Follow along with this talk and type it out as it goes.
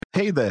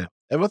Hey there,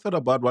 ever thought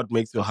about what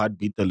makes your heart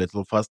beat a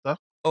little faster?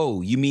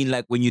 Oh, you mean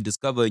like when you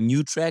discover a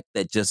new track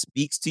that just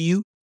speaks to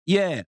you?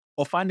 Yeah,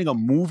 or finding a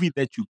movie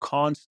that you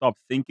can't stop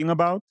thinking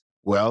about?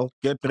 Well,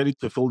 get ready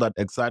to feel that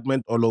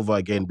excitement all over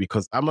again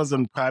because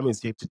Amazon Prime is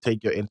here to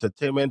take your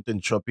entertainment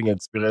and shopping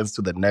experience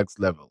to the next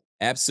level.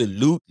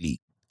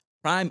 Absolutely.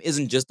 Prime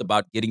isn't just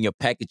about getting your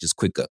packages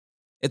quicker.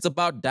 It's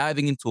about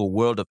diving into a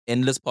world of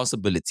endless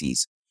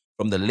possibilities,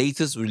 from the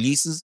latest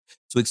releases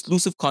to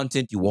exclusive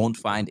content you won't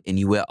find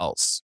anywhere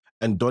else.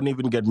 And don't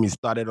even get me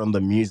started on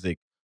the music.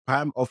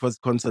 Prime offers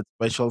concert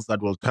specials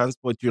that will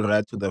transport you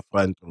right to the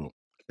front row.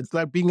 It's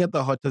like being at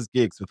the hottest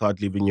gigs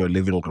without leaving your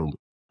living room.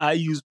 I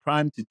use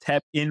Prime to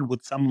tap in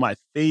with some of my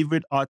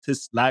favorite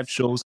artists' live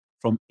shows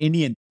from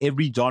any and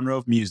every genre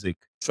of music.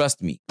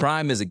 Trust me,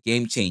 Prime is a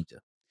game changer.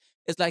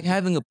 It's like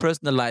having a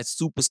personalized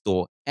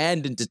superstore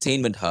and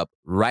entertainment hub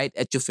right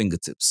at your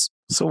fingertips.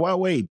 So why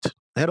wait?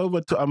 Head over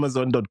to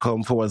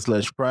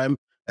amazon.com/prime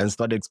and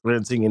start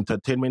experiencing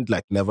entertainment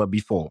like never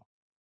before.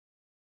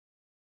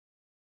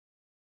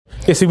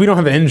 Yeah, see, we don't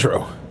have an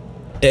intro.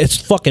 It's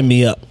fucking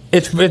me up.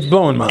 It's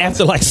blowing my.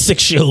 After like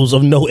 6 shows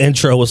of no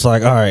intro, it's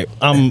like, all right,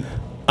 I'm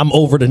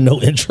over the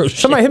no intro shit.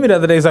 Somebody hit me the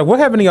other day. He's like, "What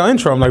happened to your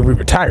intro?" I'm like, "We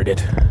retired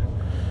it."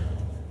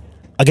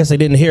 I guess they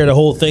didn't hear the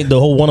whole thing, the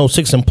whole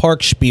 106 and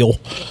Park spiel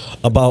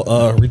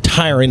about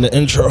retiring the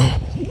intro.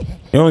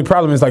 The only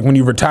problem is like when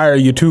you retire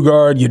your two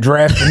guard, you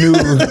draft a new.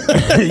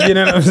 You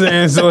know what I'm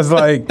saying? So it's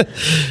like,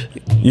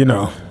 you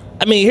know.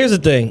 I mean, here's the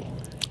thing.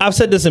 I've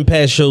said this in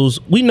past shows.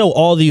 We know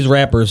all these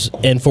rappers,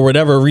 and for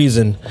whatever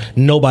reason,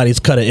 nobody's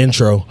cut an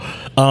intro.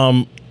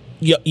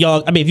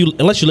 Y'all, I mean,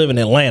 unless you live in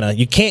Atlanta,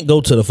 you can't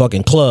go to the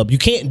fucking club. You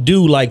can't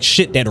do like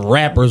shit that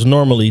rappers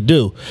normally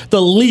do.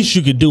 The least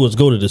you could do is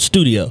go to the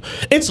studio.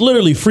 It's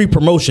literally free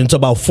promotion to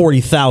about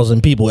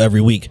 40,000 people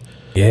every week.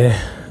 Yeah.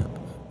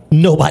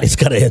 Nobody's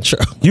got an intro.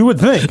 You would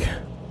think.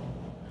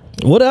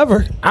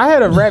 Whatever. I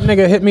had a rap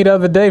nigga hit me the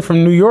other day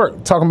from New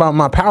York talking about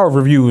my power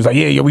reviews. Like,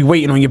 yeah, we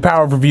waiting on your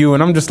power review.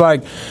 And I'm just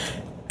like,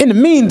 in the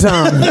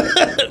meantime.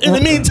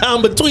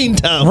 Between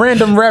time.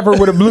 Random rapper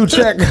with a blue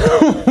check.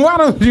 Why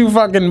don't you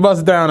fucking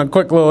bust down a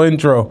quick little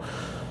intro?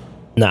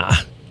 Nah.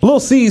 Lil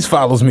C's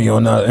follows me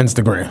on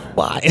Instagram.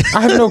 Why?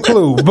 I have no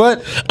clue,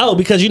 but. Oh,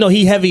 because you know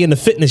he heavy in the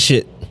fitness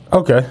shit.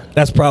 Okay.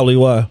 That's probably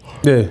why.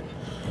 Yeah.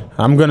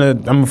 I'm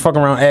gonna fuck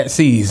around at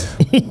C's.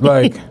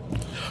 Like,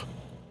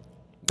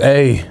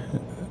 hey.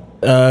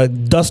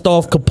 Dust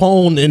off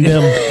Capone and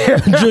them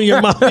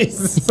Junior Mommy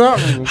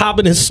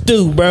hopping in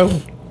stew, bro.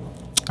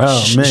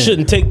 Oh man,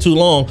 shouldn't take too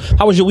long.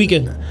 How was your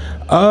weekend?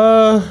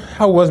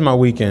 How was my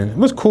weekend? It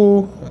was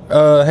cool.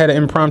 Had an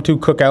impromptu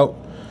cookout.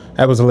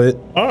 That was lit.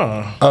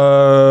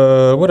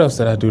 What else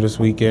did I do this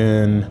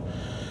weekend?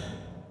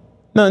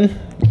 Nothing.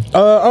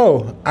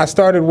 I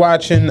started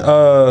watching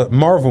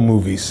Marvel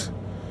movies.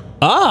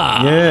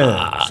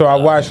 Yeah. So I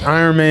watched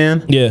Iron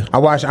Man. Yeah. I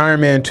watched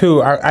Iron Man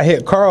 2. I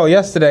hit Carl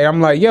yesterday.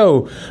 I'm like,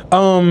 yo,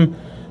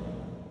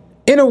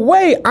 in a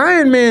way,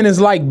 Iron Man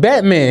is like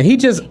Batman. He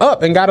just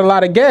up and got a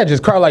lot of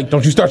gadgets. Carl like,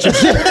 don't you start your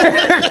shit.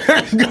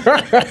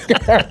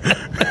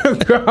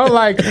 Carl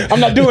like, I'm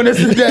not doing this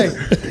today.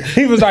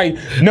 He was like,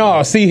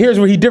 no, see, here's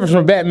where he differs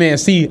from Batman.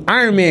 See,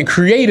 Iron Man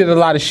created a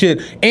lot of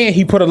shit and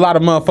he put a lot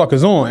of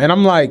motherfuckers on. And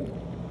I'm like,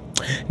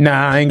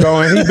 nah, I ain't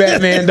going. He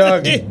Batman,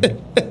 dog.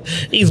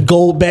 He's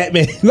gold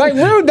Batman. Like,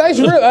 real, that's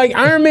real. Like,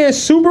 Iron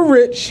Man's super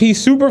rich. He's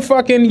super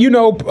fucking, you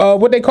know,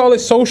 what they call it,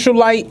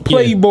 socialite,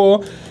 playboy.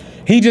 Yeah.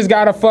 He just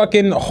got a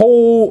fucking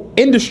whole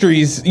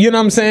industries, you know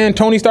what I'm saying?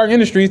 Tony Stark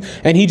Industries,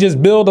 and he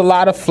just build a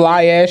lot of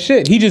fly ass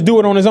shit. He just do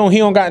it on his own. He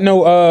don't got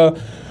no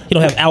you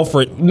don't have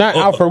Alfred. Not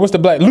Alfred, what's the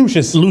black?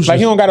 Lucius. Like,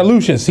 he don't got a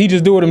Lucius. He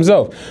just do it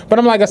himself. But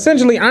I'm like,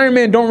 essentially, Iron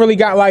Man don't really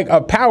got like a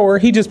power.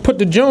 He just put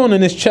the Joan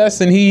in his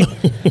chest and he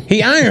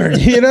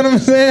ironed. You know what I'm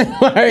saying?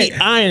 Like,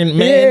 Iron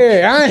Man.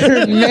 Yeah,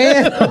 Iron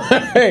Man.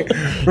 Like,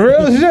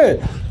 real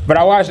shit. But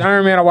I watched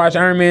Iron Man. I watched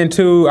Iron Man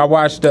 2. I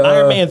watched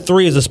Iron Man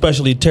 3 is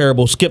especially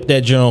terrible. Skip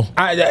that, Joan.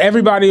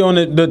 Everybody on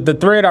the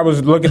thread I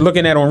was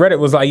looking at on Reddit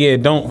was like, yeah,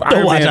 don't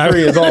Iron Man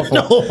 3 is awful.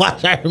 Don't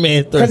watch Iron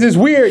Man 3. Because it's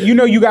weird. You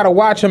know, you got to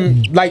watch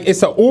them. Like,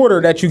 it's an order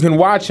that you can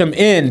watch them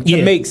in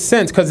to make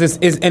sense. Because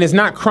it's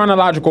not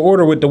chronological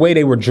order with the way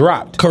they were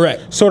dropped.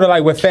 Correct. Sort of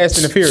like with Fast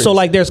and the Furious. So,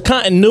 like, there's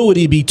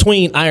continuity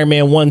between Iron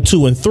Man 1,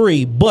 2, and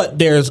 3, but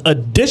there's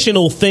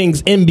additional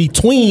things in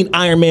between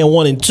Iron Man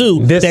 1 and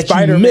 2 this that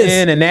Spider-Man you miss.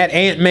 And that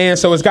Ant-Man.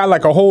 So it's got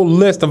like a whole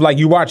list of like,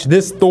 you watch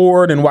this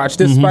Thor and watch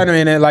this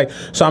Spider-Man, and like,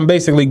 so I'm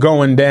basically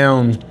going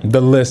down the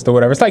list or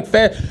whatever. It's like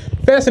Fast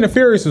and the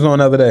Furious was on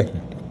the other day.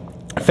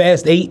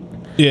 Fast 8.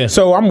 Yeah.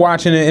 So I'm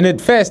watching it, and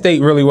Fast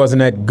 8 really wasn't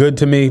that good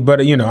to me,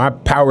 but you know, I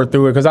powered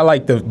through it because I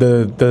like the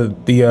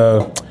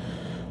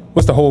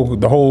what's the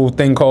whole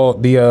thing called,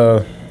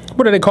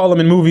 what do they call them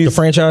in movies? The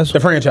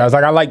franchise.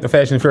 Like, I like the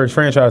Fast and the Furious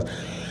franchise.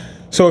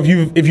 So if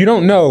you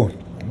don't know,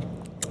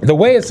 the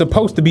way it's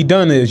supposed to be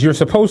done is you're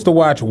supposed to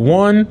watch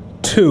 1,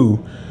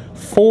 2,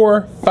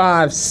 4,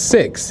 5,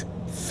 6,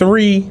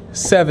 3,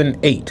 7,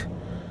 8.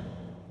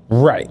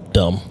 Right.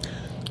 Dumb.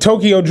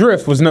 Tokyo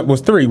Drift was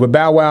 3 with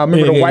Bow Wow.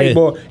 Remember the white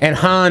boy, and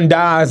Han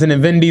dies, and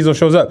then Vin Diesel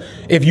shows up.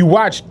 If you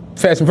watch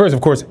Fast and Furious,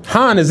 of course,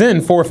 Han is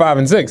in 4, 5,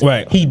 and 6.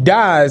 Right. He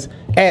dies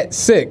at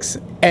 6,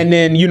 and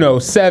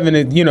then 7,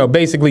 it,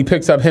 basically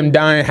picks up him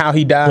dying, how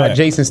he died. Right.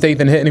 Jason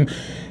Statham hitting him.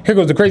 Here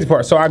goes the crazy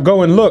part. So I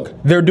go and look.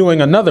 They're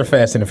doing another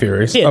Fast and the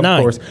Furious, of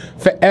 9. course.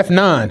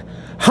 F9.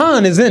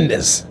 Han is in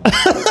this.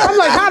 I'm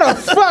like, how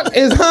the fuck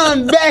is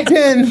Han back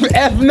in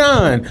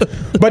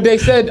F9? But they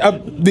said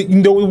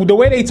the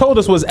way they told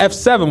us was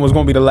F7 was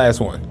going to be the last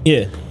one.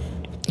 Yeah.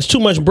 It's too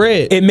much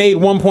bread. It made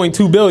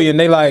 1.2 billion.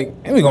 They like,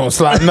 hey, we gonna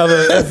slide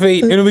another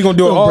F8, and then we gonna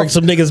do it all. Bring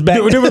some niggas back.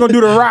 Then we're gonna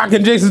do The Rock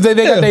and Jason. They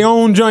got their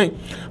own joint.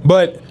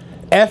 But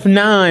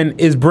F9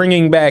 is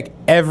bringing back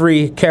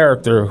every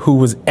character who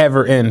was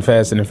ever in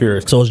Fast and the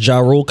Furious. So is Ja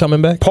Rule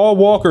coming back? Paul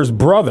Walker's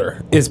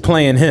brother is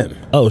playing him.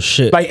 Oh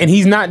shit! Like, and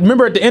he's not.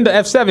 Remember at the end of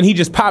F7, he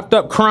just popped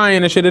up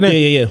crying and shit.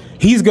 Yeah.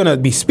 He's gonna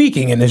be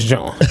speaking in this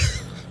joint.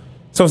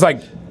 So it's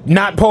like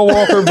not Paul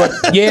Walker, but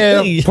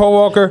Paul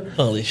Walker.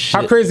 Holy shit!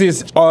 How crazy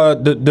is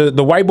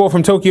the white boy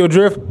from Tokyo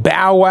Drift,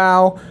 Bow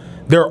Wow?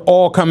 They're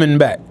all coming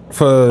back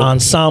for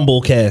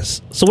ensemble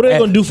cast. So what are they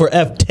going to do for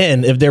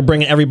F10 if they're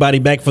bringing everybody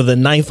back for the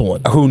 9th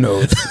one? Who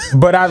knows?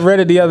 But I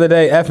read it the other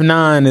day.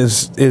 F9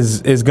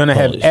 is going to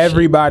have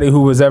everybody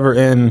who was ever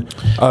in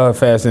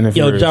Fast and the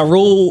Furious. Ja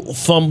Rule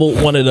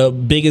fumbled one of the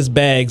biggest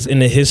bags in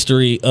the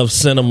history of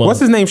cinema.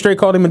 What's his name? Straight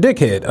called him a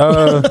dickhead.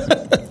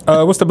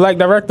 What's the black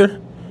director?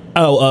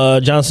 Oh,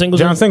 John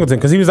Singleton. John Singleton,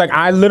 because he was like,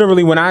 I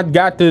literally, when I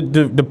got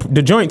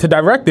the joint to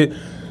direct it,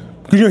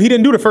 because he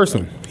didn't do the first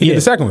one, he did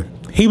the second one.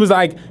 He was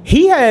like,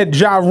 he had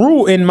Ja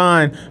Rule in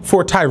mind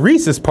for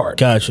Tyrese's part.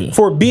 Gotcha.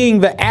 For being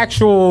the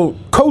actual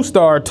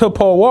co-star to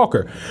Paul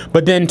Walker.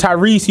 But then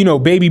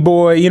Tyrese, baby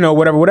boy,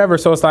 whatever.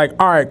 So it's like,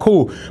 all right,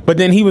 cool. But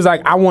then he was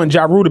like, I want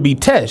Ja Rule to be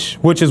Tesh,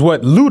 which is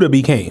what Luda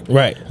became.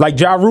 Right. Like,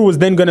 Ja Rule was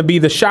then going to be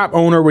the shop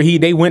owner where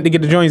they went to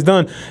get the joints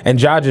done, and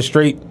Ja just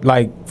straight,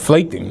 like,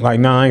 flaked him. Like,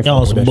 nah, I ain't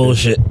Y'all some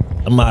bullshit.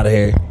 I'm out of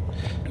here.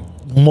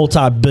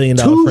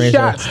 Multi-billion-dollar franchise. 2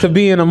 shots to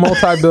be in a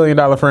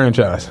multi-billion-dollar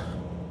franchise.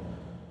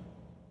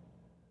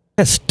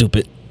 That's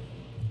stupid.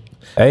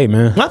 Hey,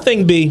 man. My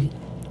thing be,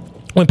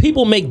 when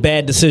people make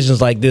bad decisions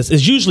like this,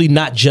 it's usually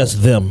not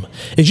just them.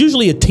 It's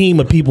usually a team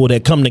of people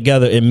that come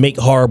together and make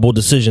horrible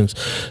decisions.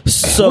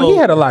 So he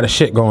had a lot of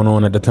shit going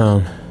on at the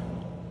time.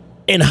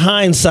 In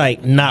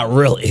hindsight, not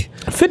really.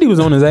 50 was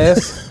on his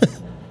ass.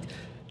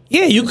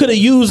 Yeah, you could have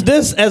used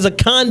this as a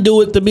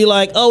conduit to be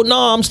like, oh no,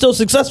 I'm still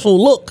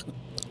successful. Look.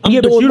 I'm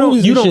but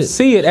you don't shit.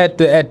 see it at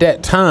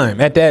that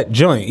time, at that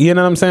joint. You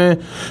know what I'm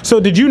saying?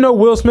 So did you know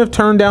Will Smith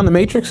turned down The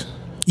Matrix?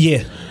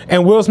 Yeah.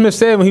 And Will Smith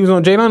said when he was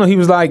on Jay Leno, he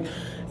was like,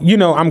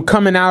 I'm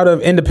coming out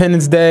of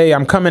Independence Day.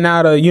 I'm coming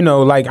out of,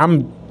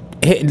 I'm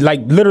hitting,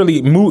 like,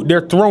 literally,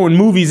 they're throwing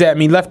movies at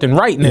me left and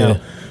right now. Yeah.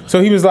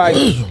 So he was like...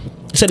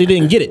 Said he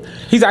didn't get it.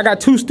 He's like, I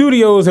got 2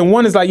 studios, and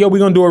one is like, yo, we're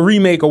going to do a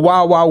remake of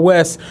Wild Wild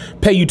West,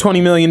 pay you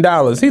 $20 million.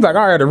 He's like,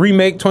 all right, a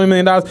remake, $20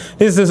 million.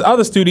 There's this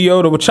other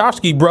studio, the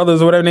Wachowski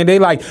brothers or whatever, and they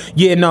like,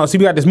 yeah, no. So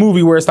we got this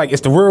movie where it's like,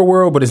 it's the real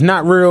world, but it's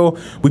not real.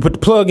 We put the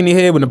plug in your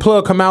head. When the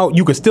plug come out,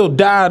 you could still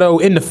die, though,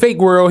 in the fake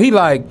world. He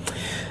like...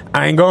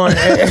 I ain't going.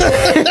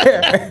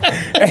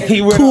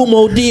 He went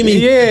Kumo Demi.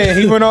 Yeah,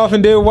 he went off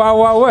and did Wild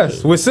Wild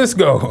West with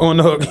Cisco on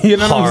the hook. You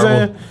know what I'm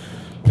saying?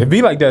 It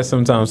be like that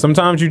sometimes.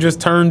 Sometimes you just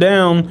turn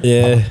down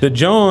the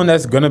John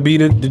that's gonna be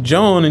the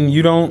John, and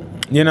you don't.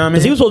 You know what I mean?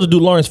 Because he was supposed to do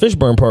Lawrence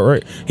Fishburne part,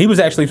 right? He was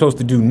actually supposed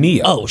to do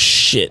Neo. Oh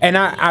shit! And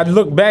I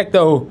look back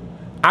though,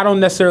 I don't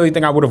necessarily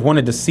think I would have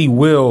wanted to see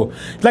Will.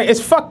 Like,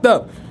 it's fucked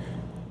up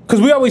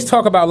because we always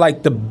talk about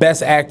like the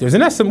best actors,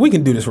 and that's something we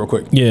can do this real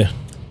quick. Yeah.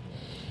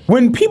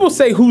 When people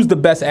say who's the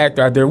best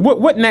actor out there,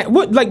 what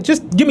like,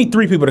 just give me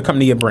 3 people to come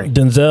to your brain.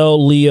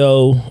 Denzel,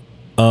 Leo,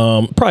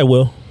 probably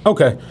Will.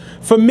 Okay.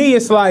 For me,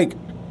 it's like,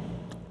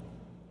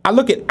 I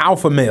look at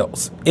alpha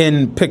males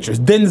in pictures.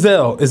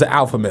 Denzel is an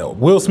alpha male.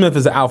 Will Smith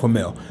is an alpha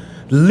male.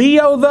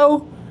 Leo,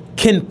 though,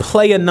 can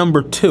play a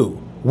number 2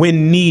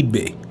 when need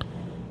be.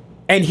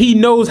 And he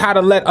knows how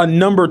to let a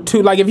number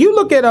 2. Like, if you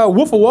look at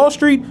Wolf of Wall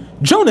Street,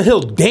 Jonah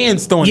Hill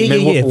danced on him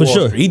in Wolf of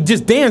Wall Street. He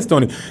just danced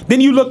on him. Then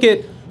you look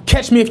at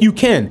Catch Me If You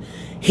Can.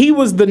 He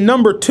was the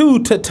number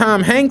 2 to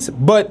Tom Hanks,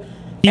 but...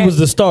 He was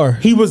the star.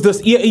 He was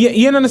the...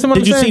 You understand what I'm saying?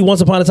 Did you see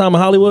Once Upon a Time in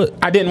Hollywood?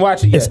 I didn't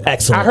watch it yet. It's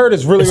excellent. I heard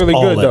it's really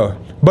good, though.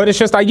 But it's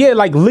just like,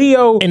 like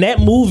Leo... And that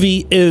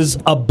movie is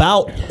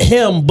about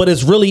him, but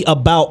it's really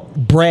about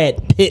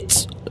Brad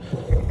Pitt's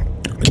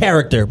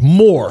character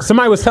more.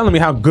 Somebody was telling me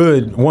how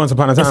good Once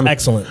Upon a Time... It's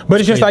excellent. But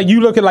it's just like,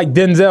 you look at like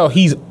Denzel,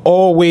 he's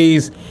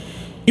always...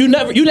 You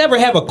never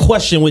have a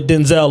question with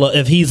Denzel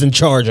if he's in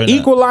charge or not.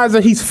 Equalizer,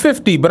 he's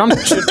 50, but I'm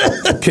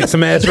kick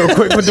some ass real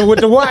quick with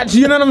the watch.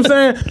 You know what I'm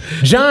saying?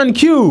 John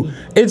Q.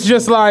 It's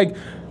just like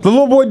the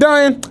little boy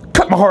dying,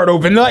 cut my heart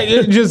open. Like,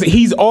 it just,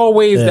 he's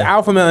always the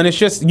alpha male, and it's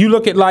just, you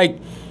look at like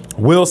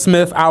Will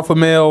Smith, alpha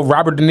male,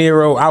 Robert De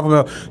Niro, alpha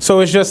male. So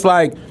it's just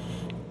like,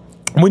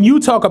 when you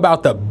talk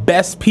about the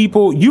best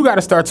people, you got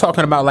to start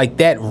talking about like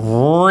that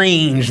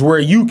range where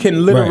you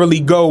can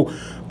literally go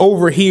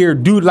over here,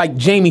 dude, like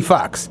Jamie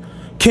Foxx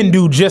can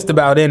do just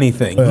about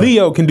anything.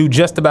 Leo can do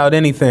just about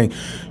anything.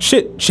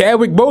 Shit,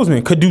 Chadwick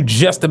Boseman could do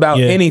just about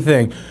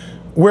anything.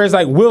 Whereas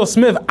like Will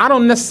Smith, I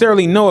don't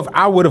necessarily know if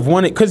I would have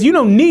wanted, because you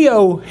know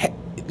Neo,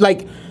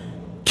 like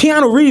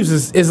Keanu Reeves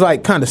is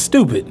like kind of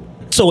stupid.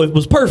 So it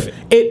was perfect.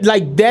 It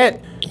like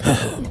that.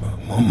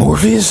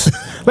 Morpheus.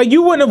 Like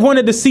you wouldn't have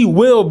wanted to see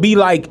Will be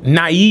like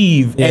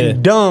naive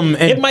and dumb.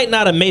 And it might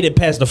not have made it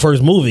past the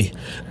first movie.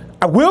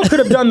 Will could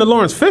have done the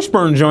Lawrence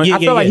Fishburne joint. I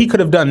feel like he could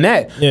have done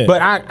that. Yeah.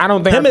 But I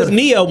don't think him as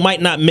Neo might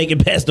not make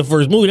it past the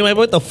first movie. They're like,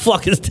 what the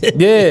fuck is this?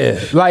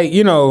 Yeah, like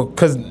you know,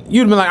 because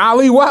you'd been like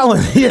Ali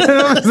Wallin. You know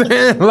what I'm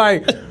saying?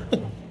 Like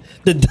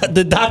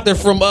the doctor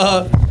from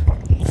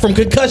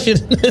Concussion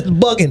is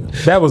bugging.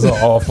 That was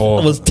awful.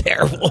 That was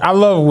terrible. I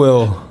love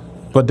Will,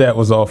 but that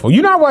was awful.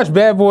 You know, I watched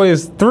Bad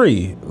Boys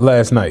 3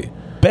 last night.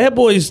 Bad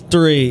Boys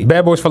 3.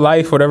 Bad Boys for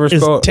Life, whatever it's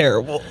called. It's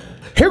terrible.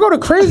 Here go the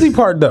crazy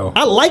part, though.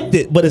 I liked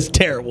it, but it's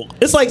terrible.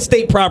 It's like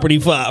State Property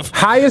 5.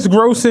 Highest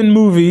grossing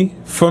movie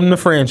from the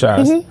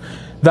franchise.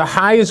 The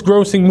highest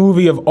grossing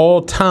movie of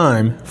all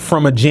time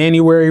from a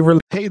January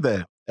release. Hey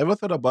there, ever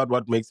thought about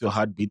what makes your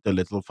heart beat a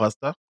little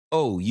faster?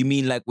 Oh, you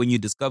mean like when you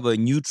discover a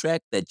new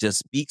track that just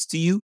speaks to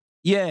you?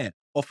 Yeah,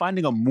 or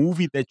finding a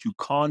movie that you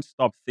can't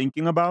stop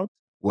thinking about.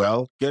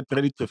 Well, get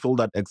ready to feel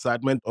that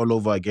excitement all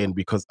over again,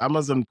 because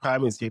Amazon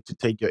Prime is here to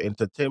take your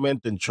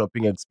entertainment and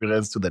shopping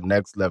experience to the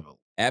next level.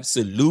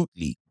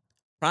 Absolutely.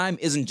 Prime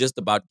isn't just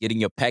about getting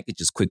your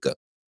packages quicker.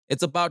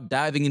 It's about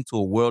diving into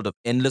a world of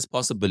endless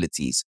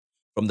possibilities,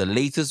 from the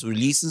latest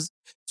releases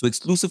to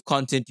exclusive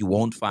content you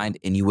won't find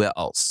anywhere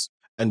else.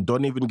 And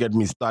don't even get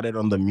me started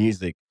on the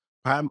music.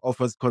 Prime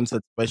offers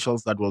concert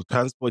specials that will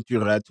transport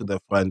you right to the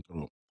front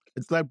row.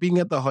 It's like being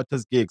at the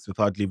hottest gigs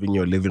without leaving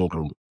your living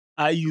room.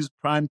 I use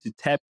Prime to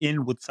tap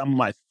in with some of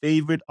my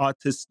favorite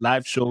artists'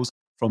 live shows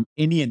from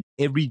any and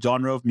every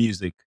genre of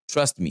music.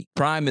 Trust me,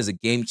 Prime is a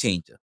game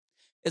changer.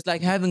 It's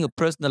like having a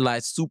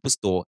personalized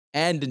superstore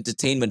and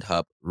entertainment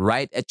hub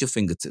right at your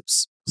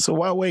fingertips. So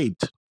why wait?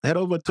 Head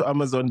over to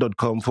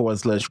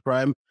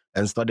amazon.com/Prime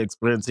and start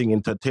experiencing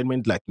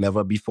entertainment like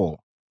never before.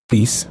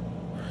 Peace.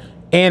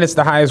 And it's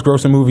the highest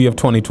grossing movie of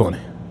 2020.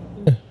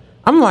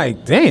 I'm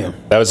like, damn.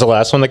 That was the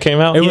last one that came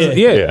out? It was,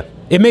 yeah.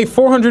 It made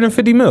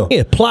 $450 million.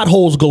 Yeah, plot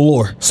holes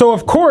galore. So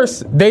of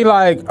course they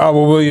like,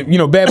 oh well, you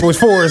know, Bad Boys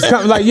 4 is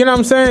kind of like, you know what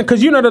I'm saying?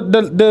 Because you know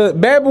the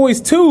Bad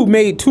Boys 2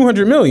 made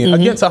 $200 million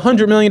against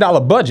 $100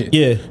 million budget.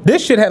 Yeah,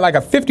 this shit had like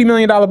a $50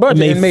 million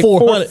budget and made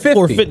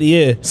 $450.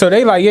 Yeah. So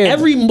they like, yeah.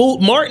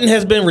 Martin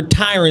has been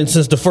retiring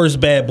since the first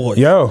Bad Boys.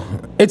 Yo,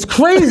 it's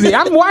crazy.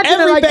 I'm watching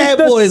it like Bad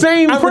it's Boys, the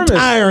same I'm premise.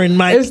 Retiring,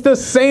 Mike. It's the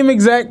same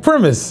exact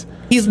premise.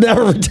 He's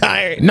never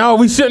retired. No,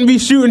 we shouldn't be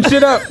shooting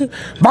shit up.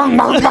 Bang,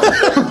 bang,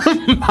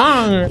 bang,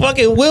 bang.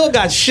 Fucking Will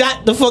got shot.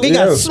 He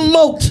got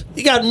smoked.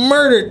 He got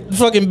murdered.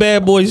 Fucking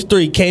Bad Boys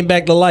 3 came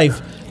back to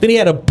life. Then he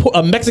had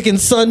a Mexican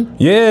son.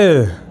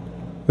 Yeah.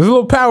 It was a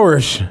little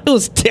powerish. It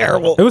was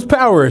terrible. It was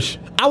powerish.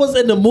 I was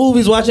in the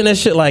movies watching that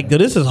shit like,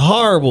 this is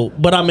horrible,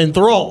 but I'm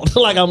enthralled.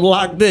 Like, I'm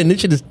locked in.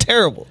 This shit is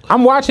terrible.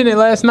 I'm watching it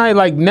last night.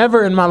 Like,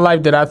 never in my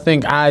life did I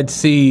think I'd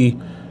see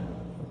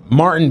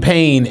Martin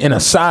Payne in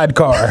a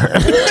sidecar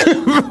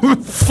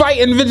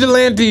fighting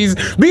vigilantes,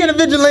 being a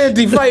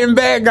vigilante, fighting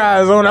bad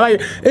guys on it.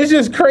 Like, it's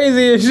just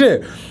crazy as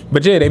shit.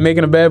 But yeah, they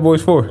making a Bad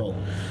Boys 4.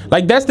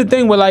 Like, that's the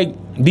thing with like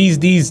these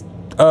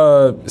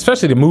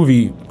especially the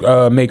movie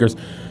makers.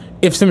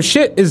 If some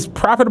shit is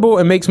profitable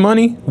and makes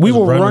money, we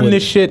will run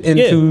this shit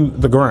into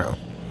the ground.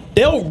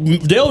 They'll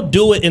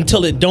do it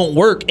until it don't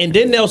work, and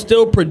then they'll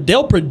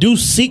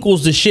produce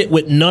sequels to shit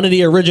with none of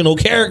the original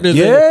characters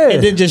in it,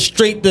 and then just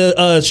straight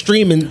the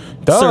streaming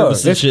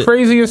service and it's shit.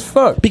 Crazy as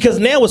fuck. Because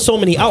now with so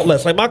many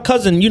outlets, like my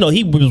cousin, you know,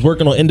 he was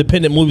working on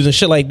independent movies and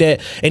shit like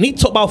that, and he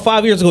about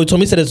 5 years ago, he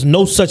told me, he said there's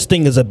no such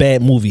thing as a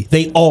bad movie.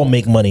 They all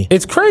make money.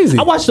 It's crazy.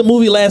 I watched a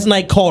movie last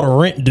night called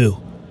Rent Due.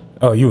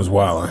 Oh, you was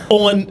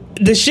wilding.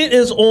 The shit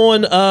is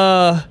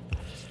on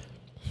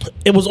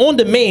it was on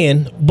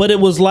demand, but it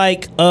was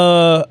like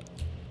some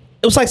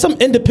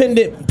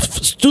independent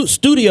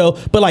studio,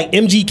 but like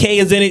MGK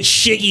is in it,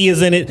 Shiggy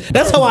is in it.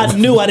 That's how I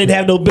knew I didn't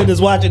have no business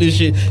watching this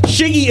shit.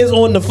 Shiggy is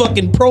on the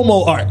fucking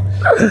promo art.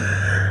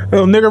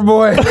 Little nigger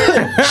boy.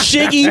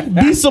 Shiggy,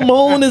 B.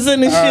 Simone is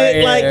in the shit.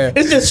 Yeah. Like,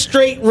 it's just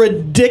straight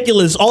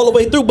ridiculous all the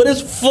way through, but it's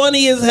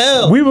funny as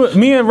hell.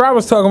 Me and Rob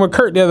was talking with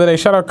Kurt the other day.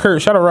 Shout out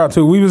Kurt. Shout out Rob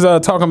too. We was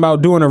talking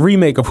about doing a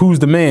remake of Who's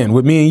the Man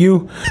with me and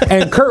you.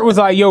 And Kurt was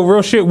like, yo,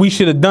 real shit, we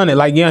should have done it.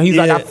 Like, yeah, he's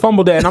like, I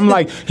fumbled that. And I'm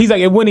like, he's like,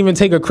 it wouldn't even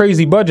take a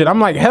crazy budget. I'm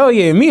like, hell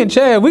yeah. Me and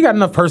Chad, we got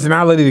enough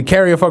personality to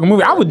carry a fucking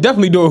movie. I would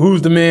definitely do a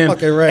Who's the Man,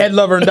 Ed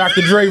Lover and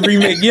Dr. Dre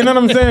remake. You know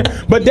what I'm saying?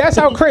 But that's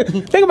how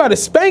crazy. Think about it.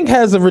 Spank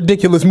has a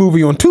ridiculous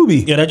movie on Tubi.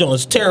 Yeah, that joint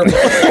was terrible.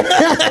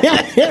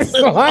 It's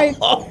like,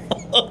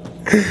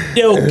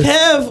 yo,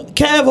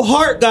 Kev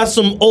Hart got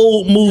some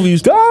old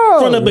movies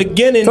from the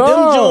beginning. Them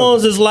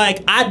Jones is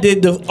like, I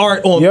did the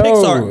art on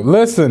Pixar.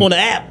 Listen, on the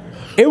app.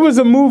 It was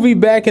a movie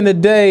back in the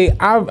day.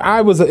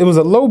 It was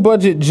a low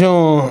budget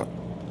John.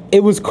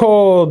 It was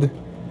called,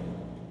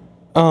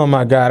 oh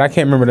my God, I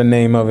can't remember the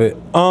name of it.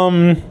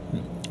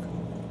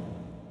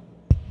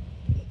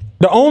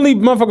 The only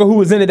motherfucker who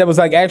was in it that was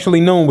like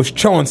actually known was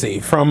Chauncey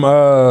from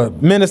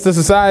Menace to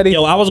Society.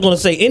 Yo, I was gonna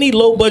say any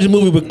low budget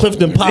movie with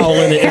Clifton Powell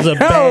in it is a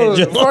bad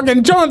joke.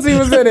 Fucking Chauncey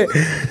was in it.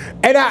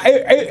 And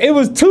it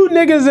was two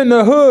niggas in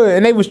the hood,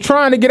 and they was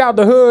trying to get out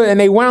the hood, and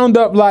they wound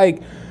up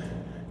like,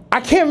 I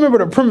can't remember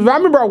the premise. I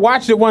remember I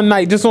watched it one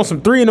night just on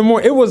some 3 a.m.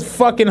 It was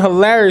fucking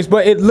hilarious,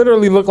 but it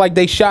literally looked like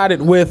they shot it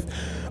with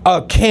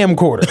a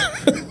camcorder.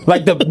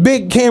 Like the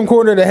big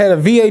camcorder that had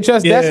a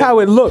VHS. Yeah. That's how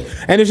it looked.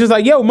 And it's just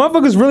like, yo,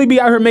 motherfuckers really be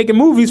out here making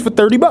movies for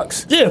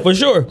 $30. Yeah, for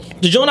sure.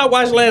 The joint I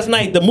watched last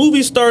night, the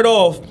movie started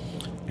off,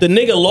 the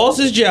nigga lost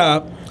his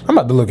job. I'm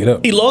about to look it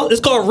up. He lost.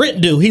 It's called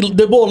Rent Due.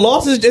 The boy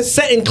lost his. It's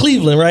set in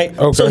Cleveland, right?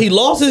 Okay. So he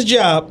lost his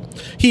job.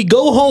 He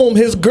go home.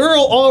 His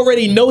girl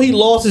already know he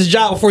lost his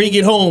job before he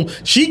get home.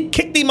 She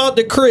kicked him out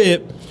the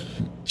crib.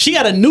 She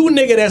got a new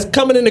nigga that's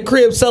coming in the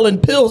crib selling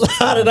pills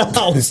out of the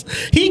house.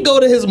 He go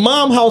to his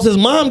mom's house. His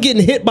mom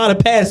getting hit by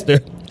the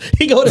pastor.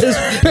 He go to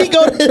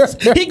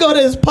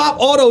his pop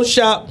auto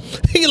shop.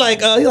 He like,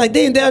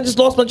 damn, I just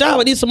lost my job.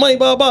 I need some money,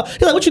 blah, blah.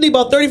 He's like, what you need,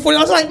 about $30, $40? I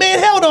was like, man,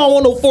 hell no,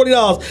 I don't want no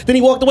 $40. Then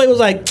he walked away and was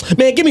like,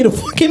 man, give me the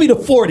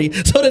 40.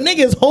 So the nigga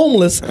is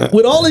homeless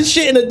with all his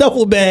shit in a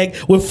duffel bag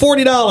with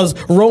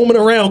 $40 roaming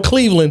around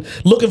Cleveland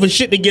looking for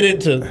shit to get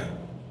into.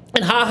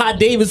 And Ha Ha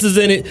Davis is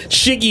in it.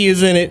 Shiggy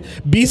is in it.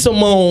 B.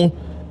 Simone.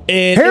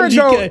 And Here it MGK.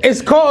 go.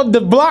 It's called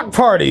The Block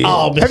Party.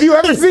 Oh, man. Have you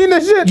ever seen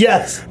this shit?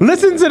 Yes.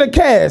 Listen to the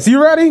cast.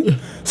 You ready?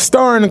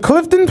 Starring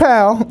Clifton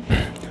Powell,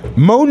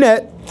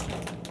 Monette,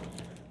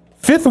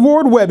 Fifth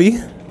Ward Webby,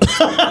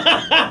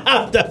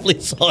 I definitely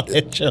saw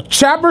that show.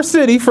 Chopper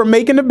City from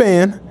Making the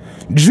Band,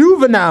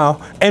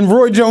 Juvenile, and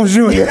Roy Jones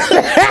Jr.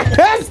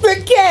 That's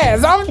the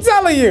cast. I'm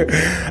telling you.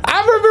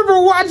 I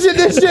remember watching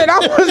this shit. I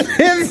was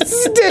in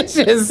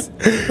stitches.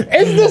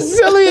 It's the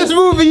silliest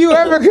movie you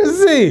ever could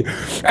see.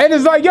 And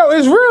it's like, yo,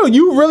 it's real.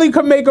 You really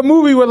could make a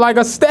movie with like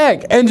a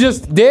stack and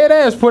just dead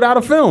ass put out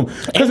a film.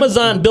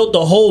 Amazon built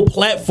the whole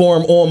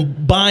platform on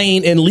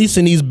buying and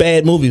leasing these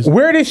bad movies.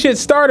 Where this shit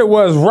started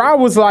was Ra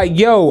was like,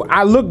 yo,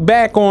 I look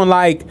back on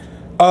like,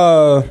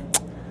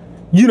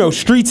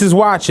 Streets is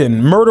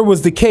Watching, Murder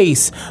Was the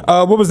Case,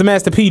 what was the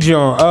Master P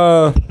joint?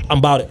 I'm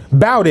about it.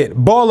 Bout It,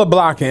 Baller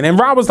Blocking. And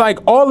Rob was like,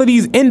 all of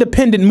these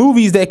independent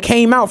movies that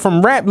came out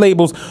from rap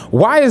labels,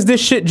 why is this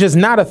shit just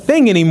not a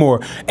thing anymore?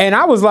 And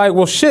I was like,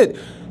 well, shit,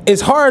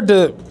 it's hard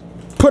to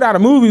put out a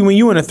movie when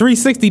you in a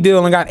 360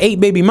 deal and got 8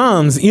 baby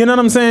moms. You know what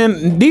I'm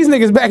saying? These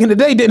niggas back in the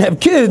day didn't have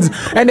kids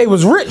and they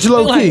was rich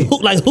low key.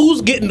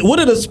 Who's getting, what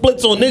are the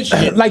splits on this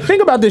shit? Like,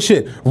 think about this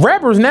shit.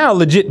 Rappers now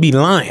legit be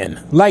lying.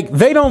 Like,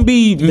 they don't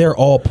be. They're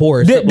all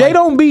poor. They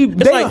don't be.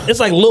 It's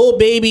like Lil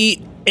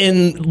Baby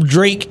and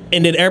Drake,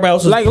 and then everybody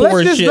else is like,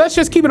 poor as shit. Let's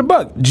just keep it a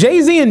buck.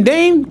 Jay-Z and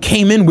Dame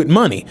came in with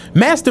money.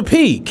 Master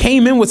P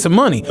came in with some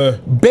money.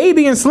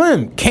 Baby and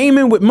Slim came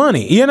in with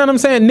money. You know what I'm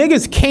saying?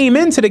 Niggas came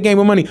into the game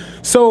with money.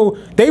 So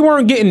they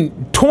weren't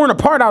getting torn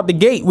apart out the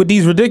gate with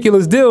these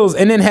ridiculous deals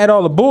and then had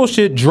all the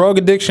bullshit, drug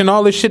addiction,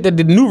 all this shit that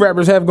the new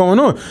rappers have going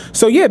on.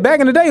 So yeah, back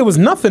in the day, it was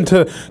nothing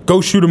to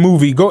go shoot a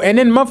movie. And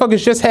then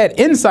motherfuckers just had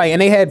insight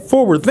and they had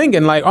forward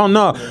thinking like, oh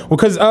no.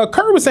 Because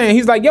Kurt was saying,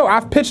 he's like, yo,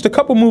 I've pitched a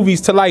couple movies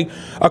to like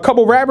a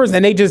couple rappers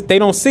and they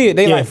don't see it.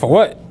 They like, for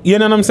what? You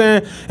know what I'm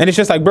saying? And it's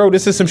just like, bro,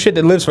 this is some shit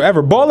that lives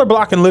forever. Baller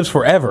Blocking lives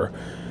forever.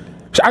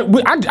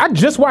 I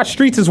just watched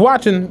Streets is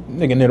Watching.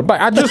 Nigga near the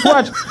bike.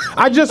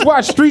 I just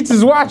watched Streets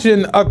is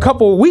Watching a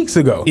couple weeks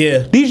ago. Yeah.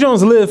 These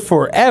Jones live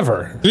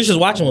forever. Streets is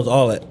Watching was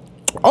all that.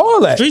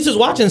 All that. Streets is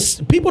Watching,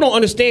 people don't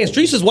understand.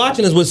 Streets is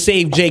Watching is what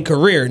saved Jay's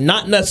career,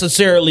 not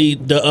necessarily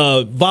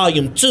the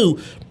volume 2.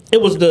 It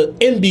was the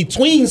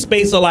in-between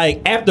space of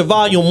like after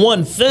volume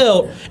 1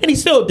 failed, and he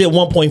still did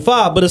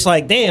 1.5, but it's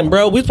like, damn,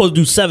 bro, we supposed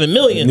to do 7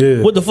 million.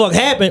 Yeah. What the fuck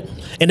happened?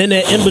 And then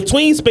that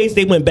in-between space,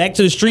 they went back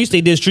to the streets,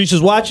 they did Streets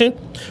is Watching.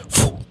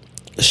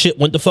 Shit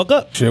went the fuck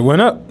up. Shit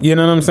went up. You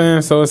know what I'm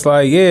saying? So it's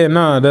like, yeah,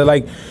 nah,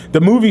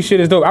 the movie shit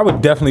is dope. I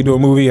would definitely do a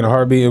movie in a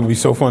heartbeat. It would be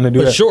so fun to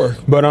do that. Sure.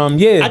 But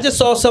yeah. I just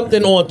saw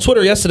something on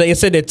Twitter yesterday. It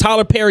said that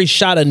Tyler Perry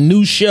shot a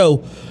new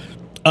show.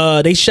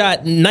 They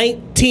shot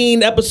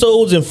 19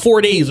 episodes in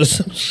 4 days or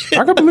some shit.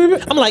 I can believe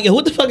it. I'm like,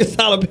 what the fuck is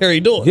Tyler Perry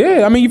doing?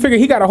 Yeah, I mean, you figure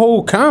he got a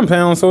whole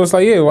compound, so it's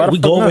like, yeah, why the We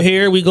fuck go over not?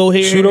 here, we go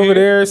here. Shoot over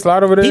there,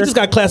 slide over there. He just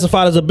got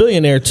classified as a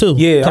billionaire too.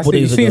 Yeah, a couple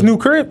you days see his ago. new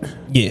crib?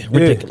 Yeah,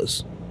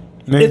 ridiculous.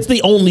 Man. It's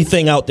the only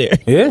thing out there.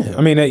 Yeah,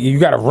 I mean, you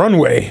got a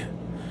runway.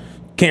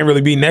 Can't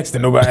really be next to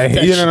nobody.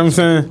 You know what I'm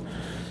saying?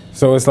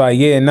 So it's like,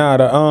 yeah, nah,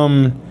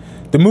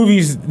 the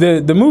movies,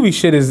 the movie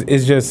shit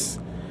is just.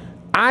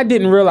 I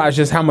didn't realize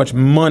just how much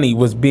money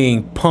was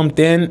being pumped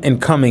in and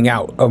coming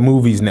out of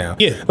movies now.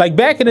 Yeah. Like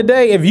back in the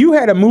day, if you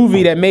had a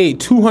movie that made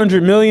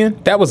 $200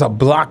 million, that was a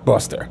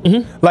blockbuster.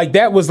 Mm-hmm. Like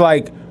that was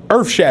like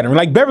earth-shattering.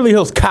 Like Beverly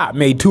Hills Cop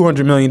made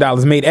 $200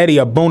 million, made Eddie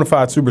a bona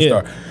fide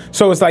superstar. Yeah.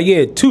 So it's like,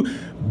 yeah,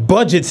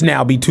 budgets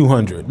now be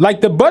 200. Like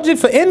the budget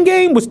for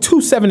Endgame was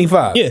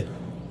 275. Yeah.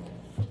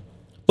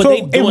 But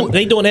So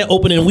they doing that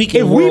opening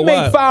weekend If we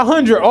worldwide. make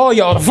 500, all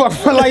y'all the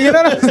fuck, like, you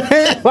know what I'm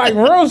saying? Like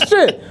real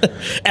shit.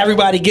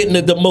 Everybody getting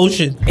the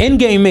demotion.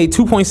 Endgame made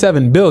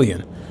 2.7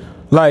 billion.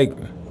 Like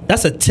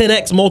That's a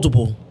 10x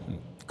multiple.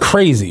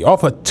 Crazy.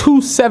 Off a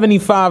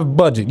 $275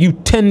 budget, you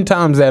 10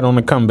 times that on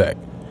the comeback.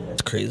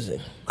 That's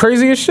crazy.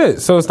 Crazy as shit.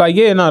 So it's like,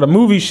 yeah, no, the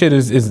movie shit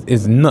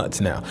is nuts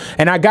now.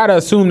 And I gotta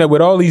assume that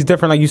with all these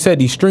different, like you said,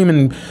 these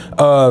streaming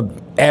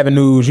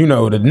avenues, the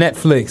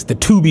Netflix, the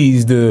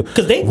Tubies, the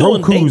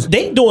Rokus.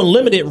 They doing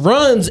limited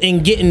runs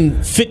and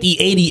getting 50,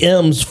 80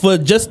 M's for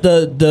just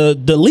the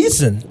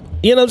leasing.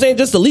 You know what I'm saying?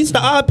 Just to lease the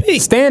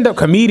IP. Stand-up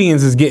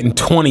comedians is getting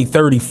 20,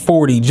 30,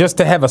 40 just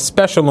to have a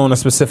special on a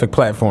specific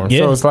platform.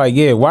 Yeah. So it's like,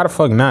 yeah, why the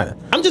fuck not?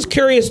 I'm just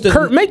curious to...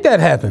 Kurt, make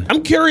that happen.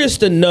 I'm curious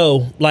to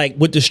know, like,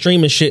 with the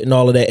streaming shit and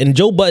all of that, and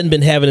Joe Budden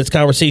been having this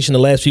conversation the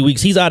last few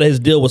weeks. He's out of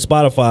his deal with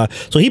Spotify,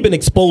 so he's been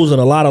exposing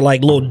a lot of,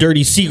 like, little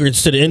dirty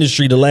secrets to the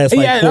industry the last,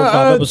 4 or 5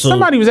 episodes.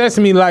 Somebody was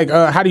asking me, like,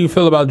 how do you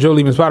feel about Joe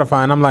leaving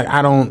Spotify? And I'm like,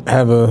 I don't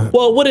have a...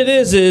 Well, what it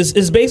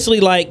is basically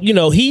like,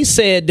 he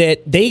said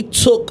that they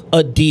took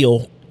a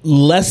deal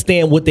less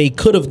than what they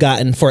could have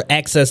gotten for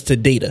access to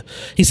data.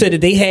 He said that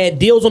they had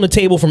deals on the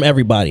table from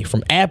everybody,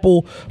 from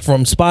Apple,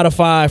 from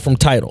Spotify, from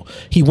Tidal.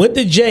 He went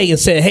to Jay and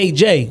said, hey,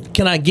 Jay,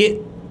 can I get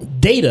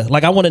data?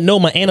 Like, I want to know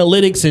my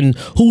analytics and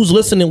who's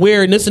listening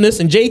where and this and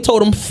this. And Jay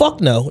told him, fuck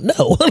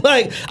no.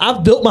 Like,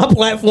 I've built my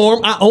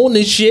platform. I own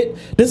this shit.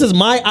 This is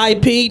my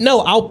IP.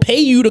 No, I'll pay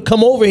you to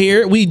come over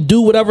here. We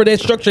do whatever that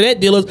structure that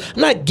deal is.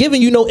 I'm not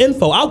giving you no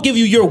info. I'll give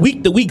you your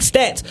week-to-week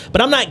stats,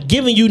 but I'm not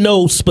giving you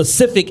no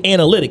specific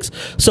analytics.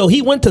 So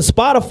he went to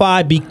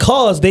Spotify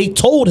because they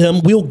told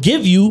him, we'll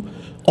give you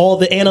all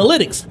the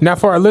analytics. Now,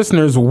 for our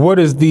listeners, what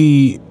is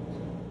the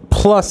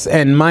plus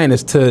and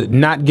minus to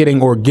not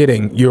getting or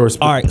getting your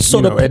advanced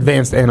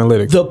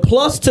analytics? The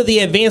plus to the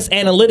advanced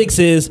analytics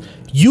is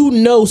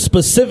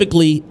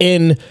specifically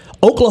in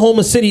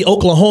Oklahoma City,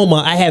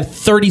 Oklahoma, I have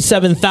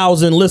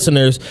 37,000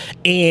 listeners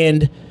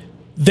and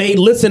they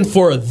listen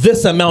for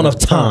this amount of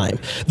time.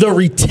 The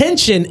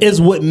retention is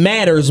what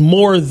matters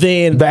more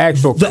than the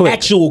actual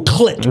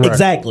click. Right.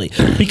 Exactly.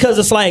 Because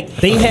it's like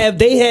they had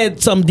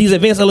these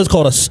advanced analytics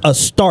called a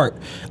start.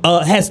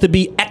 Has to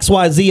be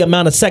XYZ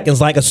amount of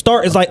seconds. Like a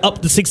start is like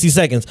up to 60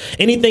 seconds.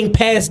 Anything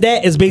past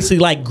that is basically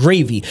like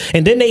gravy.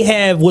 And then they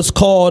have what's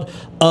called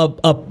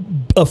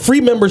a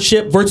free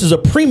membership versus a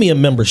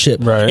premium membership.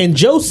 Right. And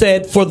Joe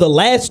said for the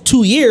last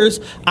 2 years,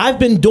 I've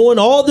been doing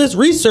all this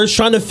research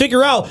trying to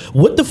figure out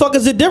what the fuck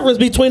is the difference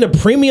between a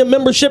premium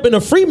membership and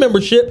a free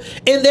membership,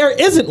 and there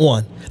isn't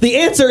one. The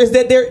answer is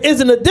that there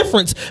isn't a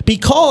difference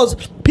because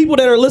people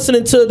that are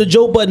listening to the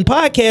Joe Budden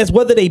podcast,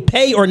 whether they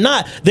pay or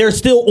not, they're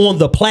still on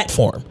the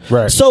platform.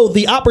 Right. So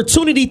the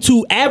opportunity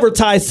to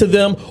advertise to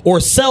them or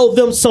sell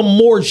them some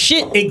more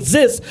shit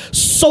exists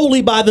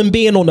solely by them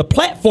being on the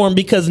platform,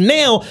 because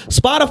now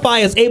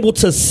Spotify is able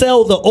to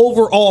sell the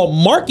overall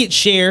market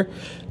share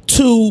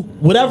to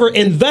whatever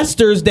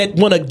investors that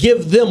want to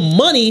give them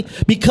money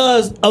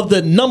because of the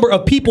number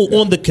of people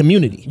on the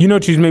community. You know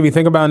what you made me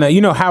think about that?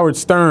 Howard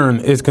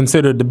Stern is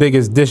considered the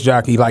biggest disc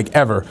jockey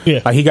ever.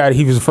 Yeah. Like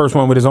he was the first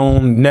one with his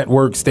own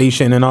network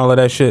station and all of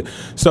that shit.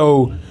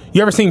 So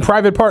you ever seen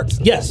Private Parts?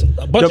 Yes,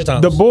 a bunch of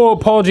times. The bull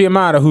Paul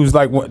Giamatti, who's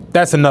like,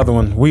 that's another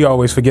one we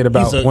always forget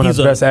about. One of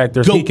the best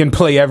actors. He can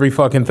play every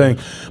fucking thing.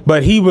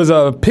 But he was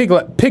a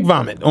pig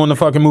vomit on the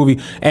fucking movie,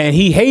 and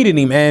he hated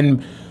him,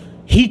 and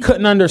he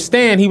couldn't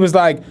understand. He was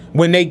like,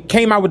 when they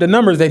came out with the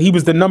numbers that he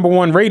was the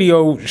 #1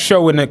 radio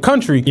show in the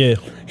country, yeah,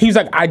 he was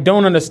like, I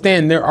don't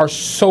understand. There are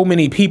so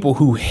many people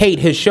who hate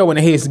his show and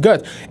hate his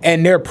guts.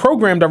 And their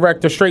program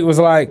director straight was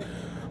like,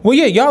 well,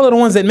 yeah, y'all are the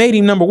ones that made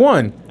him #1.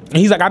 And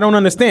he's like, I don't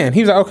understand.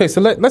 He was like, okay, so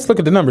let's look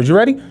at the numbers. You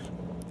ready?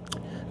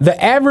 The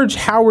average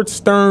Howard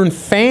Stern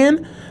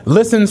fan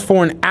listens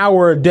for an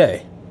hour a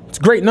day. It's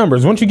great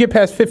numbers. Once you get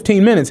past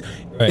 15 minutes,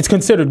 it's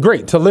considered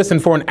great to listen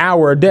for an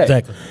hour a day.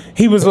 Exactly.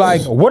 He was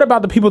like, what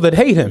about the people that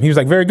hate him? He was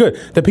like, very good.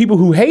 The people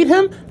who hate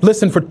him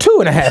listen for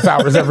 2.5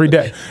 hours every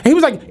day. And he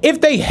was like, if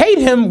they hate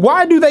him,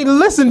 why do they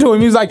listen to him?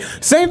 He was like,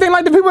 same thing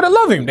like the people that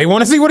love him. They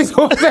want to see what he's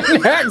going to say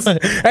next. And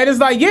it's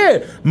like, yeah,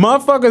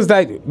 motherfuckers,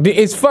 like,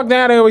 it's fucked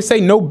now. They always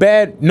say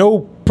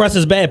no press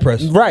is bad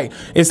press. Right.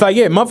 It's like,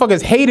 yeah,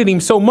 motherfuckers hated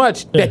him so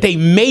much that they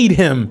made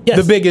him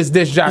the biggest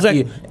disc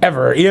jockey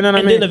ever. You know what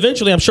I mean? And then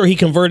eventually, I'm sure he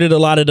converted a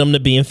lot of them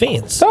to being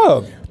fans.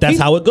 Dog. That's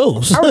how it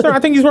goes. I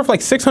think he's worth like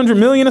 $600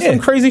 million or some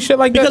crazy shit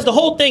like that. Because the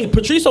whole thing,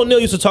 Patrice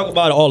O'Neal used to talk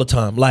about it all the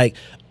time. Like,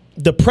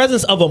 the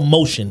presence of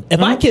emotion.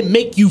 If I can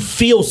make you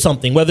feel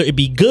something, whether it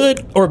be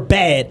good or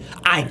bad,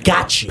 I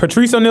got you.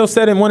 Patrice O'Neal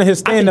said in one of his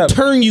stand-ups, I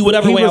can turn you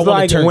whatever way I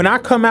want to turn you. When I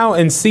come out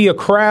and see a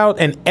crowd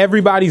and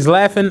everybody's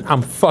laughing,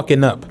 I'm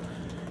fucking up.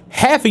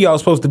 Half of y'all are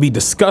supposed to be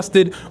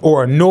disgusted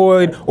or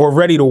annoyed or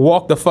ready to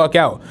walk the fuck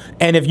out.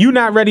 And if you're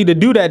not ready to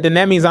do that, then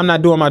that means I'm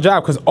not doing my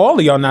job, because all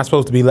of y'all not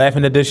supposed to be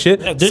laughing at this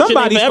shit. Yeah, this shit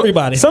ain't for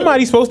everybody.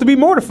 Somebody's supposed to be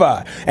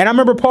mortified. And I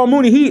remember Paul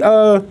Mooney,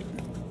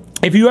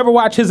 if you ever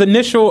watch his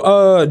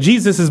initial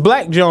Jesus is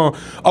Black John,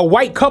 a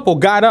white couple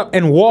got up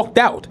and walked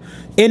out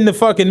in the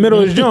fucking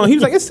middle of his John. He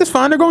was like, it's just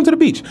fine, they're going to the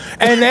beach.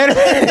 And then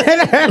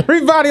and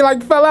everybody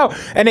like fell out.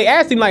 And they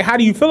asked him, like, how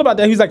do you feel about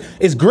that? He was like,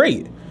 it's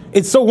great.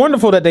 it's so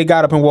wonderful that they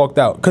got up and walked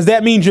out because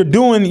that means you're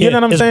doing. You know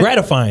what I'm saying? It's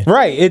gratifying,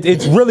 right?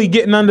 It's really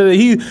getting under the.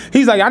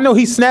 He's like, I know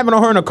he's snapping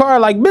on her in the car.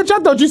 Like, bitch, I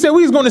thought you said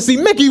we was going to see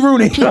Mickey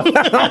Rooney.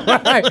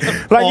 like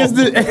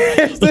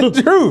it's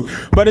the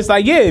truth. But it's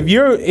like, yeah,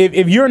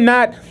 if you're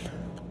not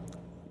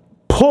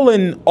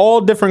pulling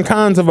all different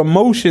kinds of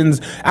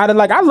emotions out of,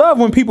 like, I love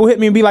when people hit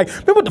me and be like,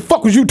 man, what the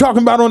fuck was you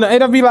talking about on the,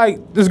 and I'll be like,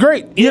 it's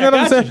great. You know what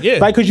I'm saying? Yeah.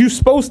 Like, because you're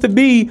supposed to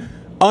be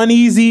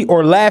uneasy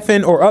or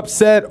laughing or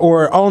upset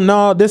or, oh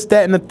no, this,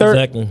 that, and the third.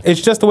 Exactly.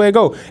 It's just the way it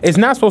goes. It's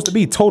not supposed to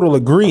be total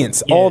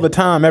agreeance all the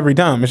time, every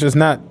time. It's just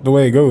not the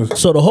way it goes.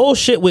 So the whole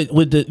shit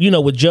with the, you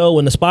know, with Joe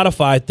and the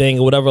Spotify thing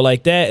or whatever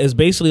like that is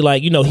basically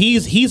like, you know,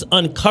 he's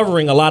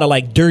uncovering a lot of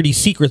like dirty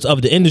secrets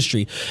of the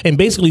industry. And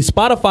basically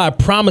Spotify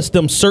promised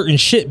them certain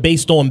shit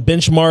based on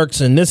benchmarks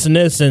and this,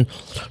 and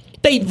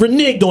they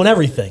reneged on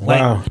everything.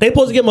 Like, they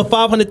supposed to give him a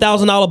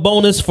 $500,000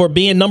 bonus for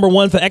being number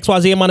one for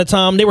XYZ amount of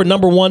time. They were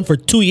number one for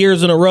 2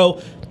 years in a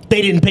row.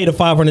 They didn't pay the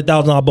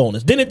 $500,000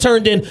 bonus. Then it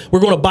turned in, we're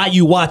going to buy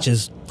you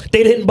watches.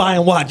 They didn't buy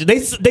them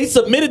watches. They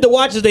submitted the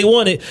watches they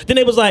wanted. Then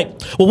they was like,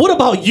 well, what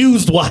about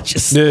used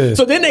watches? Yeah.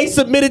 So then they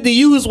submitted the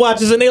used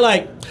watches and they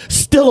like,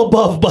 still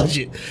above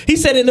budget. He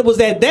said, and it was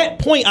at that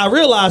point I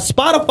realized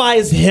Spotify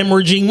is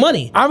hemorrhaging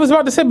money. I was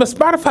about to say, but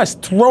Spotify's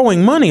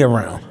throwing money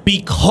around.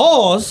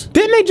 Because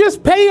didn't they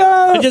just pay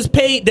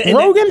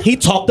Rogan? He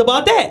talked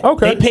about that.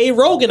 Okay. They paid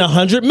Rogan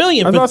 $100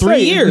 million for 3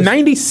 years.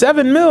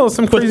 97 mil,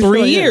 some for crazy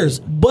 3 years.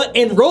 But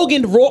and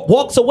Rogan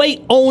walks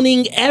away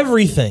owning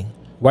everything.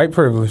 White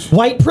privilege.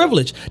 White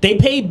privilege. They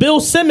paid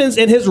Bill Simmons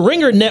and his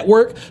Ringer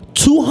network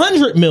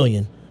 $200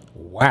 million.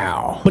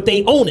 Wow. But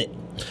they own it.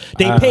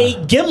 They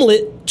paid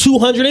Gimlet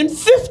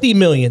 $250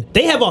 million.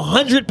 They have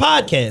 100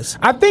 podcasts.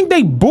 I think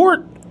they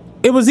bought.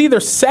 It was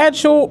either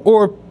Satchel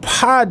or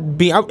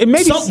Podbean. It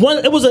maybe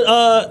it was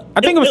a.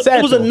 I think it was Satchel.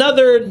 It was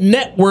another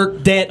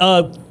network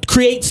that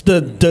creates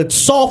the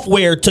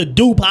software to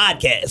do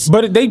podcasts.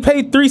 But they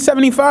paid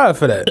 $375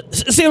 for that.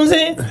 See what I'm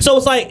saying? So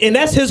it's like, and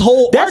that's his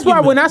whole. That's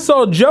argument. Why when I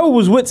saw Joe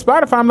was with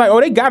Spotify, I'm like,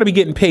 oh, they got to be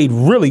getting paid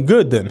really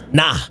good then.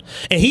 Nah,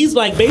 and he's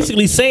like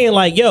basically saying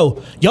like,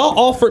 yo, y'all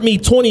offered me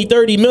 20,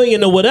 30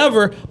 million or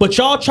whatever, but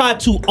y'all tried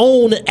to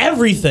own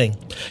everything.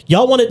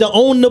 Y'all wanted to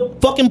own the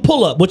fucking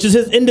Pull Up, which is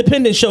his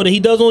independent show that he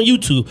does on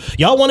YouTube.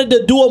 Y'all wanted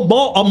to do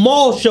a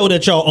mall show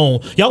that y'all own.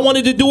 Y'all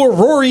wanted to do a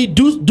Rory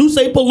Duce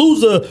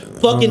Palooza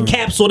fucking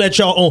capsule that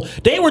y'all own.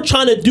 They were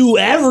trying to do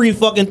every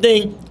fucking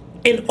thing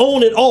and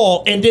own it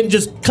all and then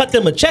just cut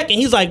them a check. And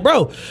he's like,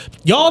 bro,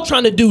 y'all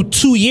trying to do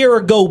 2 year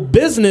ago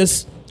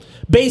business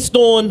based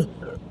on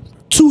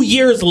 2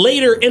 years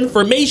later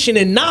information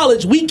and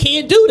knowledge. We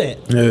can't do that.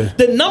 Yeah.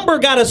 The number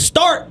got to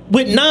start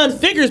with 9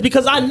 figures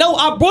because I know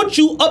I brought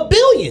you $1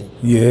 billion.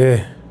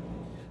 Yeah.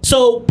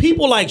 So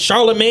people like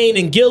Charlemagne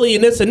and Gilly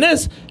and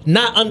this,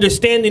 not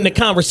understanding the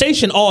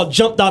conversation, all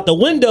jumped out the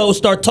window,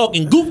 start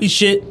talking goofy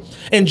shit.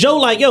 And Joe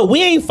like, yo,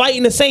 we ain't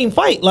fighting the same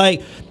fight.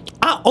 Like,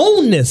 I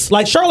own this.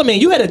 Like, Charlemagne,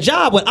 you had a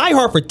job with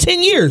iHeart for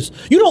 10 years.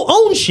 You don't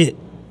own shit.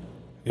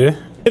 Yeah.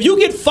 If you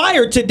get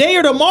fired today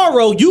or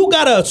tomorrow, you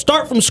got to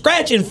start from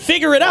scratch and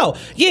figure it out.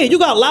 Yeah, you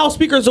got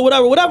loudspeakers or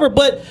whatever,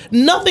 but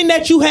nothing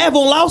that you have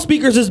on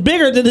loudspeakers is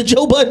bigger than the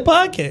Joe Budden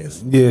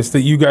podcast. Yes,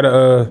 that you got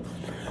to...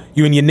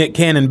 You in your Nick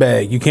Cannon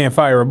bag. You can't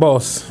fire a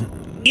boss.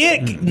 Yeah,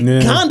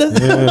 kinda. Kinda.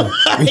 Yeah.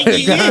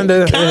 You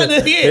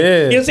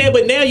know what I'm saying?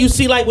 But now you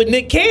see, like with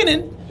Nick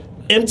Cannon,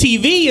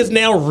 MTV is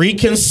now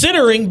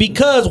reconsidering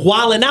because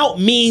Wildin' Out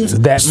means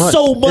that much.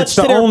 So much it's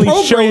the to their only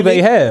programming. show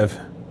they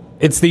have.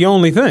 It's the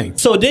only thing.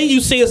 So then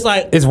you see it's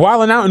like... It's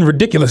Wildin' Out and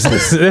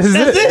Ridiculousness. That's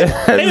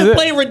it. They've been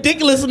playing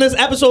Ridiculousness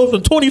episodes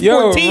from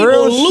 2014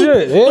 on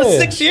loop for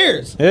 6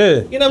 years. Yeah.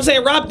 You know what I'm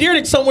saying? Rob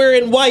Dyrdek somewhere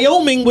in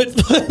Wyoming with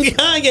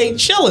Kanye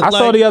chilling. I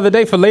saw the other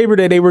day for Labor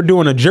Day, they were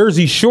doing a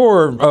Jersey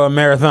Shore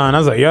marathon. I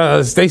was like,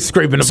 yes, they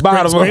scraping the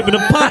bottom. Scraping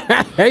the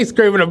pot. They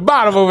scraping the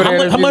bottom over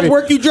there. How much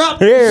work you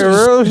dropped? Yeah,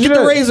 real Get shit.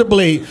 the razor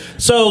blade.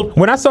 So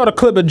when I saw the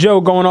clip of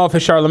Joe going off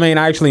at Charlemagne,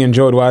 I actually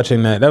enjoyed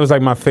watching that. That was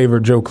like my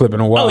favorite Joe clip in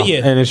a while. Oh,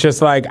 yeah. And it's just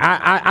like,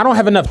 I don't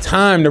have enough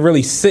time to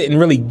really sit and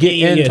really get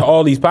into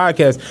all these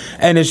podcasts.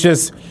 And it's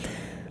just,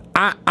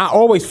 I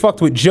always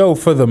fucked with Joe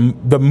for the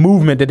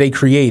movement that they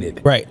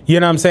created. Right. You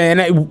know what I'm saying?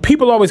 And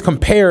people always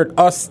compared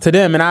us to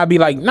them, and I'd be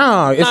like,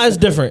 nah, it's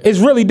different. It's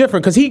really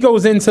different because he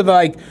goes into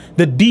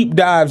the deep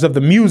dives of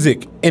the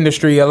music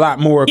industry a lot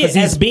more. Yeah,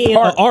 as being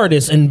an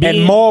artist and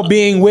Maul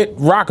being with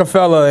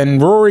Rockefeller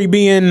and Rory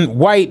being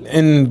white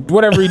and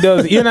whatever he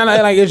does. You know,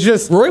 like it's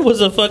just Rory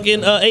was a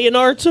fucking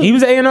A&R too. He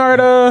was A&R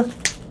at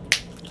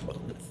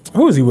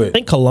who was he with? I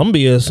think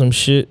Columbia or some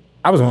shit.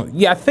 I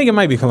think it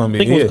might be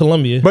Columbia. I think it was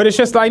Columbia. But it's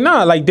just like,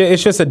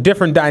 it's just a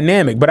different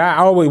dynamic. But I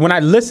always, when I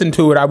listen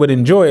to it, I would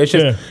enjoy it. It's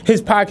just,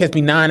 his podcast be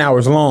 9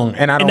 hours long.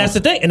 And that's the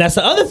thing. And that's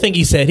the other thing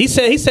he said. He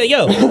said, he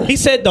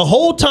said, the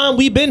whole time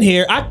we've been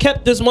here, I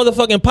kept this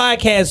motherfucking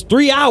podcast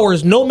 3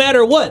 hours no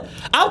matter what.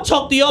 I'll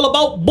talk to y'all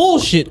about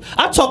bullshit.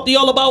 I talk to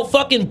y'all about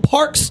fucking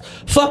parks,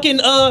 fucking,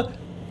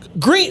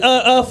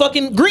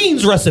 fucking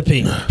greens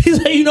recipe. He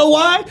said, you know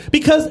why?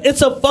 Because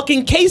it's a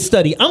fucking case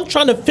study. I'm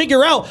trying to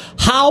figure out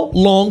how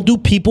long do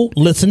people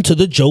listen to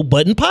the Joe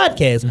Budden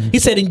podcast. He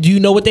said, and do you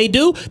know what they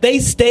do? They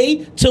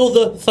stay till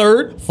the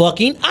third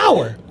fucking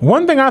hour.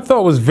 One thing I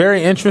thought was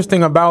very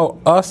interesting about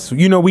us,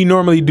 we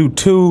normally do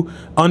 2,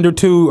 under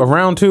 2,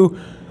 around 2.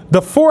 The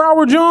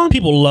 4-hour John,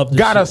 people love this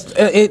got shit.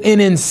 us an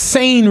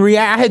insane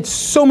react. I had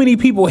so many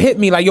people hit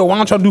me like, "Yo, why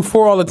don't y'all do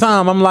 4 all the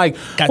time?" I'm like,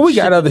 we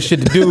got other shit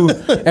to do,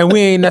 and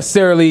we ain't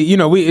necessarily,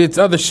 it's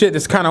other shit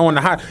that's kind of on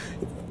the high.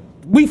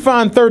 We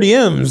find 30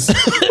 M's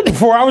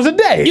 4 hours a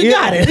day. You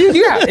got it.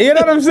 You got it. You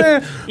know what I'm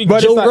saying?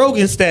 But Joe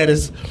Rogan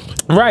status,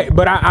 right?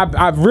 But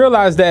I've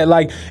realized that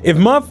like if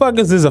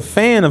motherfuckers is a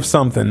fan of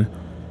something,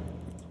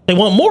 they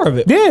want more of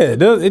it. Yeah,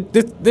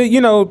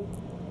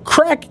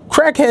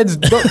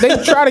 crackheads,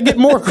 they try to get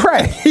more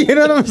crack. You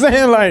know what I'm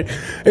saying? Like,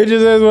 it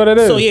just is what it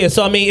is.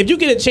 So I mean, if you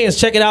get a chance,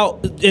 check it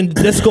out. And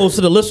this goes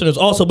to the listeners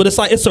also. But his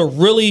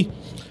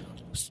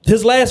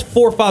last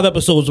 4 or 5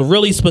 episodes are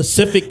really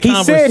specific conversation.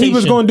 He said he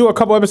was going to do a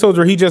couple episodes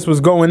where he just was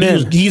going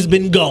in. He's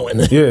been going.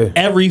 Yeah.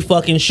 Every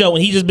fucking show.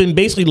 And he's just been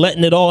basically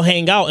letting it all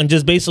hang out and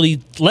just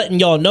basically letting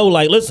y'all know,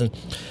 like, listen,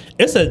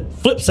 it's a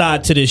flip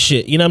side to this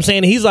shit. You know what I'm saying?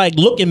 And he's like,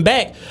 looking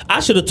back,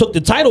 I should have took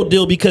the title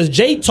deal because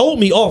Jay told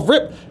me off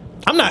rip,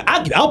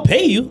 I'll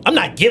pay you. I'm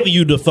not giving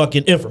you the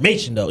fucking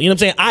information though. You know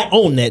what I'm saying? I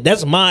own that.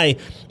 That's my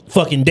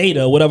fucking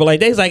data or whatever like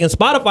that. He's like, and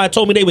Spotify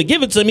told me they would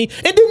give it to me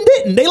and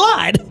didn't. They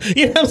lied.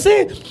 You know what I'm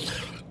saying?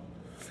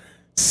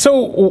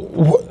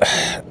 So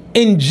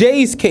in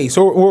Jay's case,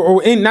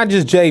 or in not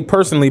just Jay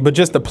personally, but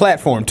just the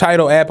platform,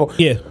 Tidal, Apple.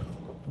 Yeah.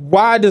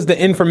 Why does the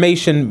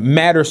information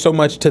matter so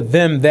much to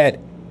them that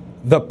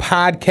the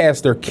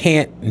podcaster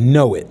can't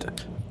know it?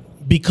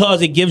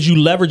 Because it gives you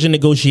leverage in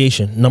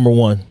negotiation, number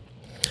one.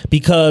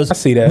 Because I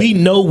see that. We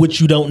know what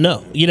you don't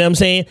know. You know what I'm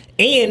saying?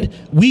 And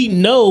we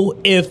know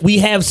if we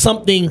have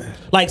something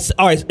like,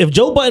 all right, if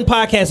Joe Budden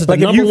podcast is like,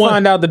 the number one. Like if you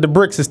find out that the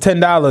bricks is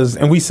 $10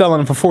 and we selling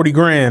them for 40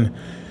 grand,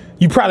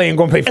 you probably ain't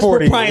gonna pay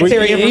 40. That's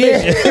proprietary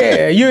information.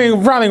 Yeah, you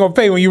ain't probably gonna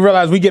pay when you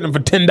realize we getting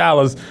them for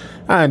 $10.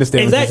 I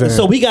understand. Exactly.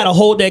 So we gotta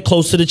hold that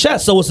close to the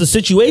chest. So it's a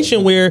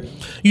situation where,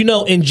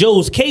 in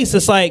Joe's case,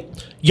 it's like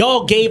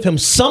y'all gave him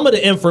some of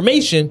the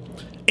information.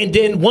 And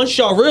then once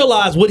y'all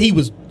realize what he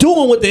was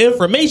doing with the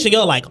information,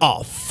 y'all like,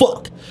 oh,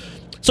 fuck.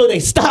 So they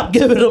stopped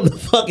giving him the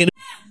fucking...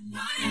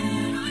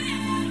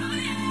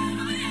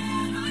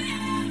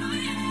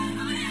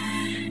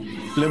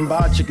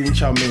 Limba Chicken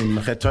Chow Mein,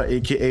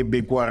 aka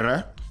Big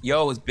Wara.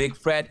 Yo, it's Big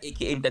Fred,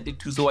 aka Daddy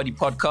Tuzawadi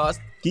Podcast.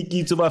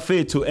 Kiki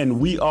Tubafetu, and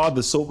we are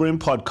the Sobering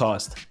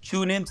Podcast.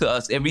 Tune in to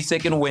us every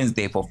second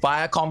Wednesday for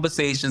fire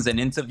conversations and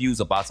interviews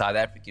about South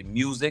African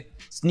music,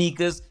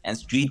 sneakers, and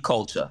street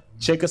culture.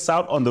 Check us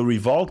out on the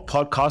Revolt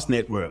Podcast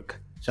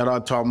Network. Shout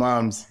out to our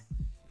moms.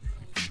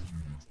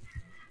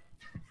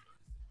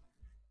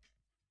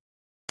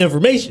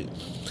 Information.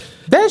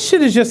 That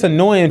shit is just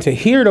annoying to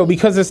hear though,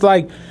 because it's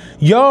like,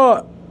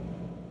 y'all,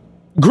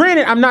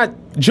 granted,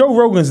 Joe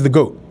Rogan's the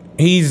GOAT.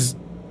 He's,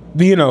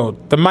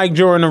 the Mike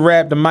Jordan of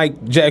rap, the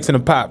Mike Jackson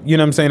of pop, you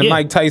know what I'm saying? The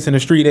Mike Tyson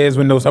of street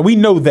Edwin knows. We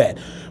know that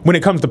when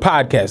it comes to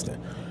podcasting.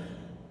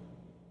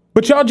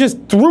 But y'all just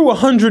threw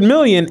 $100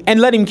 million and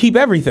let him keep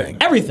everything.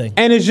 Everything.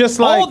 And it's just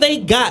like, all they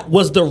got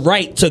was the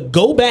right to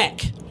go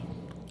back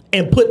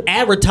and put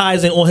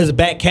advertising on his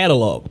back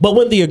catalog. But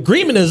when the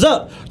agreement is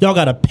up, y'all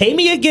got to pay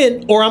me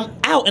again or I'm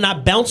out and I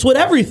bounce with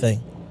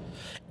everything.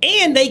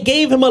 And they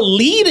gave him a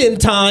lead-in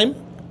time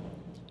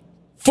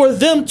for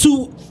them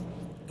to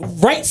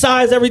right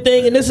size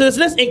everything and this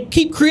and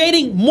keep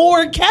creating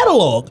more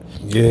catalog.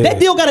 Yeah. That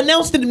deal got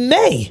announced in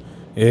May.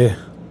 Yeah.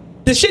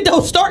 The shit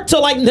don't start till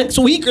like next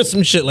week or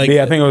some shit like that.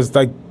 Yeah, I think it was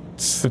like,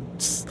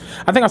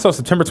 I think I saw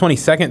September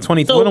 22nd,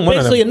 2020. So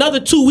basically another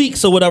 2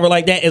 weeks or whatever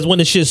like that is when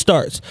the shit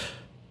starts.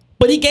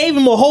 But he gave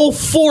him a whole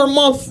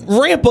 4-month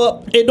ramp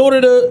up in order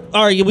to,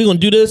 all right, we're going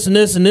to do this and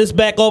this and this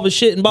back office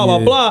shit and blah, blah,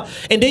 blah.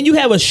 And then you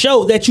have a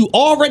show that you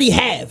already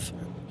have.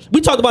 We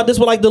talked about this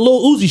with like the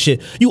Lil Uzi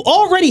shit. You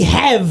already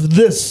have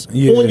this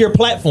on your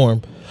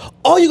platform.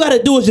 All you got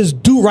to do is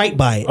just do right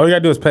by it. All you got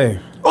to do is pay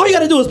him. All you got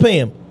to do is pay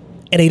him.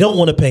 And they don't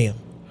want to pay him.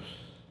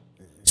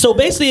 So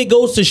basically it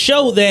goes to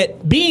show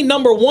that being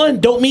number one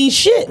don't mean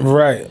shit.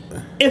 Right.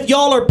 If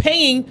y'all are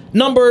paying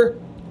number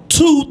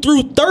 2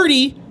 through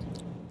 30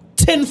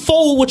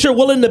 tenfold what you're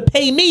willing to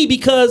pay me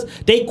because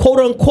they quote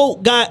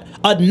unquote got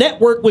a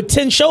network with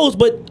 10 shows,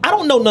 but I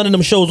don't know none of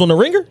them shows on the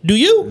Ringer. Do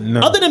you? No.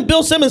 Other than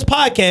Bill Simmons'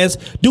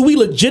 podcast, do we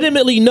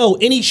legitimately know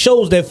any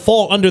shows that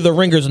fall under the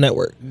Ringer's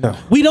network? No.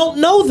 We don't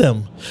know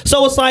them.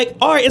 So it's like,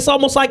 all right, it's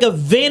almost like a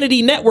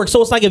vanity network.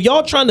 So it's like if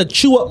y'all trying to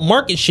chew up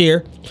market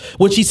share,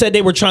 which he said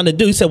they were trying to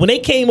do, he said when they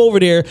came over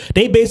there,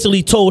 they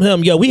basically told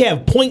him, yo, we have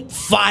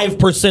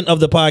 0.5%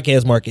 of the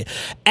podcast market.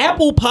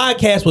 Apple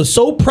Podcast was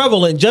so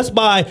prevalent just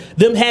by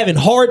them having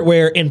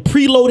hardware and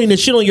preloading the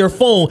shit on your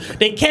phone,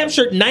 they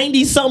captured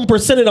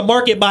 90-something% of the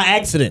market by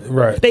accident.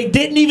 Right. They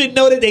didn't even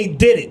know that they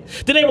did it.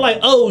 Then they were like,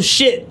 oh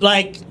shit,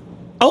 like,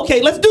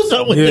 okay, let's do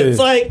something with this.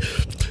 Like,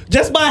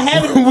 Just by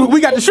having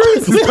we got the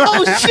streets.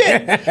 oh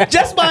shit!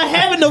 Just by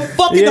having the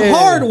fucking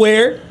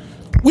hardware,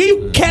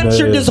 we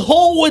captured this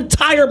whole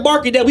entire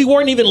market that we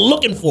weren't even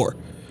looking for.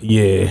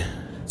 Yeah.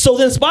 So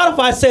then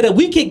Spotify said that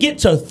we could get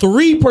to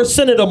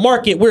 3% of the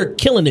market. We're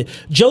killing it.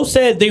 Joe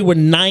said they were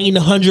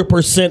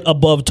 900%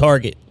 above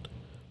target.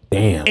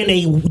 Damn. And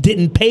they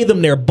didn't pay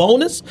them their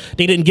bonus.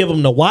 They didn't give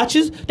them the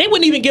watches. They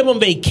wouldn't even give them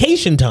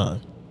vacation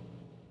time.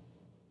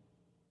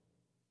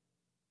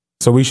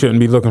 So we shouldn't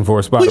be looking for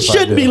a Spotify We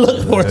shouldn't be deal.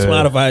 looking for a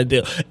Spotify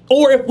deal.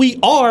 Or if we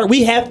are,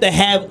 we have to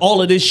have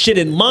all of this shit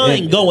in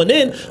mind going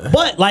in.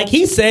 But like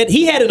he said,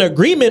 he had an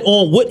agreement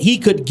on what he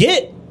could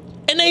get,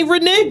 and they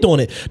reneged on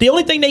it. The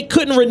only thing they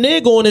couldn't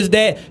renege on is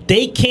that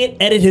they can't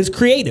edit his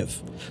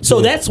creative. So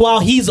that's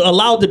why he's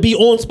allowed to be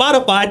on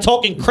Spotify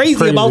talking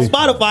crazy about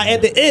Spotify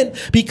at the end,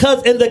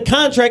 because in the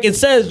contract it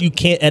says you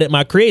can't edit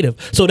my creative.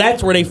 So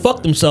that's where they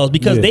fucked themselves,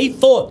 because they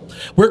thought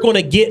we're going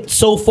to get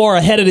so far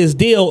ahead of this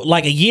deal,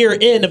 like a year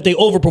in, if they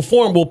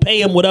overperform, we'll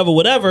pay him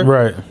whatever.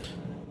 Right.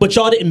 But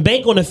y'all didn't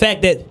bank on the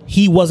fact that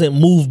he wasn't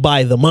moved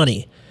by the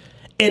money,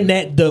 and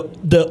that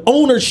the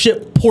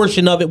ownership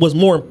portion of it was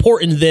more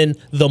important than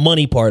the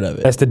money part of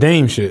it. That's the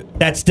Dame shit.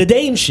 That's the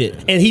Dame shit.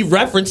 And he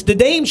referenced the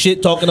Dame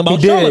shit talking about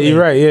He did, Charlamagne. you're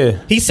right, yeah.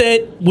 He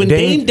said when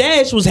Dame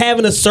Dash was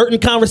having a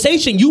certain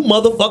conversation, you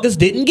motherfuckers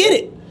didn't get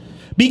it.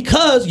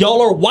 Because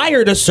y'all are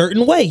wired a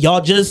certain way. Y'all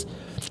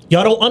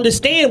don't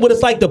understand what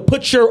it's like to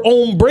put your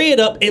own bread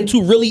up and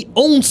to really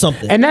own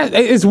something. And that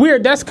it's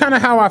weird. That's kind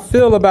of how I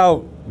feel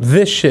about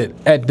this shit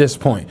at this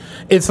point.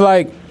 It's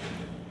like,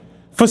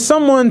 for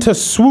someone to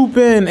swoop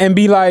in and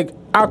be like,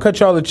 I'll cut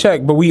y'all a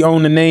check, but we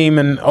own the name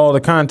and all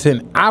the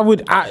content,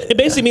 it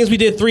basically means we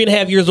did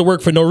 3.5 years of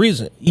work for no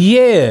reason.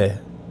 Yeah.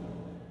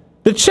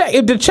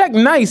 If the check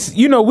nice,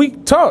 we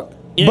talk.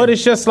 Yeah. But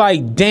it's just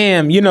like,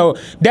 damn,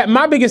 that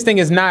my biggest thing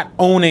is not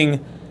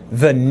owning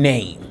the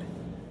name.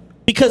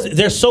 Because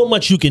there's so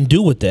much you can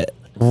do with that.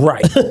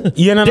 Right.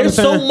 You know what I'm saying? There's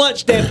so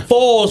much that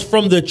falls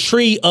from the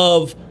tree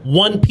of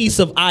one piece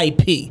of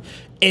IP.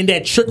 And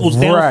that trickles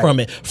down from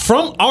it.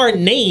 From our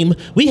name,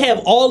 we have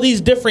all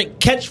these different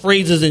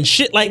catchphrases and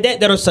shit like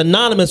that are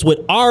synonymous with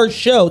our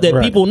show that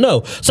people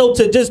know. So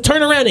to just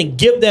turn around and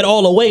give that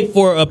all away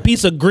for a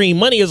piece of green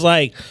money is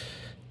like,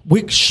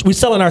 we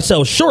selling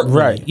ourselves short.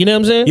 Right. You know what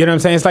I'm saying? You know what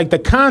I'm saying? It's like the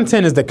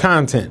content is the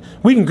content.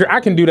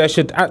 I can do that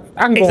shit. I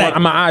can go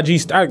on my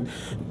IG.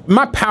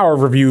 My power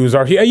reviews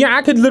are here. Yeah,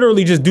 I could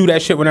literally just do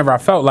that shit whenever I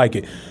felt like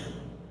it.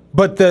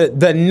 But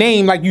the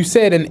name, like you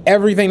said, and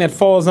everything that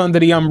falls under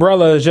the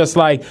umbrella is just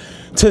like,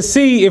 to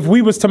see if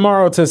we was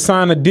tomorrow to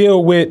sign a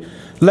deal with,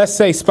 let's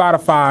say,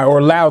 Spotify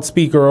or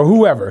Loudspeaker or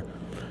whoever,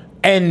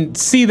 and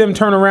see them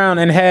turn around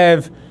and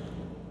have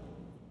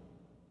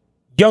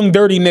Young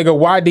Dirty Nigga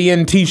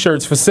YDN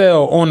t-shirts for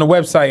sale on the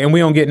website and we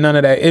don't get none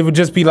of that. It would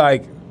just be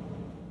like,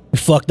 we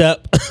fucked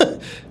up.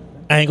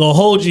 I ain't gonna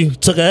hold you.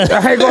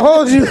 I ain't gonna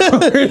hold you. We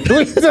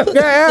took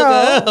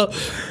a L.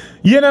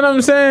 You know what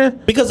I'm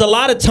saying? Because a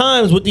lot of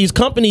times what these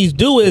companies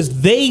do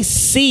is they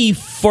see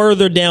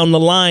further down the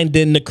line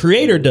than the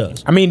creator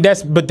does. I mean,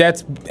 that's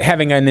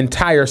having an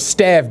entire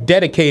staff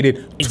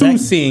dedicated to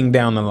seeing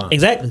down the line.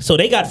 Exactly. So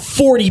they got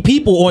 40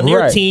 people on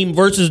their team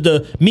versus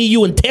me,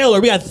 you, and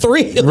Taylor. We got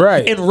 3.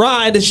 And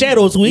Ra in the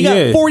shadows. So we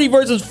got 40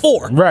 versus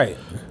 4. Right.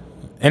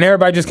 And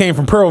everybody just came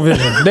from Pearl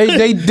Vision.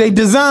 They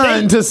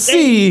designed to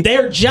see.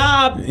 Their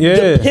job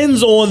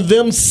depends on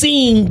them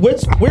seeing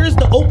where's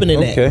the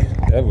opening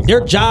at.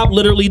 Their job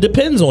literally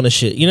depends on the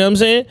shit. You know what I'm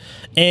saying?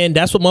 And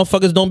that's what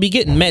motherfuckers don't be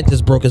getting. Matt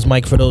just broke his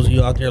mic for those of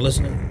you out there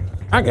listening.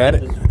 I got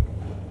it.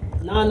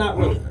 Nah, not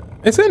really.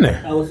 It's in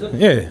there. Oh, is it?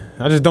 Yeah,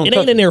 I just don't. It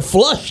ain't in there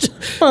flushed.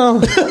 Well,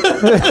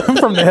 I'm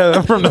from the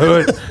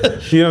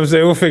hood. You know what I'm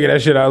saying? We'll figure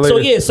that shit out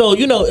later. So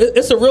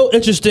it's a real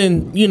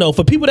interesting.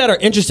 For people that are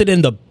interested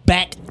in the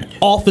back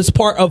office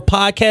part of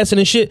podcasting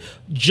and shit,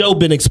 Joe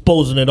been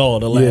exposing it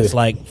all the last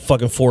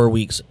fucking 4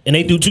 weeks, and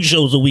they do 2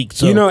 shows a week.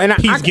 So and I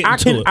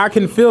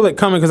can feel it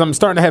coming because I'm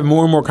starting to have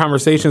more and more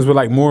conversations with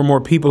more and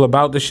more people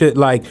about the shit,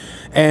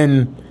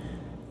 and.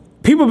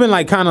 People have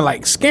been kind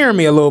of scaring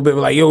me a little bit,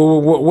 yo,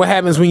 what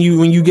happens when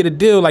you get a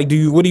deal? What do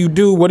you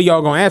do? What are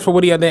y'all gonna ask for?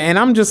 What are y'all? And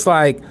I'm just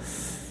when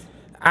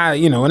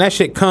that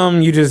shit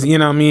come, you just,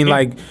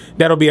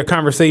 that'll be a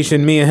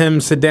conversation. Me and him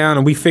sit down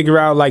and we figure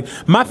out.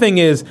 My thing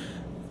is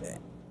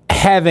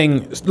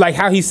having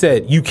how he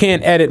said, you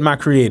can't edit my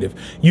creative.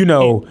 I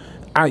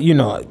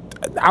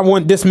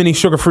want this many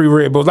sugar-free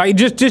Red Bulls.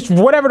 Just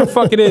whatever the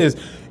fuck it is,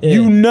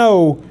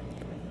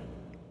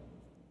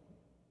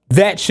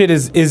 that shit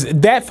is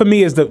that for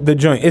me is the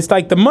joint. It's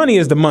the money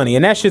is the money,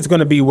 and that shit's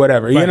gonna be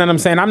whatever. You know what I'm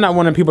saying? I'm not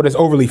one of the people that's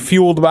overly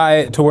fueled by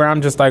it to where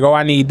I'm just oh,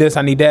 I need this,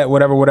 I need that,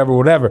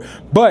 whatever.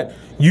 But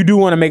you do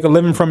want to make a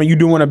living from it. You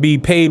do want to be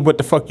paid what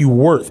the fuck you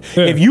worth.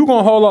 Yeah. If you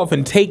gonna haul off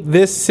and take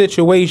this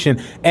situation,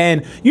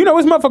 and it's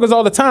motherfuckers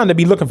all the time to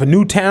be looking for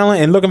new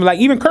talent and looking for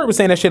even Kurt was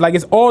saying that shit.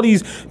 It's all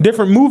these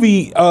different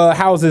movie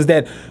houses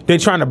that they're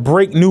trying to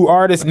break new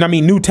artists and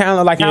new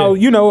talent. How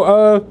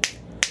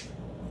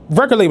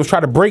record labels try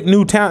to break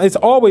new talent. It's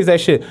always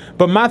that shit.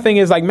 But my thing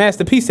is, like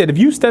Master P said, if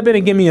you step in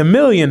and give me $1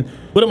 million,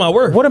 what am I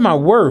worth? What am I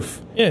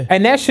worth? Yeah.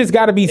 And that shit's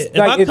got to be. If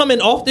I'm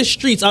coming off the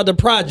streets, out the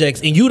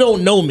projects, and you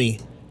don't know me,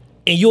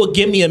 and you'll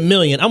give me $1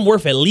 million, I'm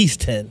worth at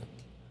least 10,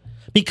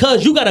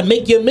 because you got to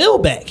make your mill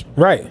back.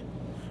 Right.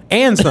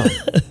 And some.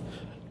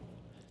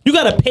 You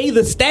got to pay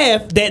the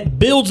staff that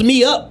builds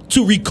me up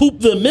to recoup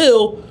the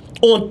mill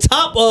on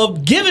top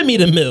of giving me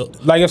the mill.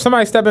 Like, if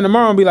somebody step in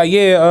tomorrow and be like,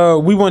 yeah,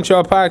 we want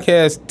your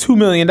podcast $2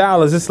 million,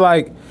 it's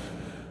like,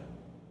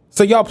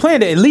 so y'all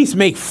plan to at least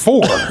make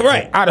 4.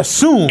 Right. I'd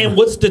assume. And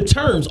what's the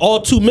terms?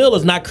 All 2 mil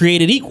is not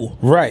created equal.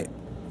 Right.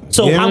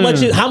 So how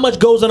much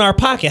goes in our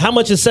pocket? How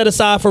much is set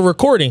aside for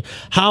recording?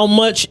 How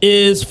much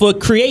is for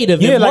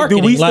creative and marketing?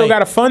 Like, do we still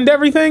got to fund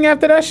everything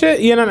after that shit?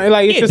 You know,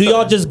 like, it's just do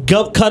y'all just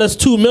cut us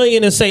 $2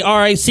 million and say, all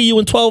right, see you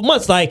in 12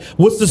 months? Like,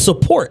 what's the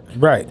support?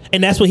 Right.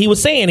 And that's what he was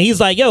saying.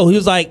 He's like,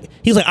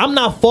 I'm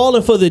not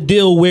falling for the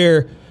deal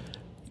where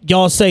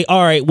y'all say,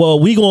 all right, well,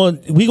 we gonna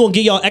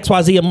give y'all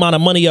XYZ amount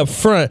of money up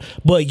front,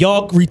 but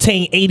y'all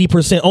retain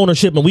 80%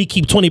 ownership and we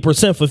keep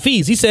 20% for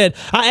fees. He said,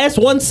 I asked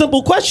one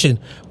simple question: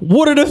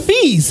 what are the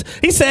fees?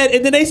 He said,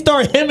 and then they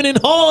start hemming and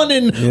hawing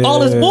and all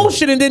this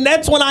bullshit, and then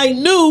that's when I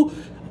knew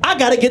I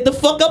gotta get the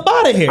fuck up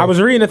out of here. I was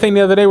reading a thing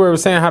the other day where it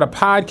was saying how the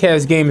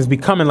podcast game is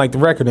becoming like the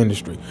record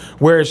industry,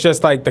 where it's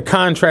just like the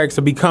contracts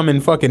are becoming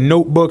fucking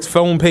notebooks,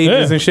 phone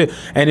pages and shit,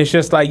 and it's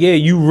just like,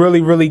 you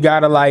really, really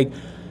gotta like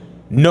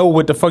know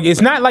what the fuck. It's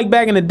not like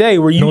back in the day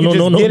where you could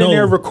just get in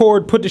there,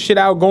 record, put the shit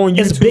out, go on YouTube.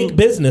 It's big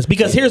business,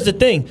 because here's the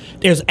thing: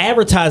 there's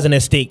advertising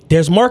at stake,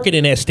 there's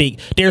marketing at stake,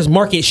 there's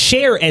market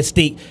share at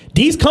stake.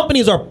 These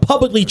companies are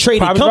publicly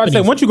traded companies. I was about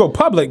to say, once you go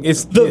public,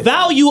 it's the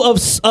value of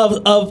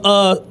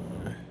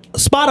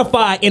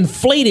Spotify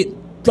inflated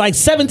like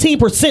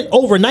 17%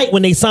 overnight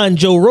when they signed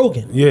Joe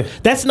Rogan. Yeah.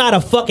 That's not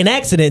a fucking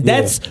accident.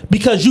 That's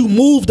because you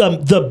moved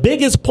the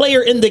biggest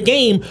player in the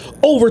game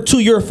over to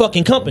your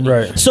fucking company.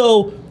 Right.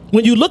 So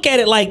when you look at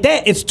it like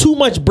that, it's too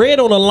much bread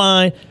on the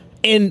line.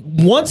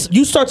 And once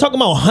you start talking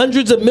about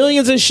hundreds of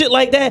millions and shit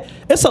like that,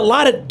 it's a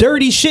lot of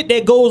dirty shit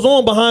that goes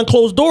on behind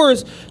closed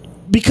doors,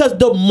 because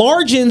the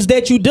margins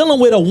that you're dealing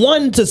with, a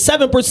 1 to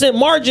 7%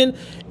 margin,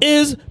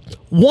 is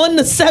 $1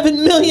 to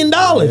 $7 million.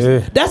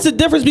 That's the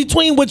difference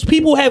between which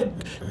people have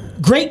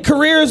great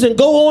careers and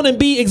go on and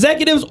be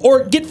executives,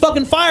 or get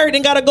fucking fired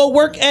and gotta go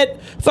work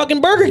at fucking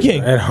Burger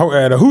King, at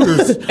a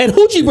Hooters, at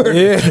Hoochie Burger.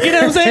 You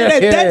know what I'm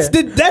saying?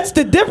 That's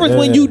the difference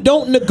when you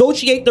don't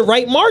negotiate the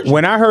right margin.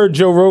 When I heard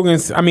Joe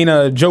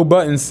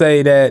Budden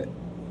say that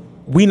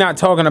we not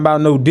talking about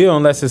no deal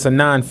unless it's a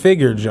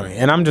 9-figure joint,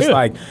 and I'm just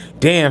like,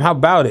 damn, how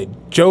about it?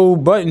 Joe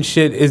Budden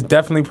shit is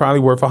definitely probably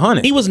worth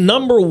 $100. He was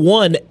number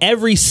 1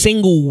 every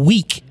single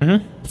week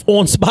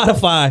on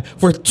Spotify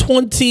for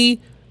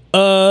 20.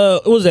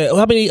 What was that?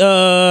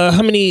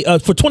 How many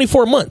for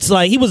 24 months?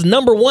 Like, he was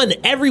number 1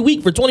 every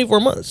week for 24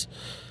 months.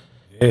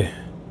 Yeah.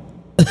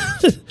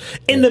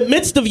 In the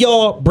midst of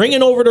y'all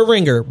bringing over The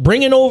Ringer,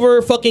 bringing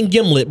over fucking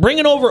Gimlet,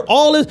 bringing over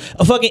all this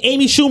fucking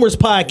Amy Schumer's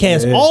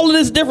podcast, all of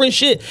this different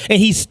shit, and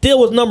he still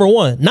was number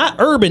 1. Not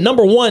urban,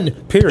 number 1.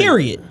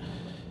 Period.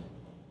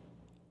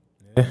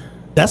 Yeah.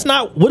 That's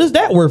not. What is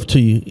that worth to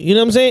you? You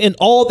know what I'm saying? And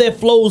all that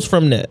flows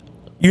from that.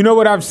 You know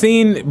what I've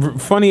seen?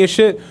 Funny as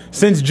shit.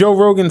 Since Joe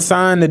Rogan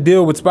signed the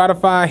deal with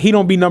Spotify, he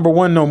don't be number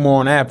 1 no more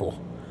on Apple.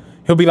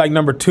 He'll be like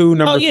number 2,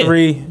 number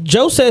 3.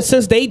 Joe said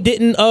since they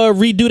didn't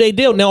redo their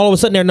deal, now all of a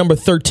sudden they're number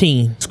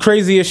 13. It's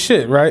crazy as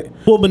shit, right?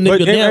 Well, but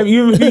nigga,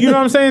 you know what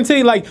I'm saying,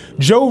 T? Like,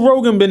 Joe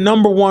Rogan been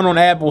number 1 on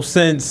Apple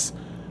since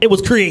it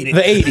was created.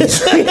 The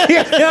 80s. You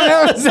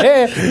know what I'm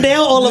saying?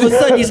 Now all of a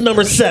sudden he's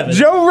number 7.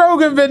 Joe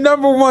Rogan been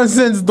number 1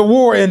 since the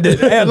war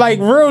ended. And like,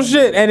 real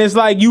shit. And it's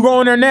like, you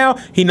go in there now,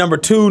 he number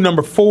 2,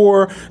 number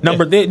 4,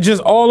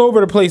 just all over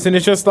the place. And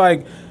it's just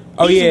like,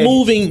 he's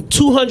moving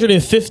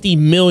 250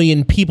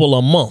 million people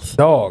a month.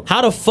 Dog.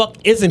 How the fuck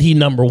isn't he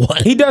number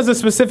 1? He does a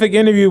specific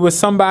interview with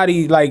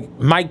somebody like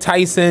Mike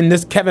Tyson,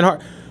 this Kevin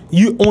Hart.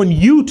 On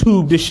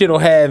YouTube, this shit'll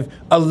have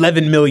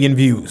 11 million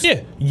views.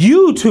 Yeah.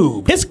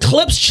 YouTube. His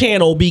Clips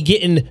channel be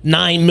getting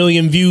 9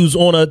 million views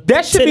on a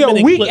That should be a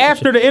week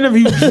after the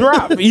interview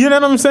drop. You know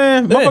what I'm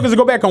saying? Motherfuckers will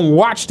go back and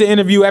watch the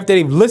interview after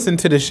they've listened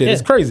to this shit.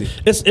 It's crazy.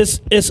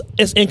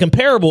 It's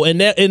incomparable. And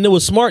it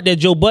was smart that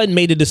Joe Budden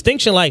made the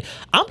distinction. Like,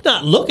 I'm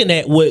not looking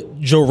at what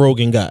Joe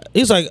Rogan got.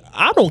 He's like,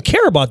 I don't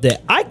care about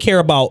that. I care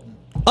about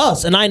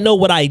us, and I know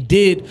what I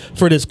did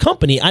for this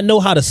company. I know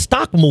how the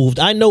stock moved.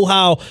 I know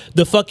how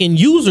the fucking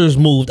users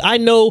moved. I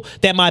know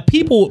that my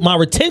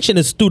retention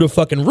is through the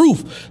fucking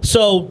roof.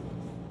 So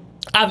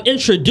I've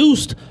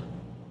introduced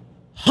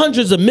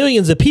hundreds of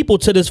millions of people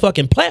to this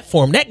fucking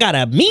platform. That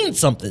gotta mean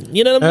something.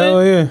 You know what I'm saying?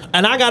 Hell yeah.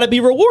 And I gotta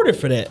be rewarded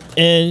for that.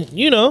 And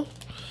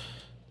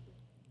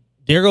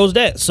there goes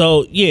that.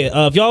 So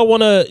if y'all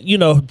want to,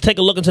 take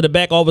a look into the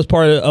back office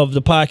part of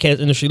the podcast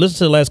industry, listen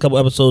to the last couple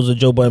episodes of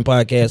Joe Budden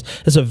podcast.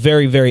 It's a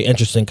very, very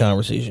interesting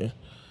conversation.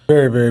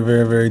 Very, very,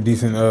 very, very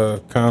decent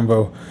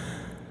combo.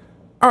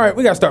 All right,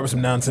 we got to start with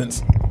some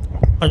nonsense.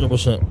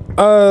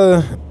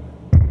 100%.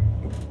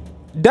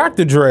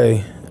 Dr.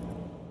 Dre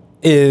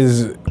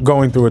is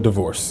going through a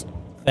divorce.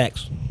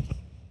 Facts.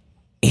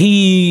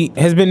 He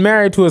has been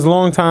married to his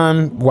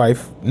longtime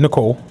wife,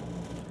 Nicole.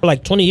 For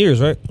like 20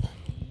 years, right?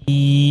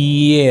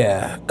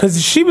 Yeah,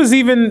 because she was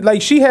even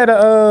like she had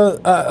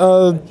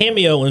a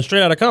cameo in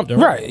Straight Outta Compton,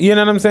 right? You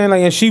know what I'm saying?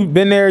 Like, and she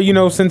been there,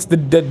 since the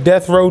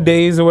death row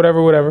days or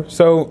whatever.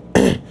 So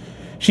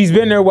she's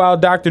been there while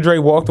Dr. Dre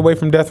walked away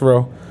from death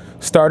row,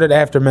 started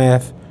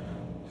Aftermath,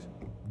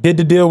 did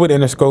the deal with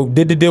Interscope,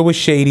 did the deal with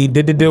Shady,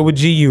 did the deal with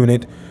G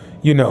Unit,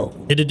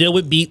 did the deal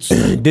with Beats,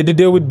 did the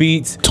deal with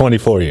Beats.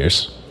 24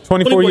 years.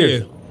 24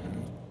 years.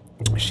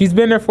 She's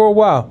been there for a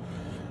while.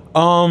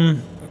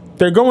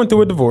 They're going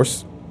through a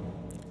divorce.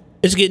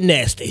 It's getting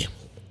nasty.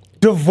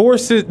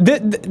 Divorces.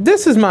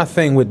 This is my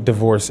thing with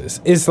divorces.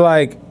 It's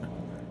like,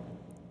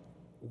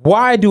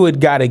 why do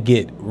it gotta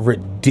get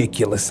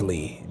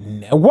ridiculously?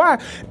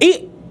 Why?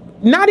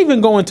 Not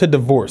even going to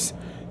divorce.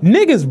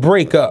 Niggas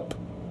break up.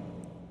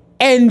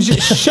 And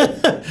just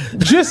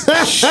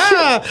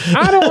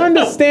I don't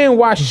understand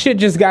why shit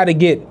just gotta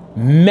get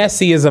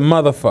messy as a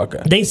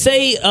motherfucker. They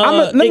say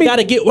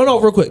gotta get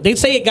real quick. They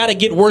say it gotta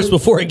get worse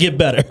before it get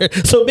better.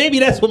 So maybe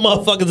that's what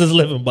motherfuckers is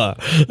living by.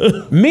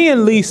 Me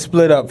and Lee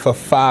split up for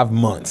 5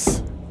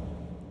 months.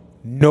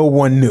 No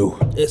one knew.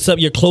 Except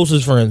your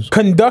closest friends.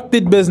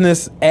 Conducted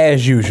business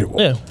as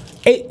usual. Yeah.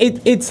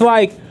 It's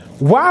like,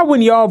 why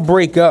when y'all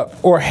break up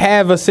or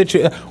have a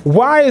situation,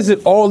 why is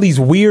it all these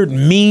weird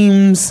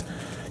memes?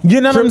 You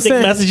know what I'm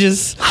saying?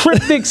 Messages.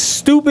 Cryptic,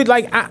 stupid.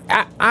 Like,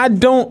 I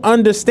don't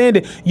understand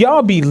it.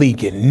 Y'all be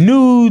leaking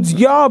nudes.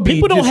 Y'all be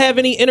People don't have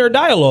any inner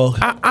dialogue.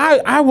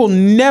 I will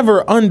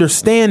never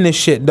understand this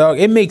shit, dog.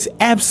 It makes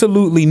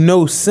absolutely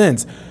no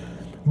sense.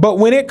 But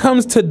when it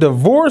comes to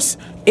divorce,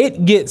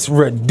 it gets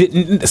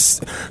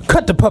ridiculous.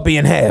 Cut the puppy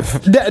in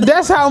half.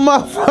 That's how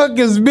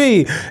motherfuckers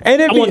be.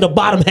 And I want the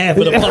bottom half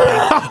of the puppy.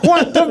 I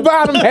want the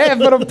bottom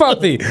half of the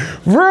puppy.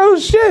 Real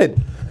shit.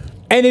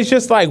 And it's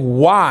just like,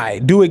 why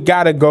do it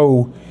gotta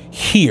go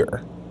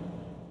here?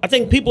 I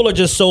think people are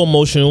just so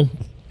emotional.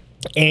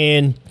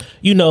 And,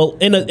 in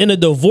a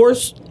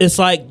divorce, it's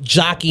like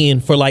jockeying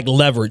for like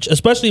leverage,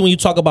 especially when you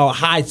talk about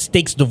high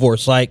stakes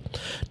divorce, like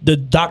the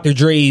Dr.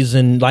 Dre's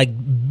and like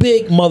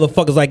big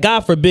motherfuckers. Like,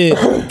 God forbid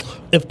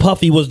if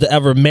Puffy was to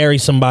ever marry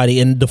somebody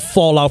and the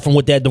fallout from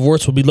what that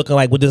divorce would be looking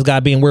like with this guy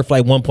being worth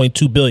like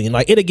 1.2 billion.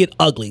 Like, it'll get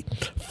ugly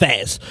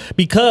fast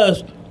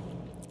because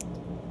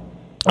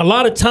a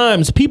lot of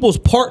times people's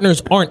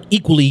partners aren't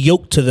equally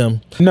yoked to them.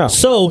 No.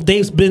 So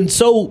they've been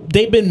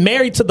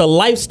married to the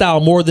lifestyle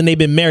more than they've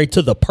been married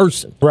to the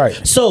person. Right.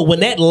 So when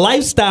that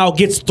lifestyle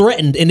gets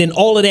threatened and then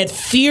all of that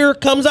fear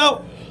comes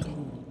out,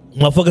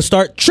 motherfuckers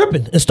start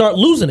tripping and start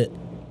losing it.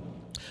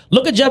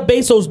 Look at Jeff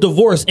Bezos'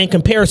 divorce in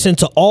comparison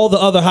to all the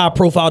other high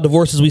profile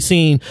divorces we've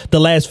seen the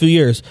last few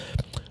years.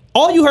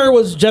 All you heard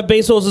was Jeff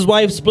Bezos'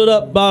 wife split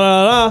up, blah,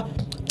 blah, blah.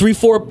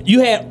 3-4 you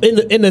had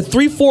in the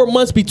 3-4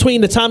 months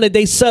between the time that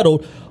they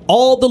settled,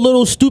 all the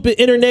little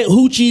stupid internet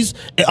hoochies,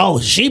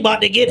 and, she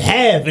about to get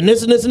half and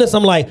this and this and this.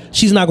 I'm like,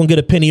 she's not gonna get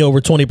a penny over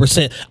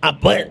 20%.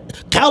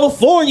 But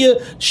California,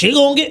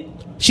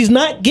 she's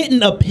not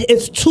getting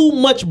it's too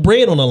much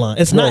bread on the line.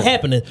 It's not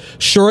happening.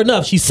 Sure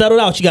enough, she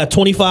settled out. She got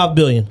 25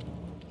 billion.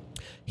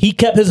 He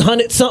kept his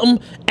 100 something.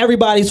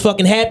 Everybody's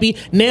fucking happy.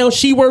 Now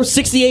she worth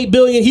 68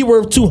 billion. He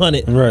worth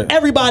 200. Right.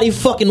 Everybody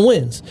fucking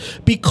wins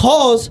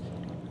because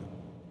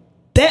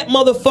that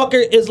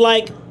motherfucker is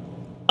like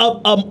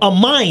a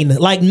mine.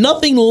 Like,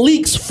 nothing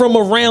leaks from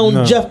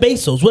around Jeff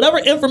Bezos. Whatever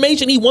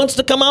information he wants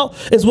to come out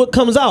is what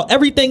comes out.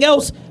 Everything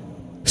else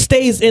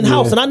stays in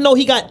house. Yeah. And I know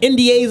he got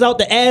NDAs out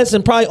the ass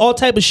and probably all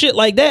type of shit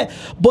like that.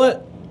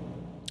 But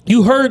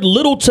you heard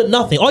little to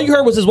nothing. All you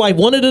heard was his wife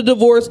wanted a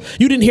divorce.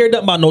 You didn't hear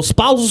nothing about no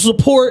spousal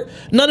support.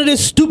 None of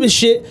this stupid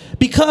shit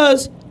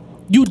because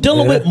you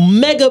dealing with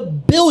mega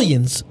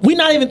billions. We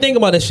not even thinking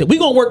about this shit. We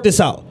gonna work this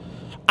out.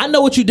 I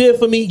know what you did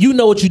for me. You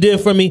know what you did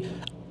for me.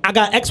 I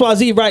got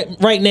XYZ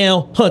right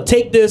now.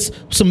 Take this,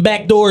 some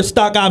backdoor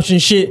stock option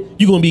shit.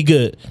 You gonna be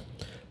good.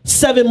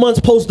 7 months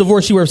post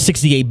divorce, she worth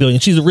 68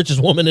 billion. She's the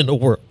richest woman in the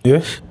world.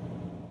 Yeah.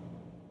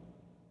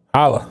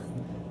 Holla.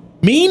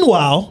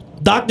 Meanwhile,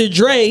 Dr.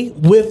 Dre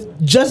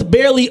with just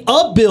barely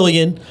 $1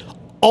 billion,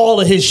 all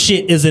of his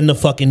shit is in the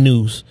fucking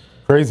news.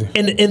 Crazy.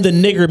 In the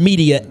nigger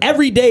media.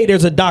 Every day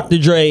there's a Dr.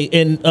 Dre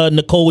and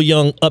Nicole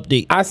Young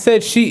update. I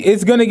said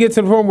it's going to get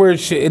to the point where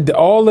it's going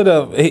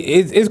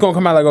to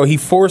come out like, he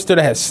forced her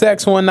to have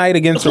sex one night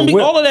against her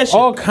will. All of that shit.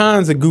 All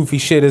kinds of goofy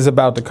shit is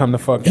about to come to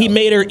fuck He out.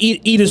 made her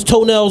eat his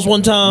toenails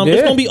one time. Yeah.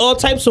 It's going to be all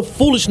types of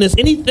foolishness.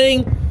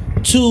 Anything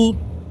to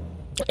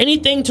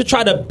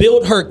try to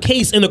build her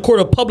case in the court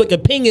of public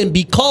opinion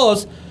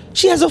because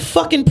she has a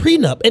fucking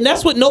prenup. And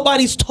that's what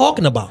nobody's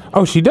talking about.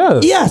 Oh, she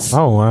does? Yes.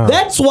 Oh, wow.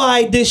 That's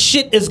why this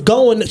shit is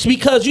going.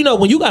 Because,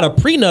 when you got a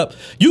prenup,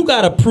 you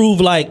got to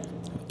prove, like,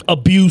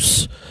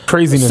 abuse,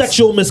 craziness,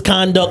 sexual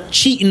misconduct,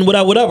 cheating,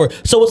 whatever.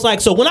 So it's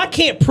like, when I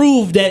can't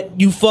prove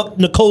that you fucked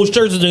Nicole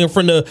Scherzinger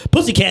from the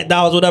Pussycat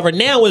Dolls, whatever,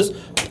 now is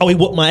Oh, he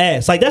whooped my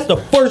ass. Like, that's the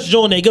first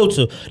joint they go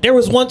to. There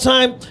was one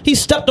time he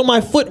stepped on my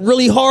foot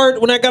really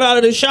hard when I got out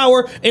of the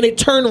shower, and it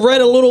turned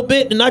red a little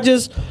bit, and I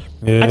just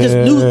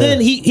knew then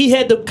he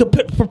had the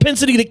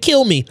propensity to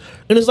kill me.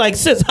 And it's like,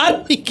 sis, how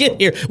did we get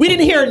here? We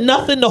didn't hear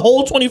nothing the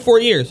whole 24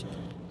 years.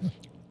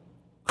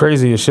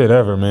 Craziest shit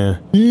ever,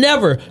 man.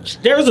 Never.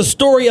 There was a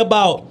story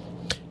about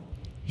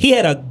he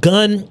had a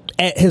gun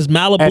at his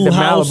Malibu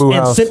house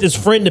and sent his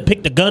friend to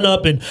pick the gun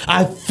up, and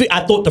I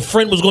thought the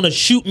friend was going to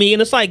shoot me,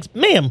 and it's like,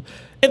 ma'am,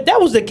 if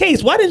that was the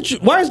case, why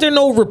is there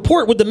no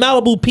report with the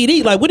Malibu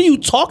PD? Like, what are you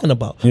talking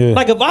about? Yeah.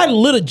 Like, if I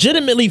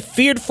legitimately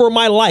feared for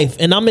my life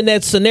and I'm in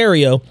that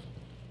scenario,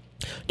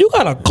 you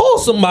gotta call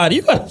somebody.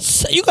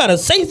 You gotta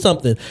say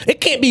something.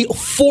 It can't be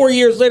 4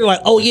 years later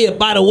like, oh yeah,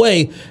 by the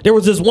way, there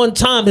was this one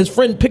time his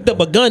friend picked up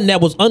a gun that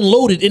was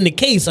unloaded in the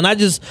case, and I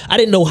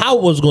didn't know how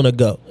it was gonna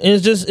go. And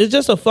it's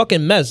just a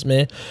fucking mess,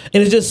 man.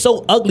 And it's just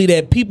so ugly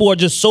that people are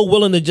just so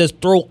willing to just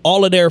throw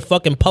all of their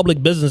fucking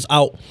public business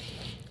out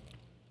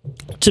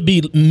to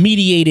be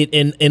mediated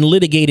and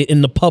litigated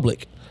in the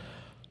public.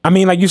 I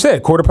mean, like you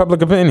said, court of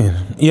public opinion.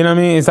 You know what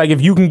I mean? It's like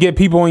if you can get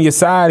people on your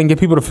side and get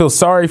people to feel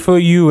sorry for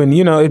you, and,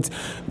 you know, it's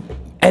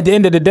at the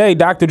end of the day,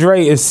 Dr.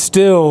 Dre is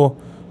still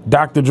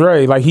Dr.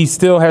 Dre. Like, he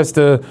still has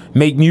to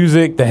make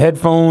music, the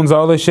headphones,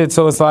 all this shit.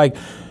 So it's like,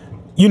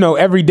 you know,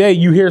 every day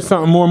you hear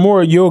something more and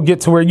more, you'll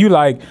get to where you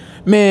like,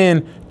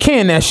 man,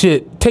 can that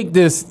shit, take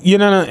this, you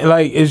know,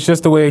 like, it's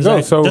just the way it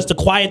goes. So just to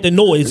quiet the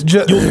noise,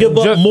 you'll give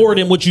up more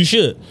than what you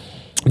should.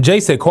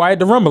 Jay said, quiet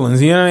the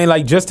rumblings, you know what I mean?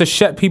 Like, just to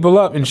shut people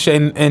up and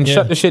shut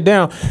the shit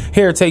down.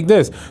 Here, take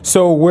this.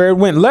 So where it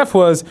went left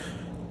was,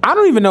 I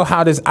don't even know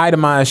how this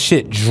itemized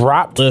shit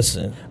dropped.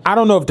 Listen. I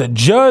don't know if the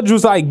judge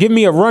was like, give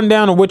me a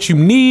rundown of what you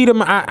need. It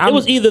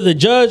was either the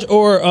judge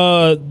or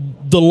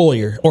the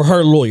lawyer or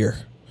her lawyer.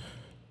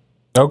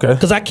 Okay.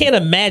 Because I can't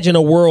imagine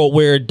a world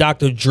where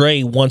Dr.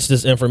 Dre wants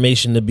this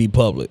information to be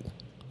public.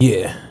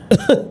 Yeah.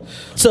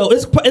 So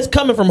it's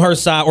coming from her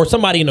side or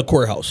somebody in the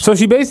courthouse. So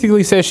she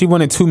basically said she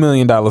wanted $2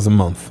 million a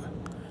month.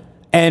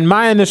 And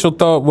my initial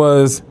thought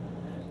was,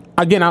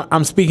 again,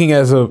 I'm speaking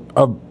as a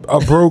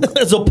broke...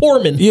 as a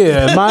poor man.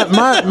 Yeah, my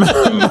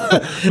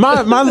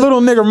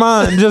little nigger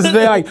mind just,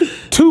 they like,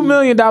 $2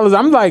 million.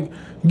 I'm like,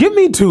 give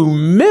me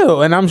 $2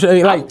 million. And I'm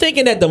like... I'm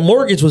thinking that the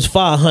mortgage was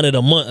 $500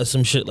 a month or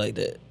some shit like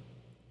that.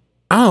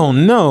 I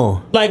don't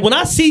know. Like, when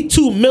I see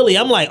 $2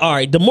 million, I'm like, all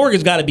right, the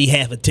mortgage got to be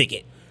half a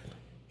ticket.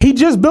 He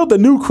just built a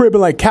new crib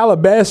in like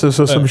Calabasas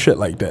or some shit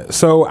like that.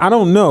 So I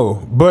don't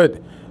know. But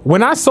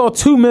when I saw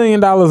 $2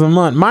 million a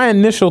month, my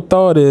initial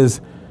thought is,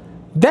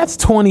 that's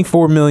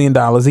 $24 million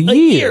a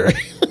year.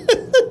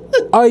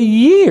 A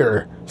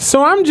year.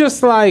 So I'm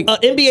just like...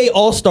 NBA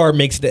All-Star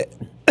makes that.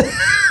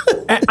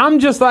 And I'm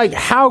just like,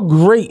 how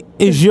great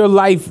is your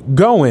life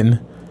going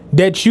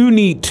that you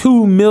need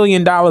 $2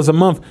 million a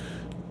month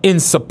in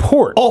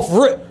support? Off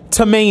rip.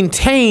 To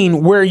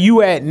maintain where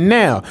you at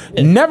now.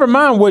 Never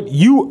mind what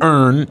you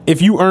earn, if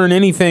you earn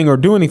anything or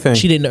do anything.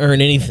 She didn't earn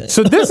anything.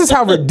 So this is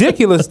how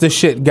ridiculous this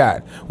shit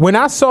got. When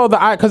I saw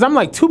because I'm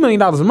like, $2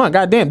 million a month,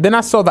 goddamn. Then I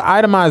saw the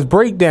itemized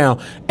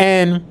breakdown,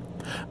 and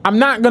I'm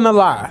not gonna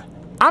lie,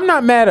 I'm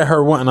not mad at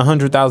her wanting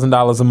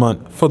 $100,000 a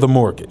month for the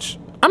mortgage.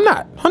 I'm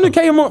not.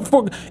 $100K a month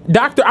for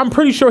doctor. I'm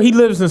pretty sure he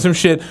lives in some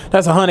shit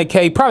that's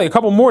 $100K, probably a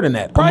couple more than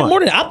that. Probably more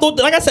than that. I thought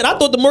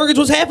the mortgage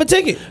was half a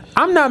ticket.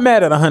 I'm not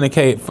mad at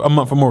 $100K a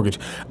month for mortgage.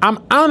 I'm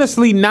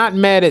honestly not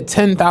mad at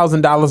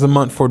 $10,000 a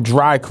month for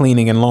dry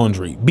cleaning and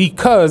laundry,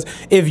 because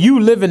if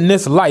you live in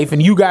this life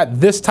and you got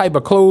this type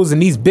of clothes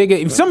and these bigger,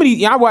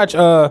 I watch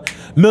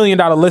 $1 Million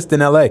List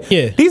in LA.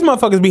 Yeah. These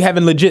motherfuckers be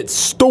having legit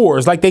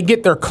stores, like they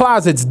get their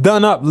closets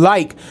done up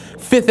like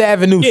Fifth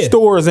Avenue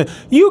stores, and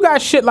you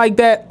got shit like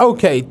that.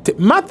 Okay.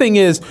 My thing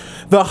is,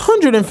 the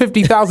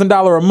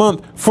 $150,000 a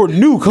month for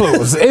new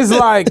clothes is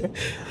like...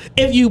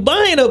 If you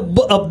buying a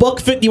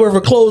 $150 worth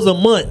of clothes a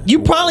month, you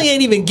probably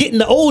ain't even getting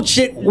the old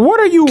shit.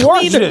 What are you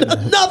watching?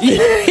 Nothing.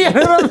 You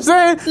know what I'm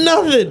saying?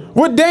 Nothing.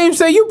 What Dame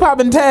say, you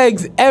popping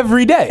tags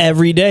every day.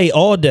 Every day,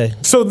 all day.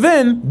 So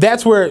then,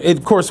 that's where it,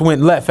 of course,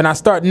 went left. And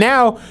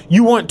now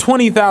you want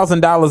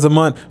 $20,000 a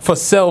month for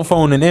cell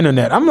phone and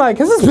internet. I'm like,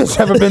 has this bitch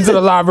ever been to the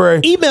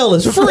library? Email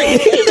is free.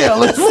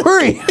 Email is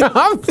free.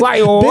 I'm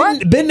like,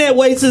 what? Been that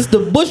way since the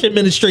Bush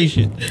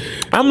administration.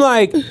 I'm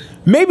like,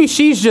 maybe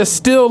she's just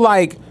still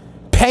like,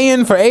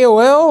 paying for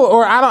AOL,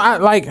 or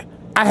I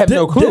have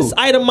no clue. This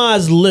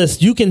itemized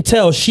list, you can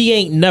tell she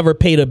ain't never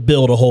paid a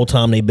bill the whole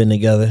time they've been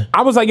together.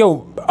 I was like,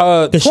 yo,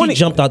 she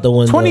jumped out the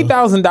window.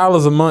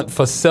 $20,000 a month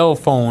for cell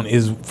phone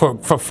is for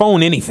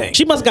phone anything.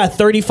 She must got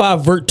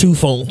 35 Vert 2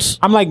 phones.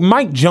 I'm like,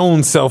 Mike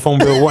Jones' cell phone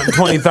bill wasn't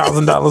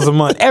 $20,000 a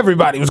month.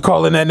 Everybody was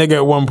calling that nigga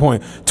at one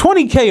point.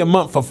 $20K a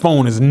month for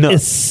phone is nuts.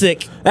 It's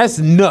sick. That's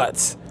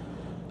nuts.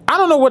 I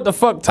don't know what the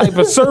fuck type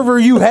of server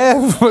you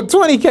have, but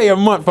 $20K a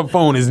month for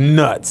phone is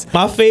nuts. You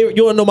want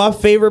to know my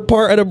favorite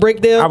part of the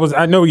breakdown?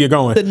 I know where you're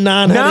going. The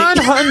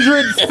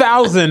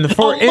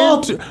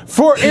 $900,000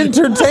 for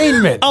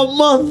entertainment a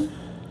month.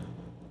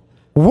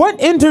 What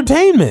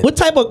entertainment? What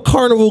type of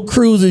Carnival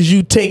cruise is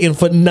you taking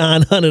for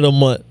 $900 a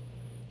month?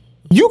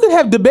 You could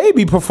have the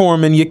baby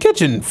perform in your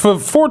kitchen for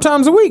 4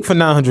 times a week for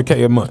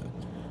 $900K a month.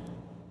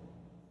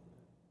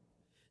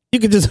 You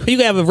could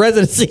have a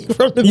residency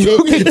from the baby.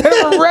 You could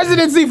have a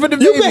residency for the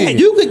baby.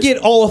 You could get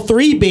all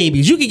 3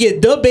 babies. You could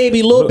get the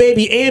baby, little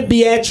baby, and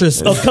Beatrice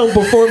to come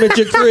perform at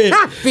your crib.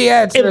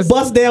 Beatrice. And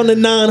bust down to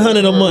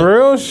 $900 a month.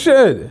 Real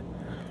shit.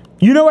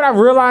 You know what I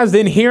realized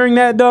in hearing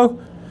that though?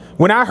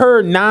 When I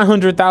heard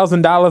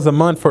 $900,000 a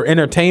month for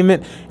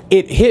entertainment,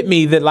 it hit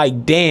me that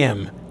like,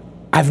 damn,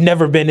 I've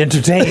never been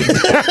entertained.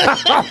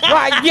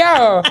 Like,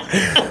 yo,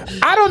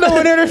 I don't know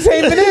what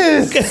entertainment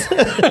is.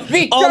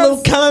 All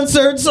them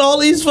concerts, all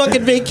these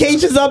fucking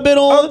vacations I've been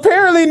on.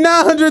 Apparently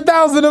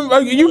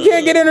 $900,000, you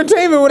can't get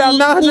entertainment without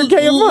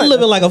 $900K a month.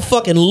 Living like a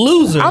fucking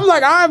loser. I'm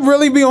like, I'd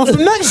really be on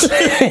some nut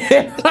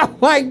shit. I'm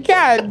like,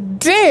 God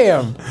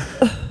damn.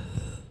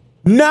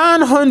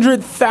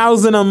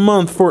 $900,000 a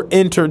month for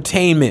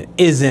entertainment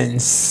is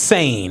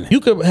insane.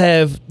 You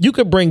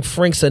could bring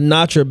Frank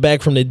Sinatra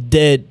back from the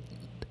dead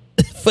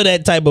for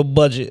that type of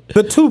budget.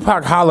 The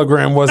Tupac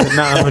hologram wasn't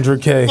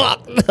 $900K.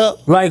 Fuck no.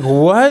 Like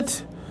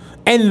what?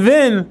 And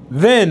then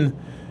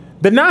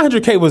the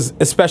 $900K was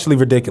especially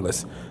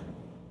ridiculous.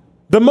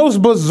 The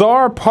most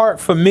bizarre part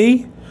for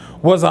me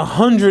was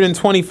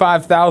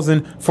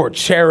 $125,000 for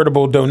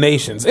charitable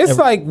donations. It's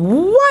like,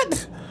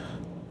 what?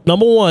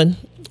 Number one,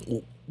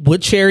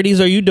 what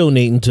charities are you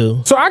donating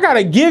to? So I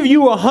gotta give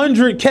you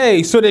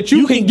 $100K so that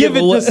you can give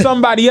it to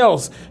somebody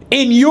else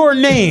in your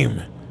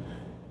name.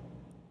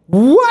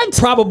 What?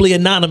 Probably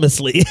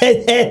anonymously.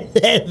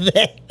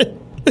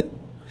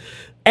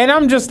 And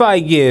I'm just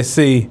like, yeah,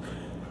 see,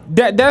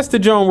 that's the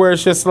joint where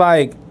it's just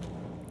like,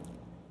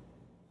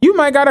 you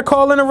might gotta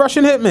call in a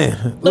Russian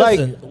hitman.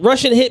 Listen,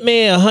 Russian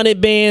hitman, 100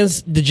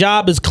 bands. The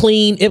job is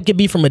clean. It could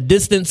be from a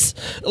distance.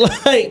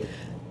 Like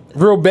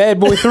real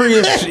Bad Boy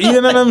 3-ish. You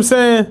know what I'm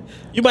saying?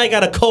 You might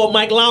gotta call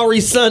Mike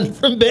Lowry's son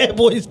from Bad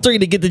Boys 3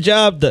 to get the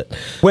job done.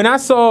 When I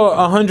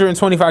saw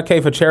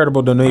 $125K for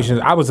charitable donations,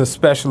 I was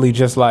especially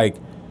just like,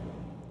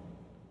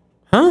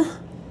 huh?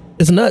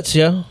 It's nuts,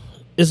 yo.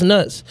 It's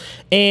nuts.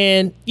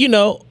 And, you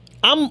know,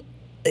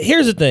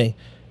 here's the thing.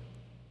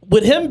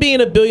 With him being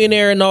a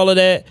billionaire and all of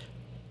that,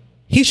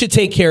 he should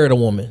take care of the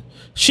woman.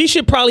 She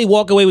should probably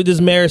walk away with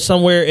this marriage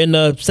somewhere in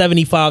the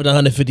 $75 to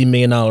 $150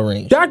 million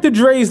range. Dr.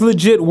 Dre's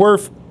legit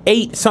worth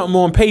 8 something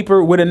on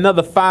paper with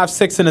another 5,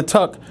 6 in a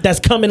tuck. That's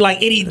coming like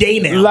any day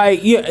now.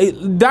 Like, yeah,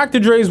 Dr.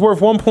 Dre's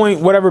worth 1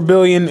 point whatever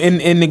billion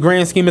in the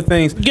grand scheme of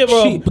things. Give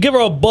her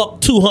a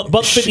buck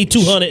 200.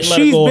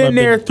 She's been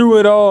there through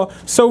it all.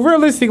 So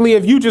realistically,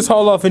 if you just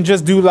haul off and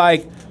just do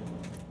like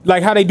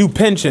how they do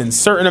pensions,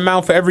 certain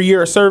amount for every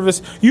year of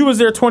service. You was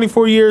there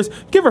 24 years.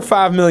 Give her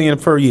 $5 million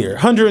per year.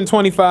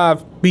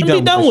 125. Be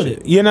done with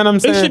it. You know what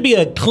I'm saying? It should be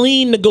a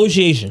clean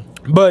negotiation.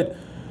 But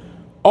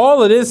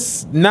all of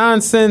this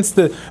nonsense.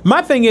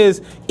 My thing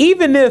is,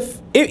 even if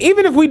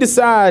we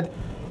decide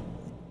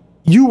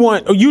you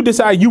want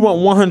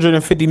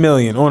 $150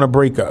 million on a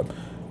breakup,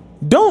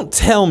 don't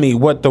tell me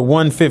what the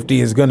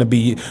 150 is gonna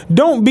be.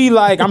 Don't be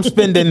like, I'm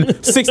spending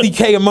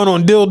 $60K a month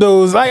on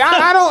dildos. Like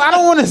I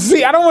don't want to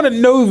see. I don't want to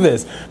know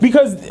this,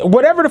 because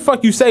whatever the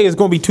fuck you say is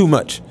gonna be too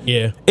much.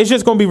 Yeah, it's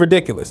just gonna be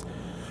ridiculous.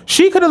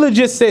 She could have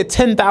legit said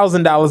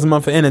 $10,000 a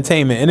month for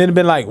entertainment, and it'd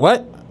been like,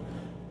 what?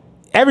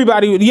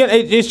 Everybody, yeah,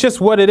 it's just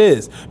what it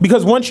is.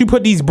 Because once you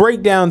put these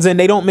breakdowns in,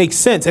 they don't make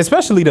sense,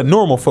 especially the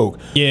normal folk.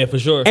 Yeah, for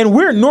sure. And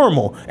we're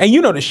normal, and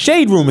you know the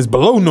shade room is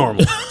below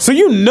normal, so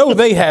you know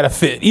they had a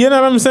fit. You know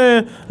what I'm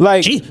saying?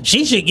 Like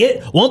she should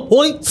get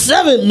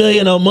 $1.7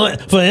 million a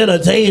month for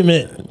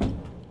entertainment.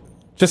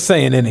 Just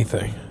saying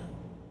anything.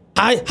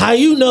 How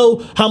you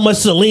know how much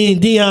Celine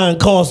Dion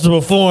costs to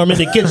perform in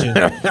the kitchen?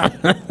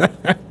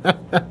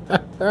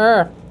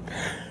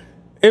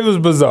 It was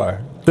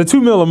bizarre. The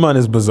 $2 million a month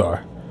is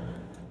bizarre.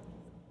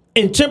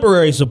 And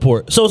temporary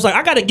support. So it's like,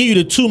 I got to give you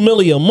the $2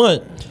 million a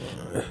month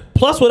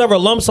plus whatever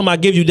lump sum I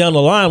give you down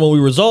the line when we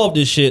resolve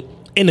this shit.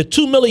 And the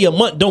 $2 million a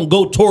month don't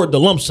go toward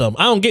the lump sum.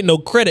 I don't get no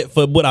credit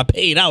for what I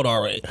paid out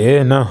already.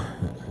 Yeah, no.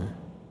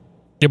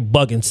 You're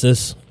bugging,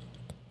 sis.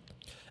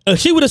 If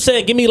she would have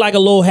said, give me like a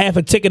little half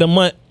a ticket a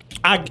month,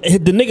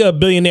 the nigga a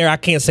billionaire, I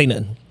can't say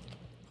nothing.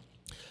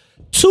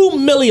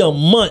 $2 million a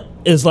month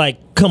is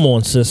like, come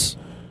on, sis.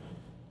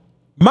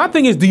 My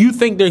thing is, do you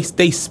think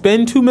they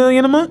spend $2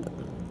 million a month?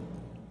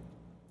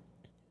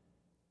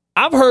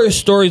 I've heard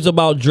stories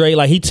about Dre,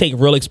 like he take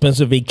real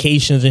expensive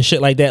vacations and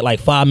shit like that, like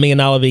 $5 million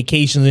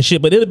vacations and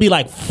shit, but it'll be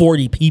like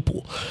 40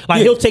 people.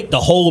 Like he'll take the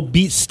whole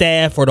Beats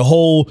staff or the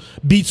whole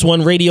Beats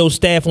One radio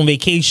staff on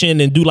vacation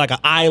and do like an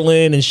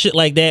island and shit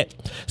like that.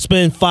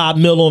 Spend $5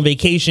 million on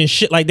vacation,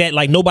 shit like that.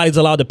 Like nobody's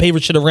allowed to pay for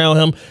shit around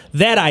him.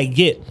 That I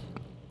get.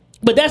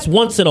 But that's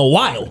once in a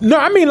while. No,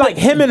 I mean like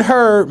him and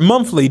her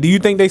monthly. Do you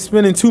think they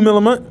spending $2 million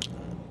a month?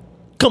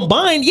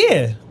 Combined,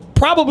 yeah.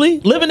 Probably.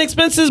 Living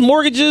expenses,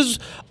 mortgages,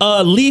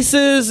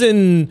 leases,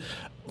 and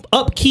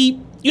upkeep.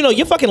 You know,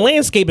 your fucking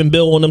landscaping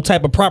bill on them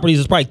type of properties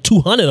is probably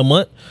 $200 a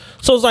month.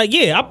 So it's like,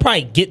 yeah, I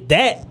probably get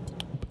that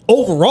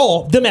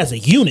overall, them as a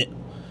unit.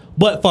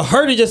 But for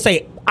her to just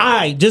say,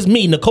 just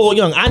me, Nicole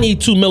Young, I need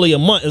 $2 million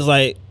a month is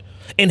like,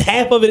 and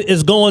half of it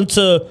is going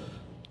to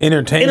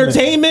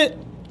entertainment,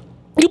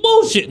 you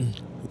bullshitting.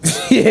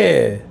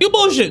 Yeah. You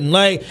bullshitting.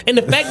 Like, and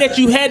the fact that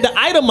you had to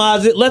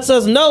itemize it lets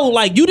us know,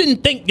 like, y'all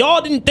didn't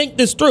think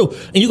this through.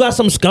 And you got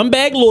some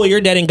scumbag lawyer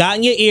that ain't got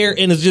in your ear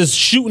and is just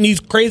shooting these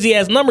crazy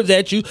ass numbers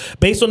at you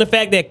based on the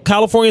fact that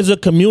California is a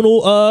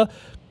communal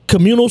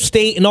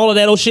state and all of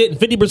that old shit and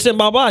 50%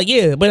 blah blah.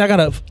 Yeah, but I got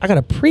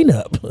a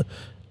prenup.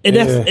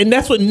 And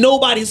that's what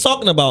nobody's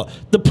talking about.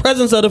 The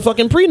presence of the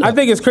fucking prenup. I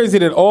think it's crazy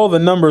that all the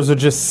numbers are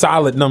just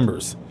solid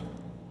numbers.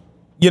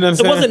 You know what I'm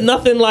saying? It wasn't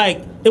nothing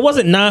like, it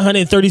wasn't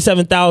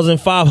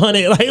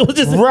 937,500. Like, it was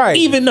just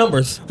even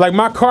numbers. Like,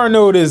 my car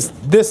note is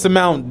this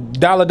amount,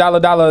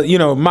 dollar. You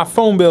know, my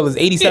phone bill is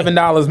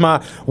 $87.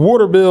 My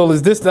water bill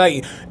is this.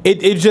 Like,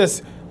 it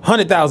just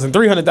 100,000,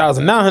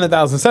 300,000,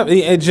 900,000,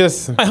 70. It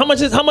just. Like, how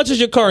much is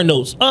your car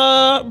notes?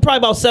 Probably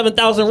about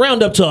 7,000.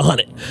 Round up to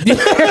 100.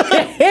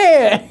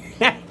 Yeah.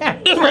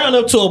 Just round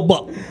up to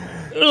 $1.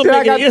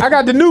 I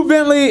got the new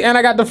Bentley and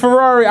I got the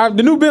Ferrari.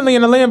 The new Bentley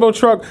and the Lambo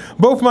truck.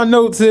 Both my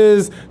notes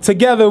is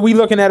together. We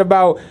looking at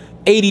about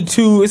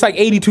 82. It's like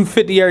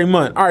 82.50 every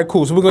month. All right,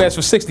 cool. So we're gonna ask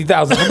for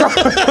 60,000. You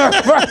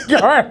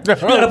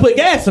gotta put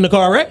gas in the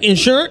car, right?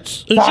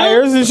 Insurance,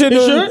 tires and shit.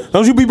 Insurance.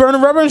 Don't you be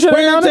burning rubber and shit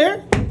down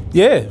there?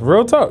 Yeah,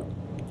 real talk.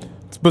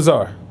 It's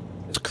bizarre.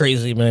 It's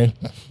crazy, man.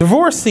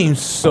 Divorce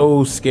seems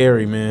so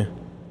scary, man.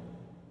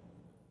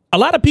 A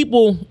lot of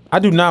people, I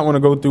do not want to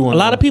go through one. A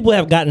lot of people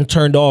have gotten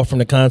turned off from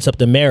the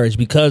concept of marriage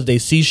because they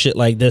see shit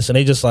like this and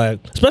they just like,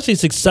 especially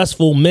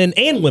successful men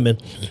and women,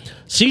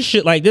 see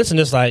shit like this and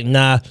it's like,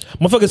 nah.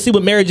 Motherfuckers see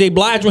what Mary J.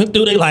 Blige went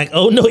through, they like,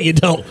 oh no, you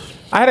don't.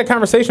 I had a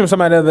conversation with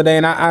somebody the other day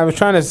and I was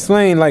trying to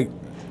explain, like,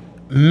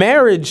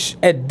 marriage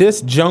at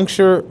this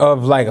juncture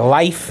of like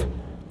life,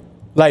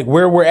 like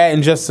where we're at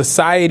in just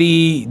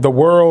society, the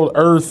world,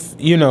 Earth,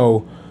 you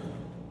know,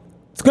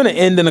 it's gonna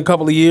end in a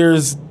couple of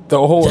years. The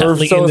whole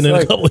Definitely Earth, so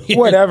it's like,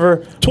 whatever.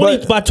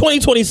 By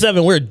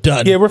 2027, we're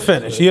done. Yeah, we're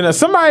finished. You know,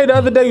 somebody the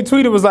other day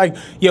tweeted was like,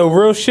 "Yo,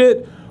 real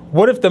shit.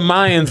 What if the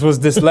Mayans was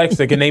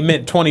dyslexic and they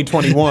meant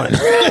 2021?"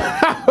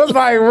 I was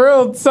like,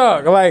 real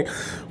talk. Like,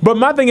 but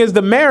my thing is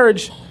the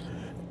marriage.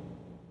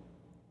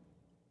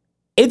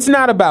 It's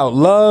not about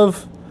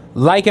love,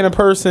 liking a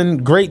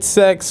person, great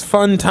sex,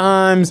 fun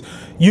times,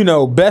 you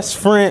know, best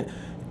friend.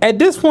 At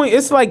this point,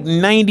 it's like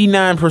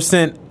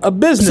 99% a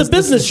business. It's a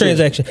business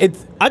transaction.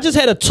 I just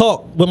had a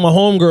talk with my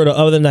homegirl the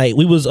other night.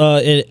 We was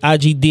in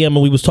IGDM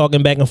and we was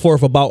talking back and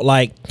forth about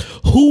like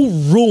who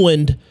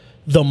ruined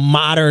the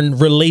modern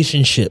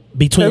relationship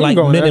between like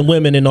men and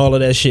women and all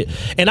of that shit.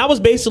 And I was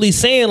basically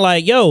saying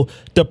like, yo,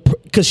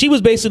 because she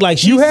was basically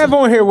like, you have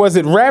on here, was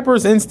it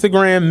rappers,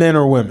 Instagram, men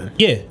or women?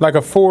 Yeah, like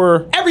a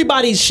four.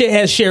 Everybody's shit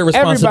has shared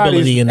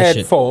responsibility in the shit.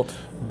 At fault.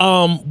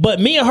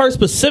 But me and her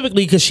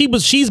specifically, because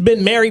she's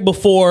been married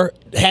before,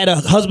 had a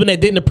husband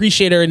that didn't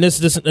appreciate her and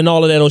this and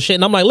all of that old shit.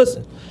 And I'm like,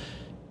 listen,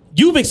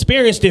 you've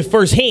experienced it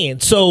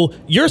firsthand. So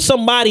you're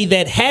somebody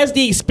that has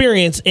the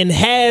experience and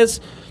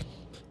has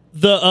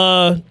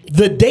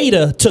the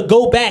data to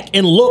go back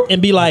and look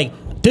and be like,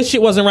 this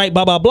shit wasn't right,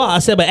 blah, blah, blah. I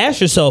said, but ask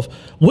yourself,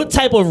 what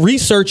type of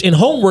research and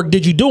homework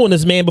did you do on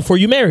this man before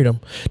you married him?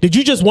 Did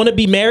you just want to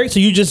be married, so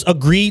you just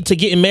agreed to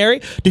getting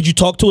married? Did you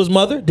talk to his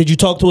mother? Did you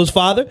talk to his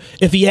father?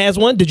 If he has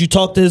one, did you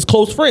talk to his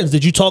close friends?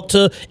 Did you talk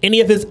to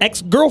any of his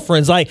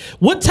ex-girlfriends? Like,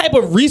 what type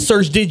of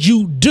research did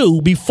you do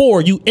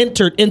before you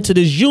entered into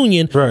this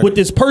union with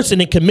this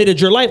person and committed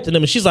your life to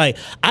them? And she's like,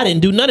 I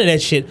didn't do none of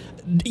that shit.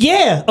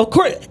 Yeah, of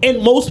course.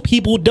 And most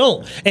people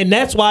don't. And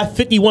that's why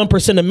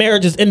 51% of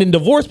marriages end in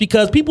divorce,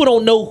 because people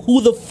don't know who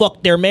the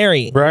fuck they're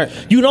marrying. Right.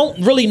 You don't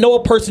really know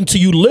a person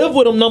till you live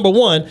with them, number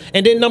one,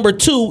 and then number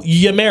two,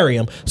 you marry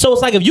them. So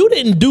it's like if you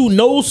didn't do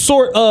no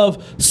sort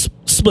of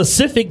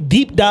specific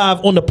deep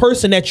dive on the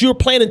person that you're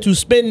planning to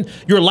spend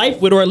your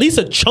life with, or at least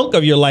a chunk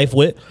of your life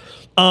with,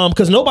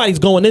 because nobody's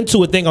going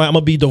into it thinking like, I'm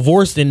gonna be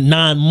divorced in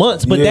 9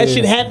 months, but that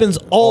shit happens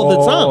all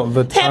the time.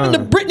 Happened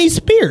to Britney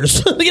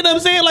Spears. You know what I'm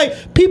saying?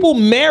 Like, people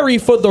marry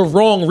for the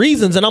wrong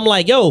reasons, and I'm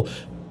like, yo,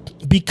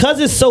 because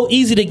it's so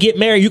easy to get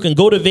married, you can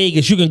go to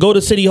Vegas, you can go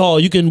to City Hall,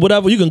 you can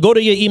whatever, you can go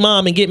to your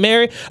imam and get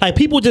married. Like,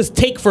 people just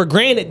take for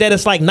granted that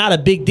it's like not a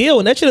big deal,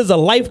 and that shit is a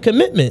life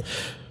commitment.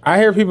 I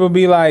hear people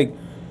be like,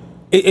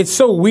 it's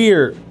so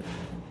weird.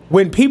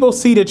 When people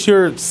see that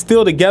you're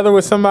still together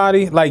with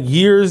somebody, like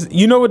years,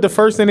 you know what the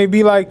first thing they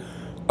be like?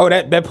 Oh,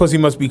 that pussy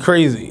must be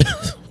crazy.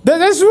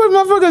 That's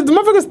what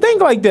motherfuckers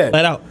think like that.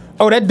 Let out.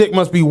 Oh, that dick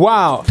must be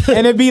wild.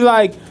 And it'd be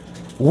like,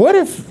 what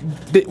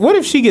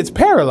if she gets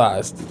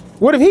paralyzed?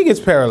 What if he gets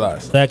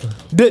paralyzed? Exactly.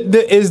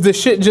 Is the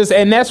shit just,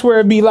 and that's where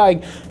it'd be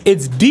like,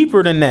 it's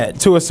deeper than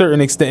that to a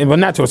certain extent. Well,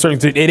 not to a certain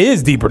extent. It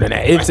is deeper than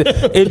that.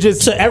 It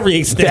just to every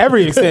extent. To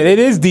every extent, it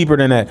is deeper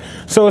than that.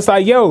 So it's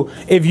like, yo,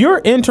 if you're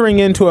entering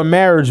into a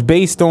marriage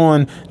based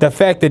on the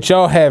fact that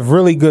y'all have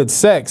really good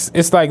sex,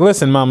 it's like,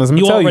 listen, mamas, let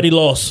me tell you, already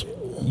lost.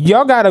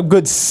 Y'all got a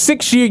good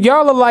 6 year.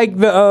 Y'all are like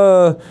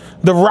the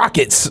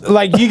Rockets.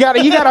 Like you got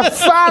a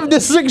 5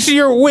 to 6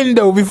 year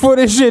window before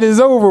this shit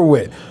is over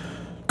with.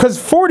 Because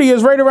 40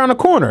 is right around the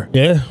corner.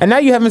 Yeah. And now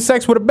you're having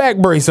sex with a back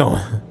brace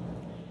on.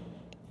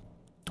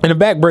 And a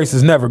back brace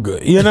is never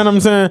good. You know what I'm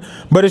saying?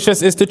 But it's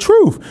the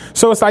truth.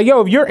 So it's like,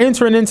 yo, if you're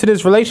entering into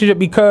this relationship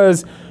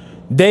because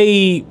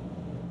they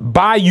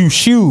buy you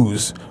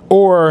shoes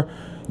or,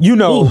 you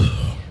know,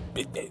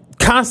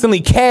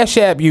 constantly cash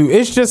app you,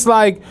 it's just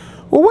like,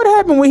 well, what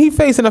happened when he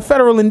facing a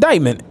federal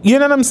indictment? You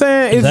know what I'm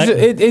saying? Exactly.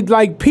 It's just,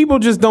 like people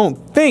just don't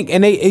think,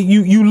 and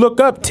you look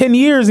up 10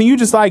 years and you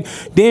just like,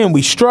 damn,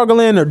 we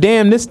struggling, or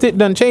damn, this shit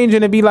done changing.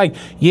 And it be like,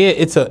 yeah,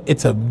 it's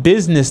a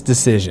business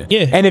decision.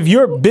 Yeah. And if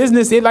your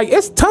business,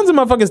 it's tons of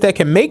motherfuckers that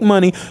can make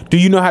money. Do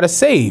you know how to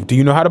save? Do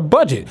you know how to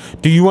budget?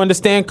 Do you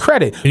understand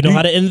credit? You know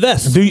how to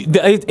invest.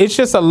 It's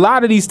just a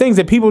lot of these things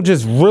that people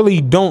just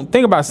really don't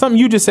think about. Something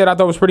you just said I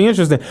thought was pretty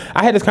interesting.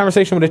 I had this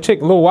conversation with a chick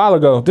a little while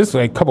ago. This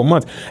was like a couple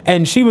months,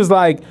 and she was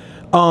like,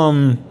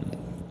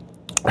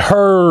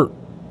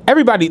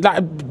 everybody,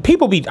 like,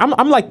 people be,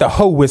 I'm like the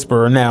hoe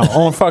whisperer now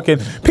on fucking,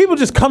 people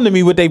just come to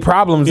me with their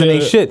problems and they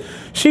shit.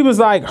 She was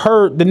like,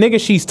 the nigga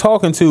she's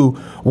talking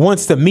to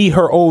wants to meet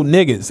her old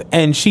niggas,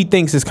 and she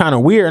thinks it's kind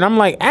of weird. And I'm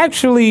like,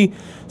 actually,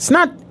 it's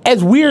not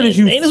as weird as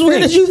you think. Ain't as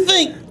weird as you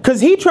think.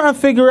 Cause he trying to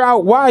figure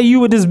out why you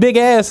with this big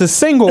ass is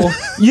single.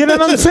 You know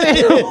what I'm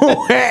saying?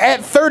 At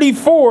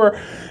 34.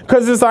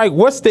 Cause it's like,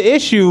 what's the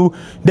issue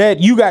that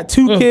you got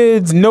 2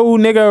 kids, no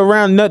nigga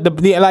around,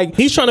 like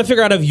He's trying to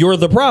figure out if you're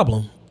the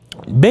problem.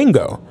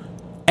 Bingo.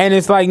 And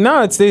it's like,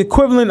 no, it's the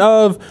equivalent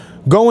of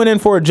going in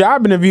for a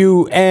job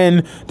interview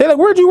and they're like,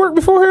 where'd you work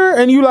before here?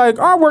 And you like,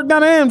 oh, I worked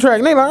down the Amtrak.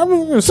 And they like, I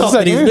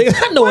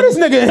know this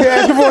nigga here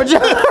asking for a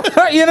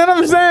job. You know what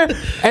I'm saying?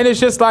 And it's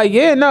just like,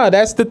 yeah, no,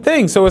 that's the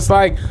thing. So it's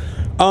like,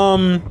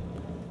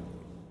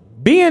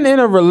 being in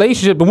a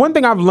relationship, the one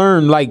thing I've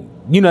learned, like,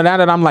 you know, now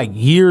that I'm like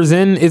years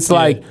in, it's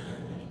like,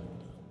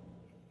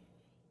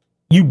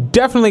 you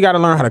definitely got to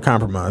learn how to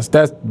compromise.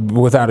 That's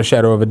without a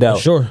shadow of a doubt.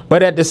 Sure.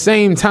 But at the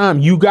same time,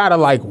 you got to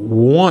like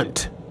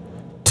want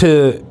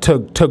to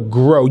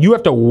grow. You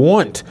have to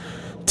want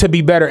to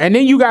be better. And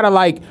then you got to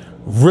like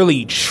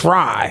really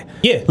try.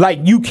 Yeah. Like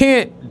you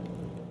can't.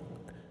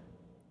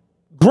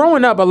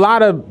 Growing up, a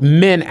lot of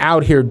men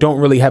out here don't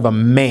really have a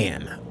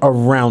man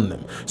around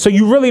them. So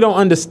you really don't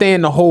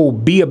understand the whole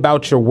be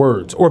about your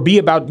words or be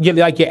about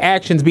like your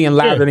actions being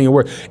louder than your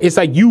words. It's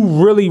like you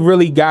really,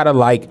 really got to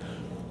like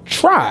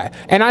try.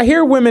 And I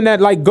hear women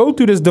that like go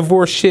through this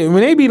divorce shit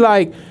when they be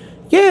like,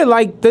 yeah,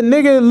 like the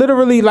nigga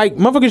literally like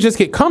motherfuckers just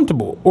get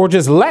comfortable or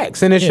just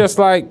lax. And it's just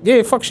like,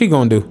 yeah, fuck she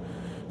gonna do?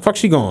 Fuck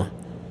she going?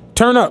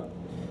 Turn up.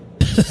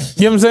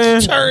 You know what I'm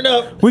saying? Turn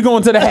up. We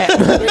going to the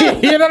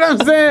hat. You know what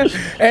I'm saying?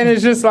 And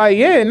it's just like,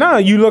 yeah, no,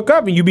 you look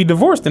up and you be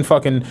divorced in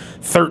fucking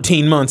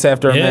 13 months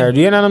after a marriage.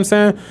 You know what I'm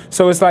saying?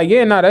 So it's like,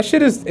 yeah, no, that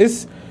shit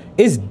is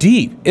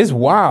deep. It's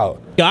wild.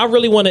 Yeah, I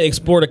really want to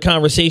explore the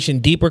conversation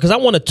deeper because I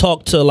want to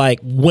talk to like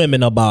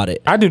women about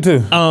it. I do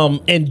too.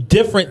 And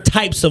different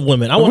types of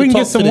women. We can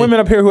get some women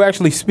up here who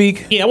actually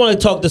speak. Yeah, I want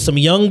to talk to some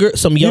young you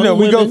know,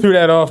 we women. go through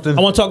that often.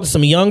 I want to talk to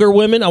some younger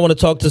women. I want to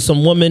talk to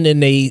some women in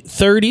their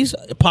 30s,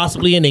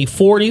 possibly in their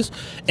 40s,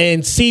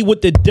 and see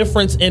what the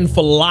difference in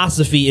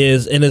philosophy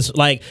is. And it's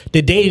like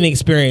the dating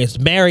experience,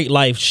 married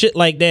life, shit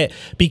like that.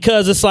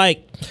 Because it's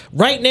like,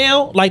 right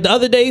now, like the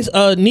other days,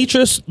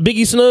 Nitras,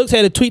 Biggie Snugs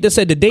had a tweet that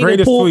said the dating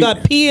Greatest pool tweet.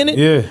 got pee in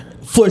it. Yeah.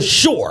 For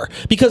sure.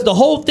 Because the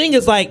whole thing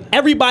is like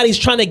everybody's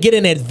trying to get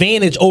an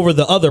advantage over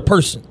the other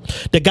person.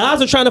 The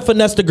guys are trying to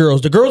finesse the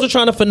girls are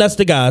trying to finesse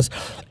the guys,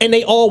 and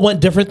they all want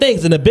different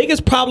things. And the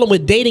biggest problem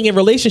with dating and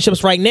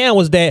relationships right now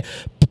is that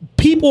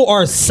people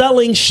are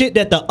selling shit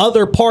that the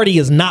other party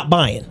is not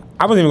buying.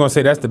 I wasn't even gonna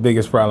say that's the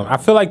biggest problem. I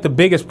feel like the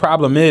biggest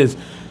problem is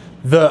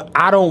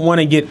I don't want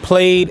to get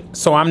played,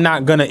 so I'm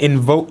not gonna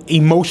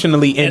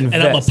emotionally invest.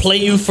 And I'm gonna play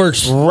you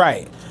first.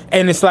 Right.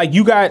 And it's like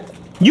you got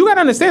to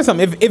understand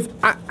something.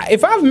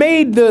 If I've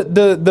made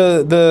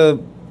the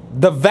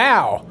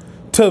vow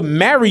to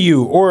marry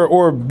you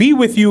or be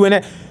with you,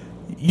 and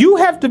you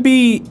have to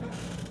be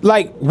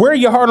like wear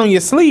your heart on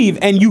your sleeve,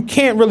 and you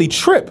can't really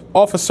trip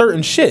off of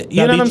certain shit.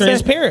 You know what I'm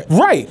transparent. saying?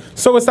 Right.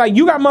 So it's like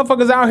you got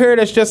motherfuckers out here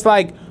that's just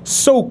like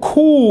so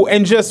cool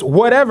and just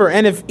whatever.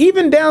 And if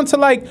even down to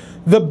like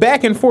the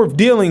back and forth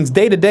dealings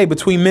day to day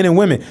between men and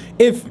women,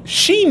 if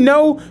she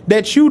know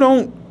that you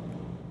don't,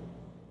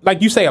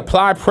 like you say,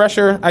 apply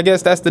pressure, I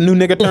guess that's the new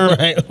nigga term.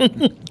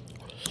 Right.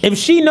 If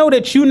she know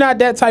that you not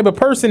that type of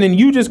person and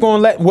you just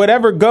gonna let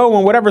whatever go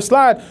and whatever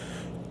slide,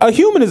 a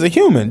human is a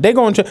human. They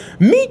gonna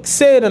Meek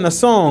said in a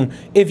song,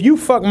 "If you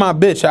fuck my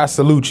bitch, I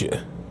salute you."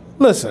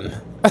 Listen,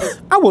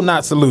 I will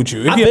not salute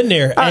you. I've been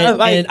there,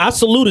 and I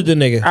saluted the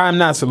nigga. I'm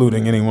not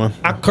saluting anyone.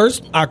 I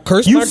cursed You my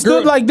girl.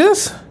 stood like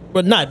this?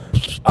 But not.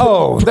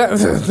 Oh,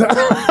 that's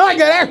like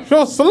an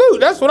actual salute.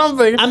 That's what I'm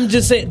thinking. I'm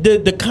just saying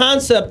the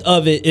concept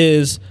of it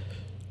is.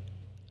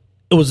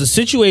 It was a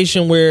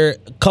situation where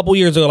a couple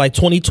years ago, like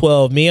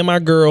 2012, me and my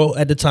girl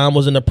at the time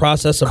was in the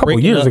process of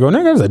breaking up. Couple years ago,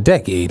 nigga, that was a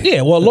decade.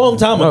 Yeah, well, a long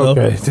time ago.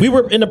 Okay. We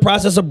were in the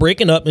process of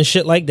breaking up and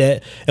shit like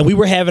that, and we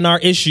were having our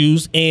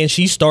issues, and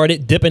she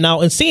started dipping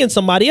out and seeing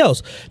somebody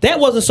else. That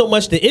wasn't so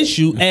much the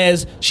issue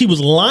as she was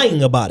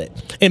lying about it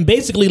and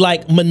basically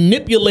like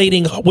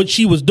manipulating what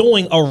she was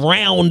doing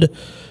around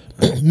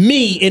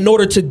me in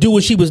order to do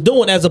what she was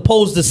doing, as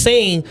opposed to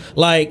saying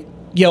like,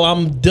 yo,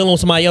 I'm dealing with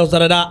somebody else,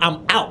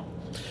 I'm out.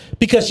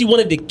 Because she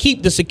wanted to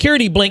keep the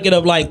security blanket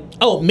of like,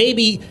 oh,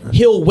 maybe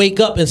he'll wake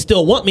up and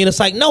still want me. And it's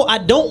like, no, I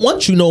don't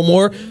want you no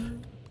more.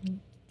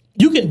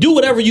 You can do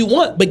whatever you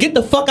want, but get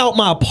the fuck out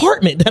my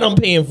apartment that I'm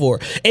paying for.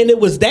 And it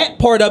was that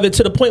part of it,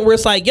 to the point where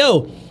it's like,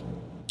 yo,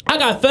 I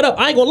got fed up.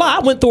 I ain't gonna lie. I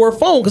went through her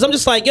phone because I'm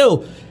just like,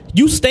 yo,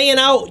 you staying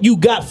out, you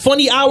got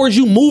funny hours,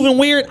 you moving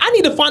weird. I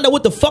need to find out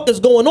what the fuck is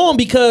going on,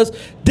 because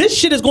this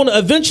shit is going to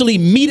eventually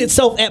meet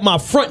itself at my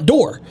front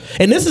door.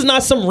 And this is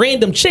not some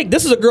random chick.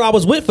 This is a girl I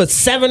was with for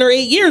 7 or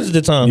 8 years at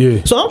the time.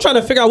 Yeah. So I'm trying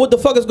to figure out what the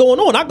fuck is going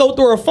on. I go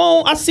through her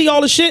phone. I see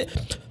all the shit.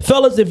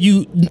 Fellas,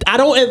 I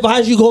don't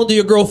advise you going through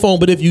your girl phone,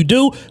 but if you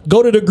do,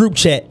 go to the group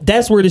chat.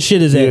 That's where the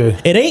shit is at.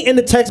 Yeah. It ain't in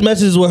the text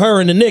messages with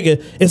her and the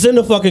nigga. It's in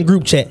the fucking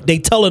group chat. They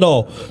tell it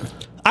all.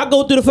 I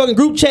go through the fucking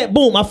group chat,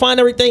 boom, I find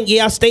everything.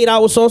 Yeah, I stayed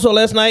out with so-and-so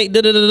last night,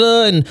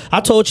 and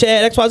I told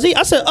Chad XYZ.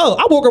 I said, oh,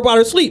 I woke her up out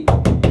of sleep.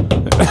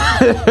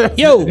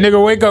 Yo.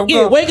 Nigga, wake up.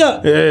 Yeah, wake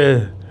up.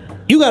 Yeah.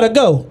 You gotta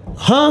go.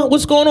 Huh?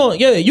 What's going on?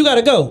 Yeah, you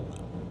gotta go.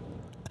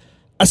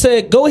 I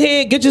said, go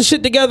ahead, get your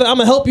shit together. I'm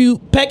gonna help you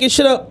pack your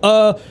shit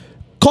up.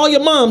 Call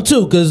your mom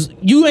too, because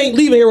you ain't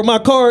leaving here with my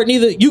card,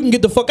 neither. You can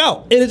get the fuck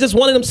out. And it's just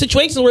one of them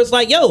situations where it's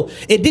like, yo,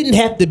 it didn't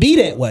have to be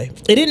that way.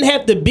 It didn't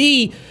have to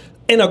be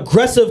an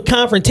aggressive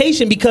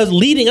confrontation, because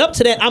leading up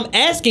to that, I'm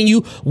asking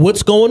you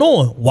what's going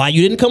on, why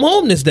you didn't come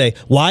home this day,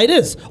 why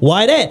this,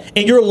 why that,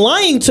 and you're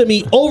lying to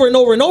me over and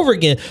over and over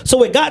again.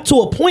 So it got to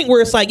a point where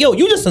it's like, yo,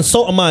 you just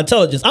insulting my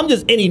intelligence. I'm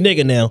just any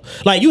nigga now.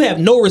 Like, you have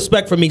no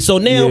respect for me. So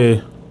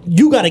now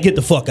you got to get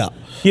the fuck out.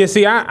 Yeah,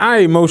 see, I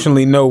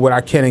emotionally know what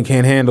I can and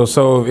can't handle.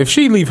 So if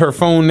she leave her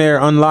phone there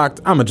unlocked,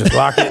 I'ma just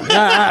lock it.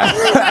 I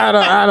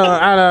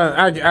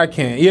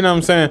can't. You know what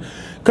I'm saying?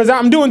 Because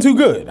I'm doing too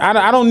good.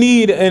 I don't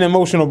need an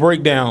emotional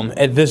breakdown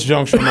at this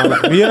juncture in my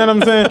life. You know what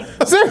I'm saying?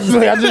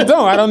 Seriously, I just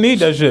don't. I don't need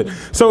that shit.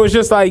 So it's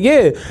just like,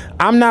 yeah,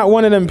 I'm not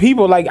one of them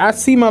people. Like, I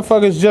see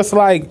motherfuckers just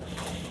like,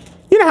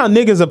 you know how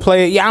niggas are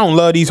playing, yeah, I don't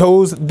love these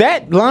hoes.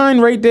 That line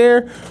right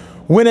there,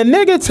 when a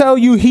nigga tell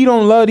you he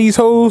don't love these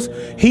hoes,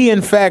 he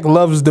in fact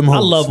loves them hoes. I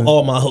love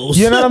all my hoes.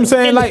 You know what I'm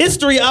saying? In like,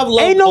 history, I've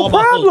loved ain't no all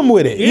my problem hoes.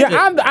 with it. Yeah,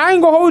 I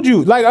ain't gonna hold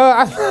you. Like,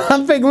 I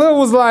think Lil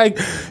was like,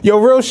 yo,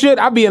 real shit,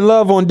 I be in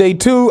love on day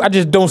 2. I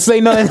just don't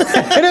say nothing.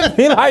 And it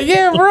be like,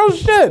 yeah, real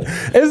shit.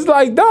 It's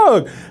like,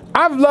 dog,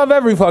 I've loved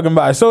every fucking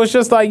body. So it's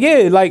just like,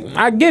 yeah, like,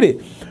 I get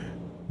it.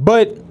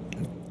 But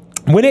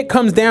when it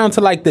comes down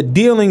to like the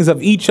dealings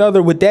of each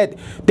other with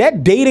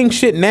that dating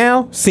shit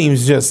now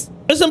seems just,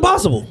 it's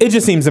impossible. It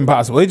just seems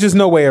impossible. It's just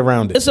no way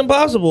around it. It's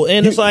impossible.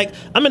 And it's like,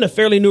 I'm in a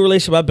fairly new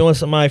relationship. I've been with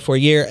somebody for a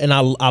year, and I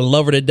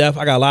love her to death.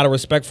 I got a lot of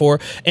respect for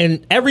her.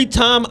 And every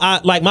time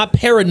my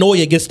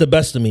paranoia gets the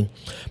best of me.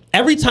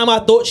 Every time I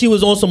thought she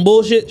was on some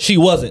bullshit, she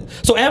wasn't.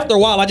 So after a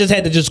while, I just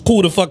had to just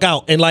cool the fuck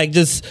out. And like,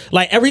 just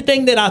like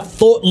everything that I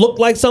thought looked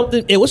like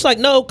something, it was like,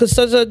 no, because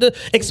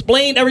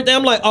explained everything.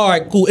 I'm like, all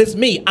right, cool. It's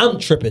me. I'm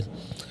tripping.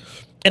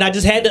 And I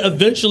just had to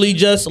eventually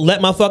just let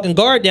my fucking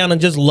guard down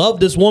and just love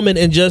this woman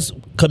and just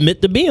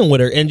commit to being with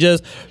her and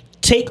just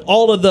take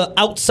all of the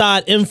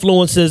outside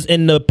influences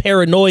and the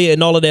paranoia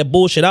and all of that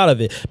bullshit out of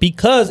it.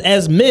 Because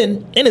as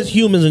men and as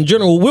humans in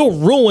general, we'll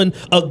ruin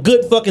a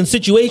good fucking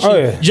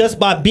situation just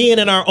by being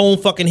in our own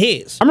fucking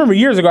heads. I remember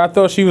years ago, I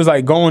thought she was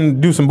like going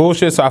to do some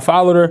bullshit, so I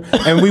followed her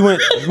and we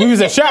was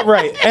at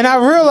ShopRite, and I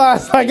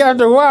realized like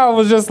after a while, I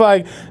was just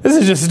like, this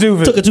is just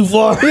stupid. Took it too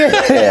far. Yeah.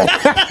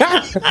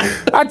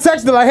 I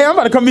texted her like, hey, I'm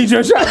about to come meet you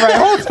at ShopRite. The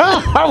whole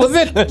time I was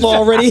in I'm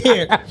already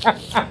here.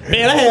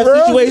 Man, I had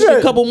a situation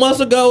a couple months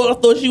ago. I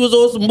thought she was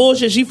on some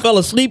bullshit. She fell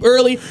asleep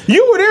early.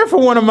 You were there for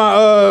one of my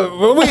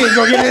we ain't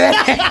gonna get into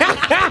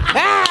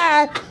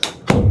that.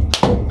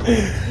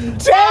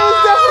 Jay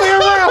was definitely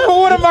around for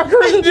one of my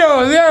creep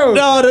Joes, yo.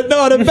 No,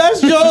 the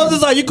best Joes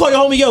is like, you call your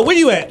homie, yo, where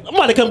you at? I'm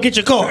about to come get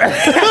your car.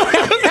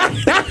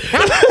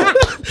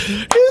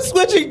 He's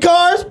switching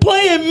cars,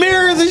 playing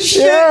mirrors and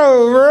shit.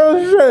 Yo,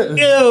 real shit.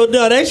 Yo,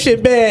 no, that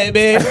shit bad,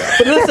 man.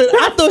 But listen,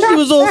 I thought she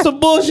was on some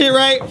bullshit,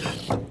 right?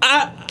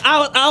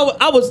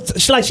 I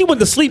was like, she went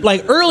to sleep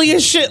like early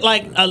as shit,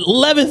 like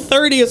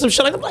 11:30 or some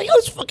shit. Like, I'm like, yo,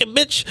 this fucking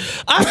bitch.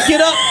 I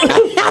get up.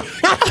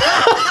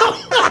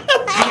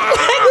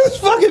 This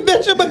fucking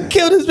bitch, I'm gonna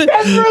kill this bitch.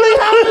 That's really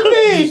how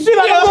it be. She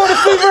like, I'm going to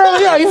sleep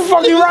early. Yo, you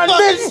fucking rotten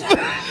bitch.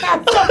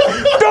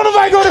 Don't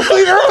nobody go to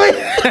sleep early.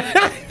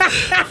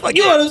 Fuck,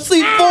 you want to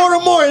sleep 4 in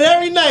the morning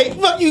every night.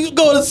 Fuck, you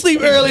go to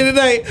sleep early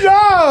tonight.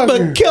 Dog.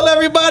 But kill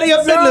everybody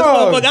up in this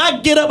motherfucker. I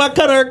get up, I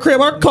cut her crib.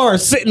 Our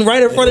car's sitting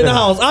right in front of the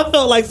house. I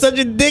felt like such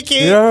a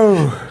dickhead.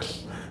 Yo,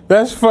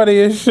 that's funny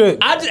as shit.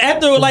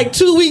 After like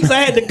 2 weeks,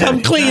 I had to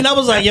come clean. I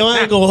was like, yo,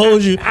 I ain't gonna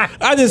hold you.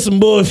 I did some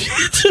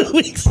bullshit 2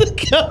 weeks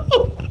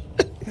ago.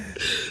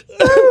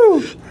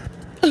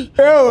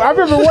 Yo, I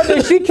remember one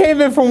day she came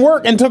in from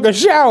work and took a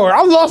shower.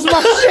 I lost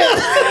my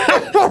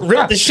shit.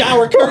 Ripped the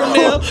shower curtain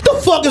down.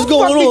 The fuck is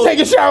going on?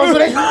 Taking showers when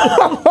they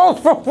come home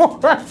from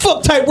work.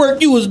 Fuck type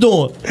work you was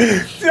doing.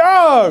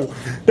 Dog,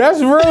 that's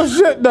real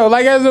shit though.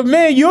 Like as a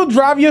man, you'll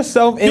drive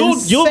yourself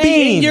insane. You'll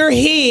be in your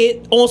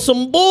head on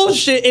some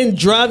bullshit and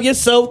drive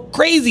yourself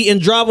crazy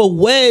and drive a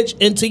wedge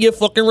into your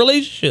fucking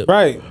relationship.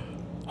 Right.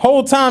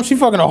 Whole time she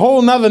fucking a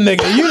whole nother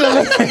nigga. You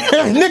know,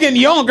 nigga in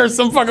Yonkers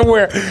some fucking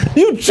where.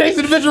 You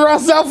chasing the bitch around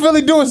South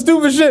Philly doing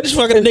stupid shit. This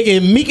fucking nigga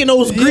in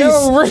Mykonos, Greece.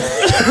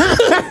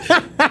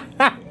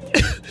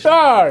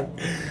 Dog.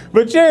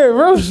 But yeah,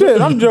 real shit.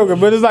 I'm joking.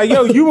 But it's like,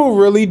 yo, you will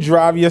really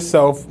drive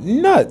yourself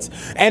nuts.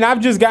 And I've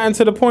just gotten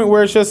to the point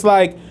where it's just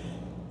like,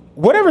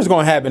 whatever's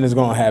going to happen is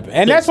going to happen.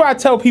 And that's why I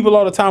tell people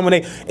all the time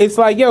it's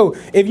like, yo,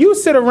 if you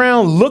sit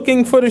around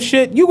looking for the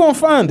shit, you going to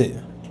find it.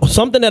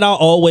 Something that I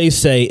always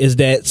say is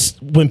that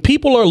when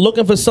people are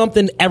looking for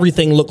something,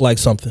 everything look like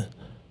something.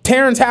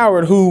 Terrence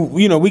Howard, who,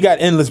 you know, we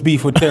got endless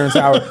beef with Terrence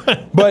Howard,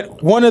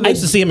 but I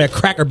used to see him at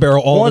Cracker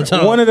Barrel all the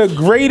time. One of the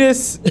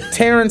greatest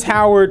Terrence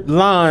Howard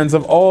lines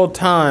of all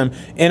time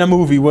in a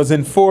movie was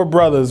in Four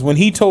Brothers when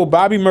he told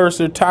Bobby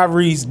Mercer,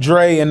 Tyrese,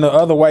 Dre, and the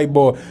other white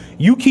boy,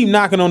 you keep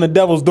knocking on the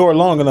devil's door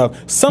long enough,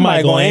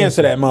 somebody gonna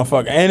answer that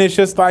motherfucker. And it's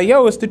just like,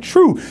 yo, it's the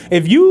truth.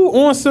 If you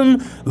on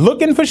some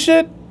looking for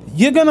shit,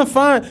 you're gonna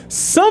find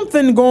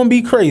something gonna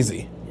be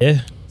crazy.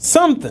 Yeah.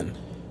 Something.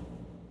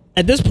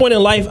 At this point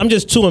in life, I'm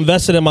just too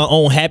invested in my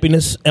own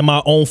happiness and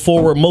my own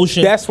forward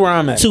motion. That's where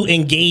I'm at. To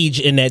engage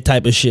in that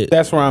type of shit.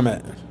 That's where I'm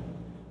at.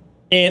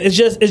 And it's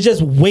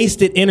just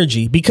wasted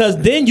energy because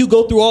then you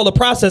go through all the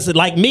processes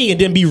like me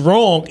and then be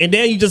wrong and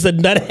then you just a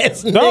nut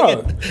ass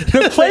nigga.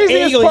 The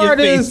craziest part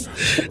is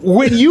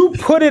when you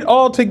put it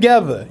all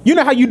together. You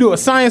know how you do a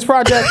science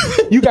project?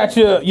 You got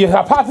your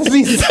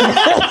hypotheses.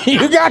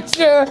 you got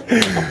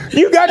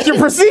your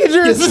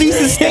procedures. Your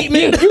thesis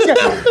statement.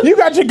 you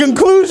got your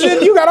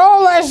conclusion. You got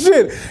all that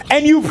shit,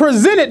 and you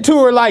present it to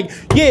her like,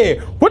 yeah,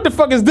 what the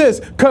fuck is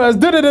this? Cause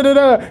da da da da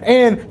da,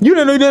 and you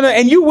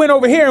and you went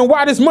over here and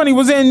why this money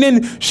was in.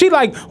 Then she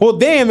like, well,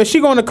 damn, if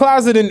she go in the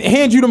closet and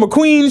hand you the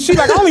McQueen, she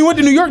like, I only went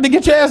to New York to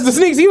get your ass the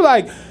sneaks. You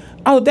like,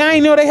 oh, they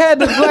ain't know they had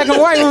the black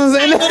and white ones.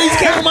 And these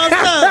came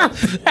outside.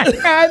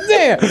 God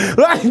damn.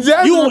 Like,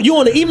 you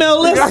on the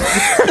email list?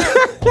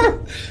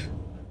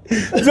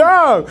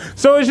 Dog.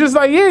 So it's just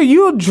like, yeah,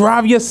 you'll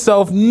drive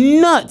yourself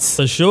nuts.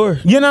 For sure.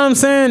 You know what I'm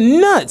saying?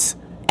 Nuts.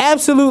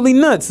 Absolutely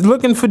nuts.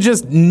 Looking for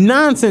just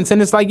nonsense.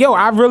 And it's like, yo,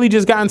 I've really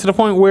just gotten to the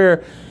point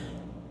where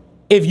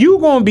if you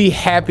gonna be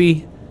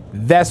happy,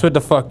 that's what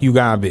the fuck you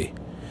gotta be.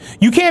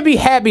 You can't be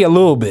happy a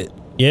little bit.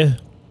 Yeah.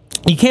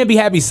 You can't be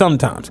happy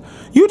sometimes.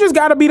 You just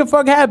gotta be the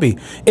fuck happy.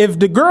 If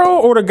the girl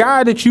or the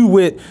guy that you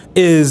with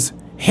is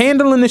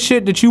handling the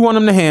shit that you want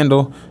them to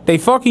handle, they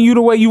fucking you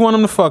the way you want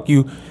them to fuck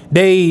you,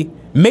 they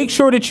make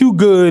sure that you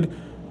good,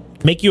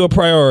 make you a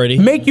priority.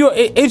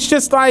 It's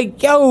just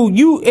like, yo,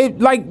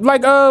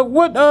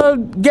 what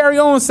Gary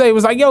Owens say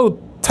was like,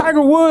 yo,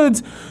 Tiger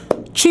Woods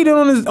cheated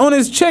on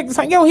his chick. It's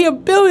like, yo, he a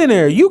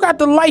billionaire. You got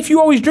the life you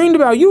always dreamed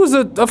about. You was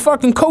a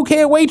fucking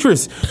cokehead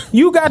waitress.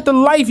 You got the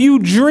life you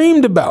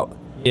dreamed about.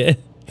 Yeah.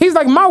 He's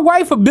like, my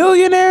wife a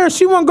billionaire.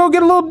 She want to go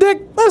get a little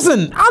dick.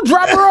 Listen, I'll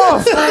drop her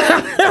off.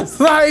 It's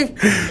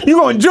like, you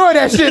gonna enjoy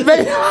that shit,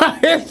 baby.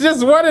 It's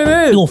just what it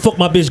is. You gonna fuck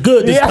my bitch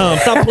good this time.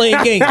 Stop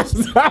playing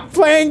games. Stop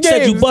playing games.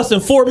 Said you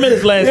busting 4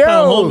 minutes last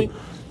time, homie.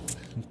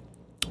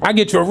 I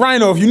get you a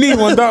rhino if you need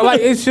one, dog. Like,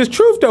 it's just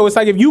truth, though. It's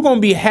like, if you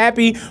gonna be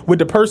happy with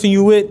the person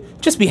you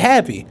with, just be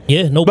happy.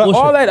 Yeah, no But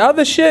bullshit. all that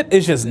other shit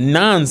is just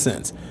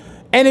nonsense.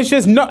 And it's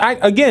just,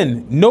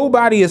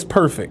 nobody is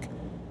perfect.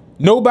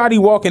 Nobody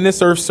walking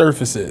this earth's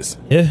surfaces.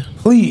 Yeah.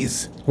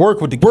 Please,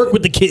 work with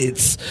the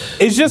kids.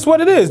 It's just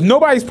what it is.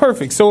 Nobody's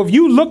perfect. So if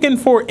you looking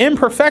for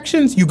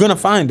imperfections, you're gonna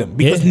find them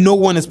because no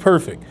one is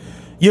perfect.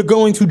 You're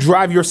going to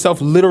drive yourself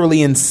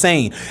literally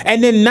insane.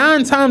 And then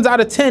 9 times out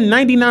of 10,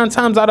 99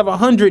 times out of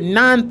 100,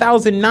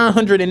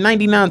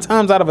 9,999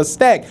 times out of a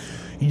stack,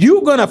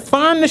 you're gonna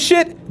find the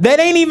shit that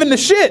ain't even the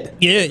shit.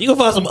 Yeah, you gonna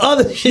find some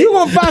other shit. You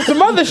gonna find some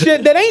other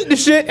shit that ain't the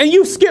shit, and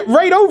you skip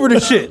right over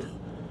the shit.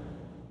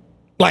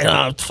 Like,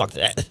 nah, fuck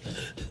that.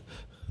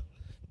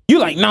 You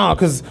like, nah,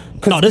 cause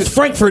this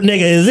Frankfurt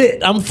nigga is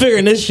it. I'm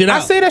figuring this shit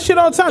out. I say that shit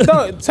all the time.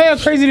 Dog, tell you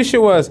how crazy this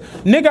shit was.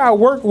 Nigga I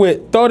worked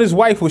with thought his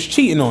wife was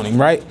cheating on him,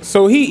 right?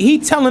 So he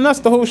telling us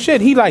the whole shit.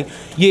 He like,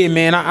 yeah,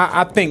 man,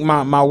 I think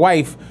my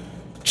wife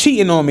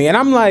cheating on me. And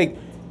I'm like,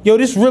 yo,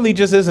 this really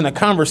just isn't a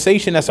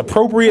conversation that's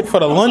appropriate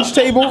for the lunch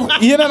table.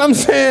 You know what I'm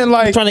saying?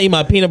 Like, I'm trying to eat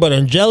my peanut butter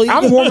and jelly.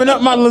 I'm warming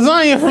up my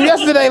lasagna from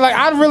yesterday. Like,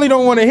 I really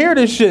don't want to hear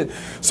this shit.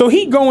 So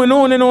he going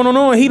on and on and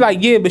on. He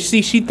like, yeah, but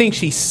she thinks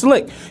she's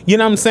slick. You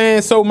know what I'm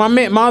saying? So my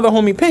other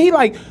homie, Penn, he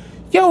like,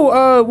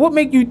 yo, what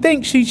make you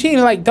think she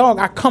cheating? Like, dog,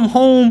 I come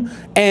home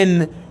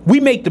and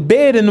we make the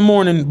bed in the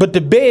morning, but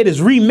the bed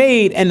is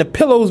remade and the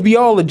pillows be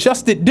all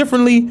adjusted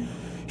differently.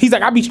 He's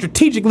like, I be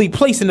strategically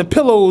placing the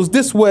pillows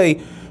this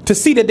way to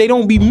see that they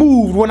don't be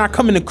moved when I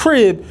come in the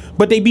crib,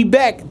 but they be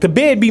back. The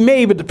bed be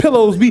made, but the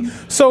pillows be.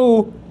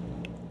 So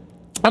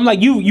I'm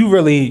like, you're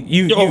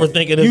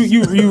overthinking this.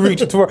 You reach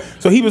to her.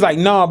 So he was like,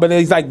 no, but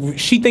he's like,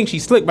 she thinks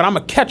she's slick, but I'm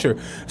a catcher.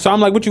 So I'm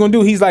like, what you gonna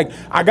do? He's like,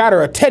 I got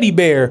her a teddy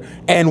bear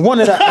and one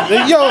of the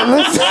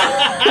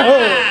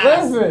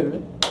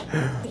listen.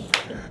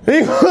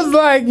 He was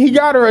like, he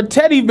got her a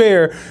teddy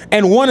bear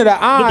and one of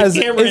the eyes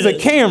is a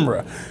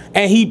camera.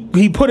 And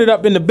he put it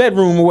up in the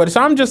bedroom or whatever.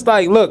 So I'm just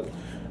like, look,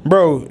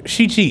 bro,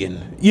 she cheating.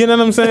 You know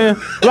what I'm saying?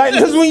 Like,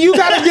 because when you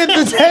gotta get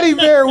the teddy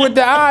bear with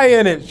the eye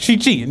in it, she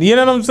cheating. You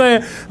know what I'm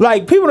saying?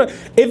 Like,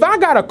 if I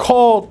gotta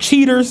call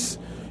cheaters,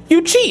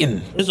 you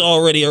cheating. It's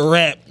already a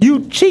wrap.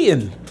 You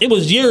cheating. It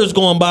was years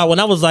going by when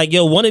I was like,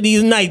 yo, one of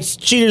these nights,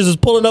 cheaters is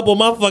pulling up on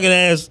my fucking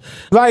ass.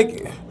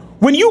 Like,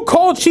 when you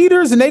call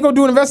cheaters and they go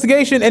do an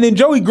investigation and then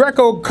Joey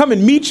Greco come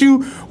and meet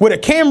you with a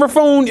camera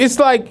phone, it's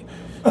like,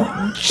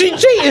 she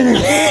cheating.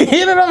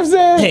 You know what I'm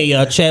saying?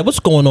 Hey, Chad, what's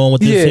going on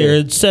with this here?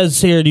 It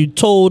says here you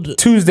told...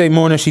 Tuesday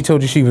morning, she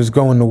told you she was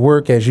going to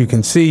work. As you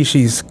can see,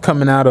 she's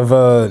coming out of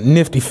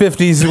nifty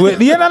 50s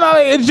with... You know,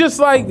 it's just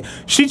like,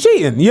 she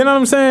cheating. You know what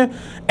I'm saying?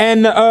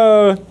 And...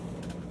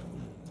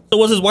 So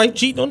was his wife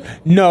cheating on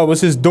him? No, it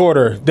was his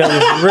daughter. That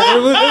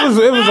was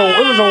it was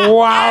a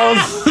wild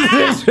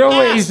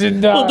situation,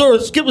 dog. Little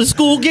daughter skipping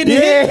school, getting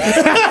hit.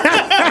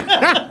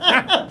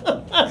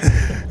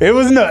 It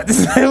was nuts.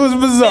 It was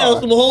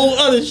bizarre. Some whole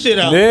other shit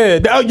out. Yeah,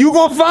 now you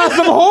gonna find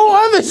some whole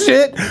other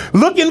shit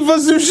looking for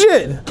some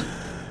shit.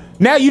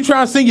 Now you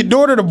trying to send your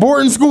daughter to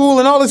boarding school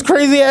and all this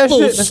crazy ass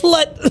little shit.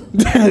 Slut.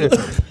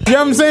 You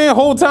know what I'm saying?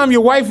 Whole time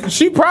your wife,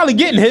 she probably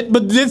getting hit,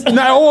 but it's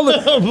not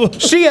all.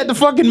 She at the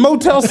fucking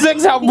Motel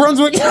 6 out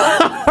Brunswick.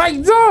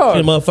 Like, dog.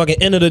 The motherfucking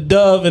End of the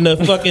Dove in the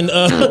fucking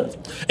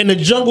in the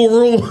jungle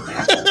room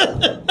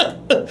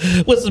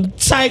with some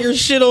tiger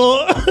shit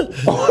on.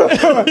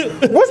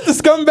 What's the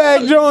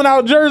scumbag joint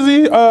out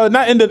Jersey?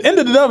 Not End of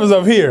the Dove is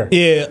up here.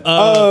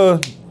 Yeah.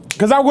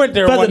 Because I went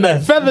there one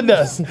night. Feather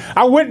Dust.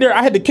 I went there.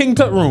 I had the King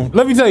Tut room.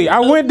 Let me tell you. I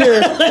went there.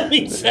 Let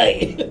me tell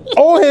you.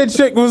 Old head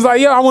chick was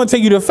like, yo, I want to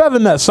take you to Feather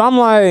Nest. So I'm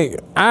like,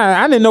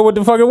 I didn't know what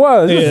the fuck it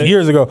was. It was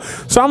years ago.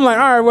 So I'm like,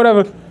 all right,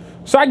 whatever.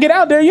 So I get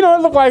out there. You know,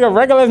 it looked like a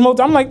regular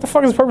motel. I'm like, the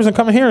fuck is the purpose of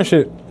coming here and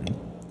shit?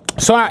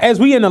 So as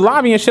we in the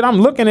lobby and shit,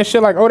 I'm looking at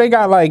shit like, oh, they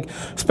got like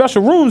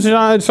special rooms. So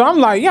I'm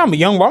like, yeah, I'm a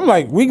young boy. I'm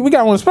like, we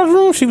got one special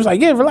room. She was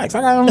like, yeah, relax.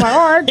 I'm like,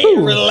 all right,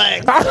 cool.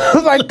 Relax. I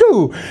was like,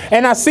 cool.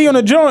 And I see on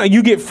the joint,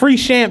 you get free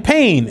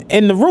champagne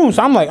in the room.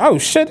 So I'm like, oh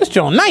shit, this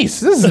joint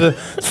nice. This is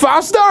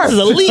 5 stars. This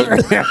is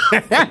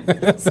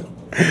elite.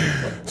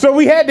 So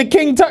we had the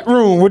King Tut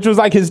room, which was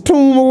like his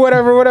tomb or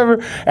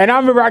whatever. And I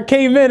remember I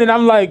came in and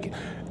I'm like,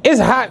 it's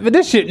hot, but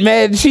this shit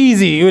mad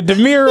cheesy with the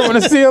mirror on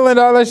the ceiling and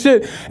all that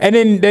shit. And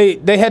then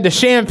they had the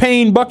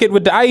champagne bucket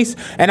with the ice,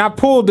 and I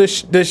pulled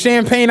the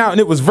champagne out,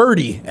 and it was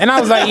Verdi. And I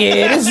was like,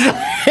 yeah,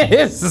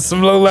 this is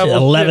some low level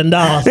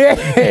 $11.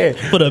 Yeah.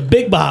 For the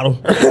big bottle.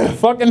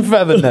 Fucking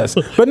Feather Nest.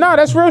 But no,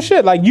 that's real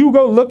shit. Like, you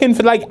go looking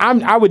for, like,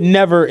 I would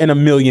never in a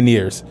million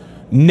years,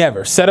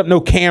 never set up no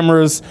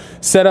cameras,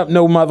 set up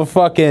no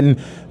motherfucking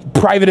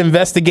private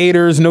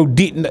investigators,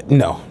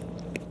 no.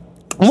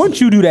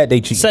 Once you do that,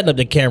 they cheat. Setting up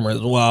the camera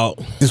is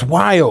wild. It's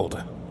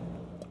wild.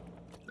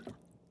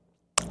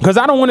 Because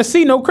I don't want to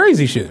see no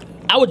crazy shit.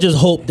 I would just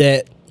hope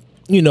that,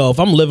 you know, if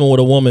I'm living with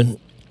a woman,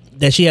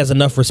 that she has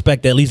enough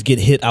respect to at least get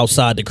hit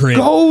outside the crib.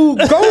 Go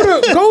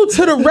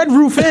to the Red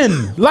Roof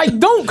Inn. Like,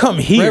 don't come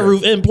here. Red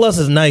Roof Inn Plus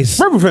is nice.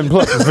 Red Roof Inn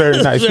Plus is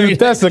very nice.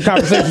 That's a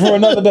conversation for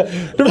another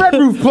day. The Red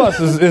Roof Plus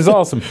is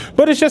awesome.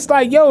 But it's just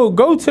like, yo,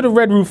 go to the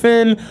Red Roof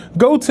Inn.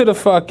 Go to the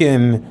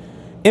fucking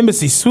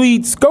Embassy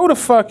Suites. Go to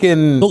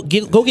fucking... Go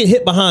get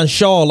hit behind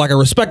Shaw like a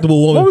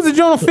respectable woman. What was the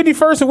joint on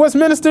 51st in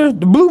Westminster?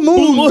 The Blue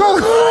Moon.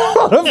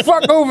 Go the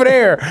fuck over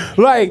there.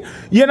 Like,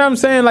 you know what I'm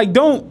saying? Like,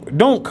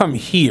 don't come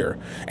here.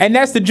 And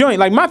that's the joint.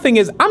 Like, my thing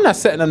is, I'm not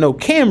setting up no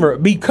camera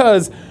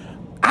because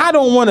I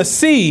don't want to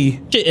see...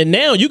 Shit, and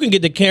now you can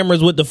get the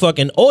cameras with the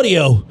fucking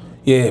audio.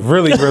 Yeah,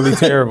 really, really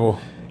terrible.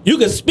 You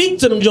can speak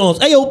to them Jones.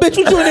 Hey, yo, bitch,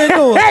 what you in there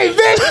doing? Hey,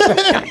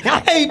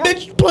 bitch! Hey,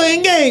 bitch, you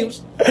playing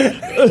games.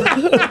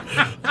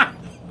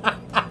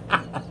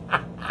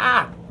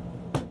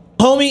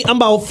 Homie, I'm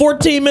about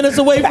 14 minutes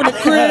away from the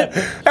crib.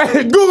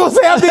 Google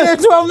say I'll be there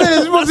 12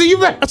 minutes. We'll see you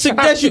back. I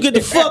suggest you get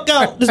the fuck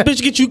out. This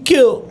bitch get you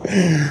killed.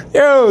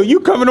 Yo, you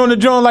coming on the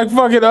joint like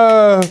fucking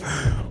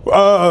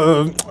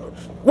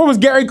what was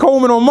Gary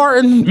Coleman on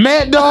Martin?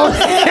 Mad Dog.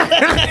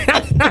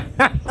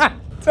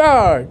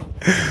 Dog.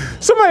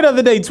 Somebody the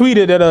other day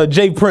tweeted that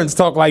Jay Prince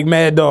talked like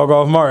Mad Dog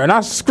off Martin.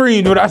 I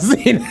screamed when I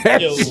seen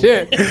that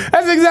shit.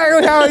 That's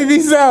exactly how he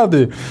be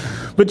sounding.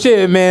 But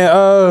yeah,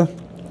 man.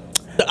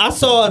 I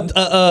saw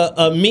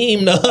a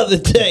meme the other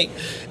day.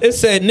 It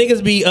said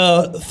niggas be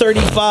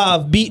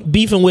 35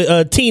 beefing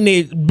with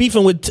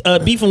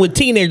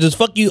teenagers.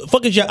 Fuck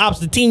is your ops,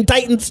 the Teen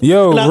Titans.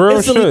 Yo, and I real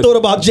instantly shit. thought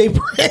about Jay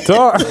Prince.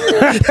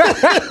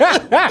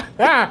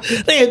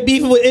 They had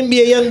beefing with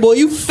NBA YoungBoy.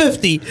 You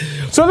 50.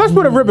 So let's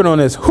put a ribbon on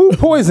this. Who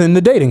poisoned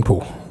the dating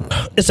pool?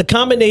 It's a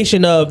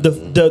combination of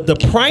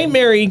the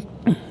primary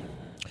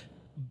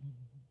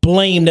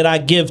blame that I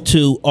give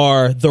to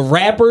are the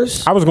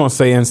rappers I was gonna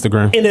say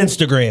Instagram. and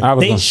Instagram.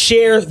 They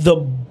share the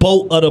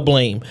boat of the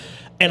blame.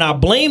 And I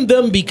blame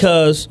them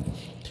because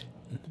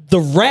the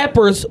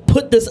rappers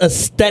put this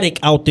aesthetic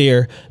out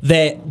there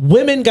that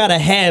women gotta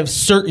have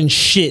certain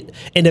shit.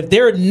 And if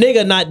they're a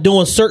nigga not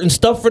doing certain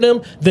stuff for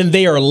them, then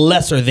they are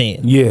lesser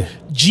than. Yeah.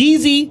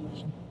 Jeezy,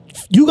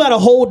 you gotta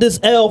hold this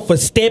L for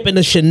stamping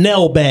a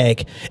Chanel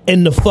bag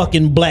in the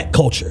fucking black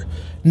culture.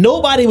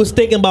 Nobody was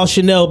thinking about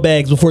Chanel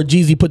bags before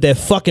Jeezy put that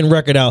fucking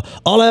record out.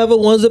 All I ever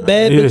was a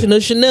bad bitch in a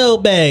Chanel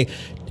bag.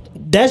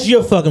 That's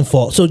your fucking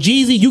fault. So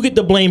Jeezy, you get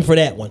the blame for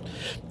that one.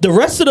 The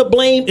rest of the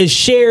blame is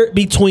shared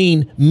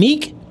between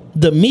Meek,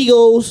 the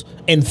Migos,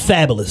 and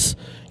Fabulous.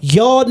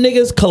 Y'all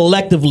niggas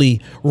collectively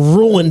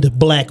ruined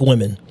black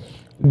women.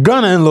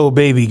 Gunna and Lil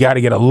Baby got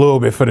to get a little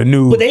bit for the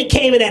new. But they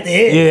came in at the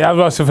end. Yeah, I was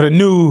about to say for the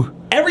new.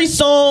 Every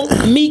song,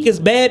 Meek is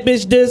bad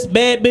bitch this,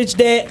 bad bitch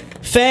that.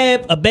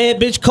 Fab, a bad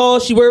bitch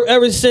call she wear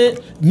ever since.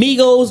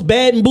 Migos,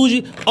 bad and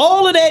bougie.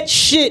 All of that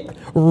shit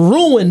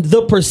ruined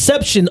the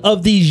perception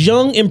of these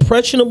young,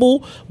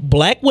 impressionable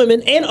black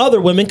women and other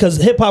women, because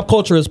hip hop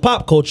culture is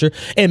pop culture,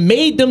 and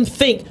made them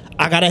think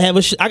I gotta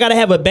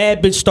have a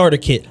bad bitch starter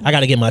kit. I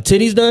gotta get my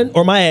titties done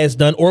or my ass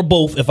done or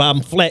both if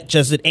I'm flat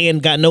chested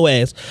and got no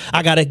ass.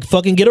 I gotta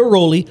fucking get a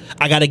rollie.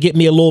 I gotta get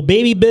me a little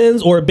baby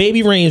Benz or a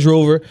baby Range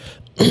Rover,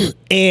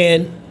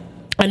 and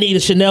I need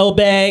a Chanel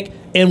bag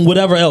and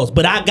whatever else.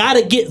 But I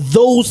gotta get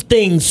those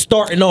things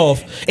starting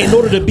off in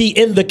order to be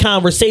in the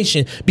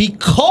conversation,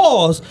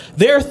 because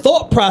their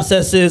thought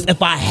process is,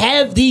 if I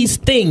have these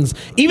things,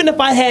 even if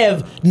I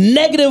have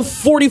negative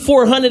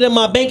 4,400 in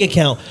my bank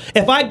account,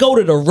 if I go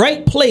to the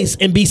right place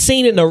and be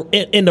seen in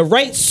the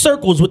right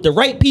circles with the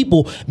right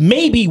people,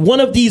 maybe one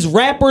of these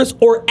rappers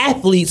or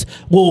athletes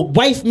will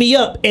wife me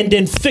up and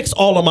then fix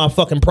all of my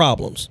fucking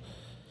problems.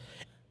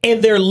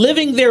 And they're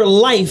living their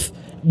life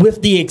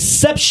with the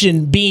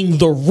exception being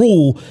the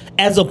rule,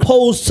 as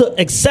opposed to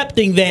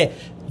accepting that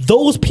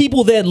those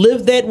people that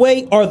live that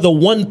way are the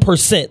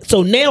 1%.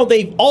 So now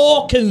they've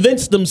all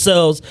convinced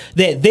themselves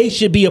that they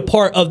should be a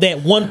part of that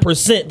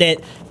 1% that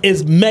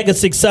is mega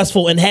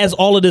successful and has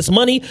all of this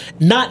money,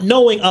 not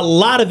knowing a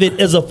lot of it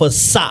is a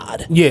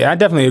facade. Yeah, I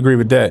definitely agree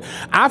with that.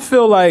 I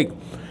feel like,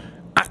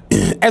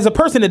 as a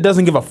person that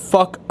doesn't give a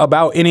fuck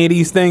about any of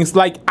these things,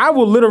 like, I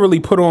will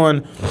literally put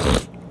on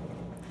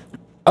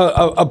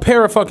a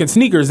pair of fucking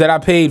sneakers that I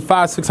paid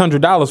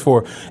 $500-$600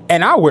 for,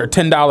 and I wear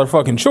 $10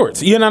 fucking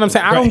shorts. You know what I'm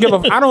saying? I don't give a.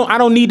 I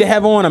don't need to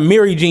have on a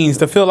Mary jeans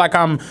to feel like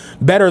I'm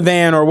better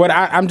than or what.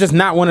 I'm just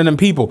not one of them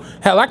people.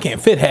 Hell, I can't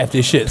fit half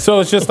this shit. So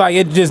it's just like,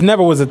 it just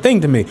never was a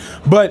thing to me.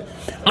 But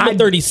I'm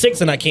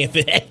 36 and I can't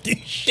fit half this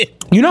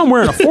shit. You know, I'm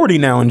wearing a 40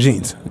 now in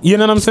jeans. You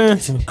know what I'm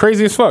saying?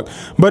 Crazy as fuck.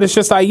 But it's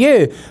just like,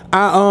 yeah,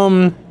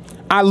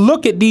 I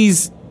look at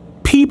these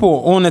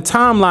people on the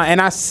timeline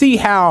and I see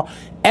how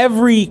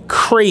every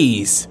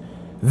craze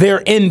they're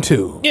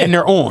into and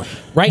they're on.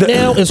 Right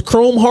now, it's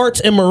Chrome Hearts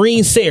and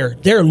Marine Sayre.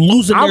 They're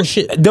losing their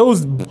shit.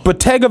 Those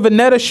Bottega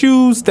Veneta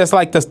shoes, that's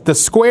like the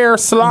square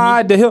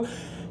slide, the hill.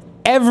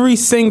 Every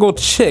single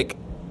chick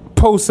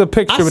posts a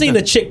picture. I've seen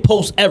a chick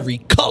post every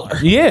color.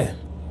 Yeah.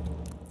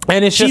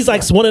 And it's she's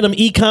like one of them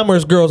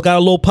e-commerce girls, got a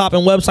little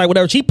popping website,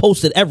 whatever. She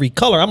posted every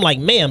color. I'm like,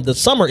 ma'am, the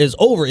summer is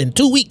over in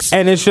 2 weeks.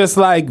 And it's just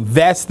like,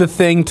 that's the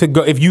thing to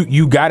go. If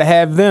you gotta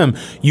have them,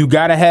 you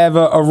gotta have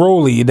a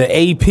Rollie, the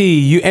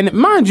AP. And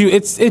mind you,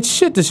 it's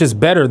shit that's just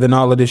better than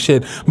all of this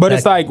shit. But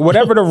it's like,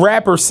 whatever the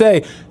rappers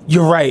say,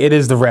 you're right. It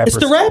is the rappers.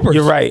 It's the rappers.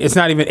 You're right. It's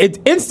not even.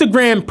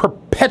 Instagram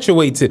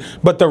perpetuates it,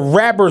 but the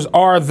rappers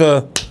are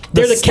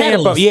they're the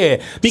catalyst.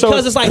 Yeah.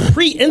 Because it's like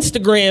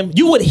pre-Instagram,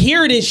 you would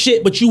hear this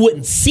shit, but you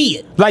wouldn't see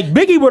it. Like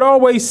Biggie would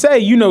always say,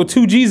 2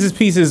 Jesus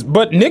pieces,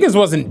 but niggas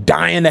wasn't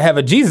dying to have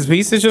a Jesus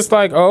piece. It's just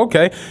like, oh,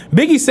 okay.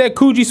 Biggie said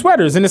Coogee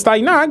sweaters, and it's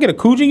like, nah, I get a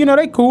Coogee,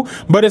 they cool.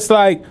 But it's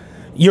like,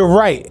 you're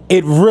right.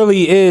 It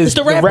really is. It's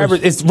the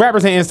rappers. It's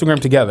rappers and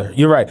Instagram together.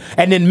 You're right.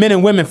 And then men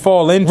and women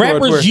fall into it.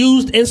 Rappers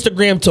used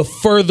Instagram to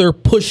further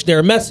push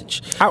their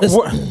message.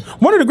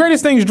 One of the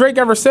greatest things Drake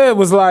ever said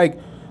was like,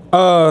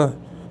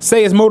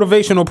 say it's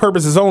motivational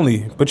purposes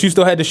only, but you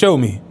still had to show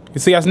me. You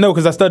see, I know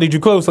because I studied you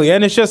closely.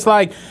 And it's just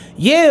like,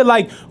 yeah,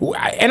 like,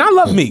 and I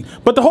love me,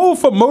 but the whole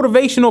for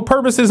motivational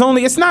purposes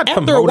only, it's not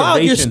for motivation. After a while,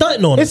 you're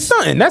stunting on it. It's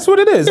stunting. That's what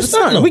it is. It's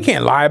stunting. We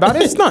can't lie about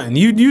it. It's stunting.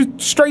 You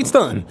straight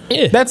stunting.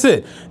 Yeah. That's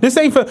it. This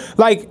ain't for,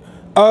 like,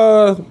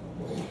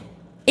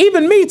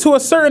 even me to a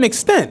certain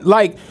extent.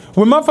 Like,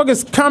 when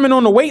motherfuckers comment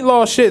on the weight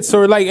loss shits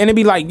or like, and it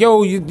be like,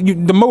 yo,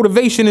 the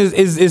motivation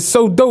is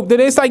so dope that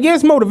it's like, yeah,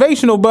 it's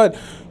motivational, but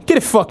get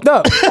it fucked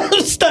up.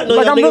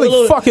 Like, I'm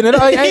really fucking it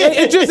up.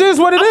 It just is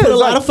what it is. I put a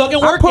lot of fucking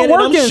work in, and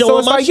I'm showing so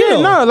it's my like, shit.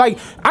 yeah, no, like,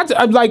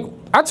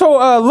 I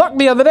told Luck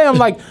the other day, I'm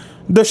like,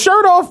 the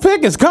shirt off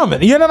pick is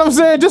coming. You know what I'm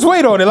saying? Just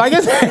wait on it. Like,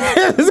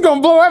 it's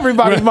gonna blow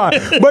everybody's mind.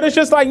 But it's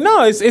just like,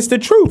 no, it's the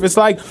truth. It's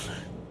like,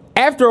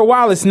 after a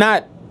while, it's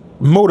not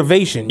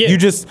motivation. You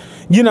just,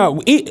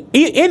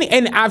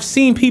 and I've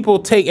seen people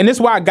take, and this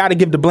is why I got to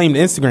give the blame to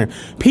Instagram.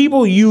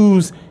 People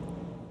use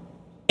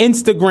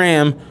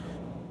Instagram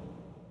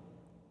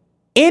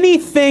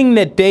anything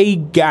that they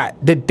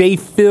got that they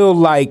feel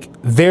like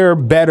they're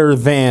better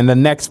than the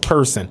next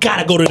person.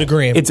 Gotta go to the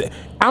gram.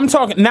 I'm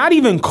talking not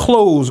even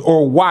clothes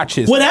or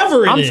watches.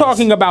 Whatever it is. I'm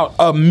talking about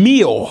a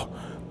meal,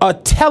 a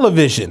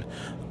television,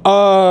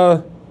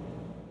 some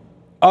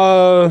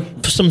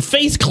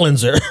face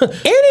cleanser.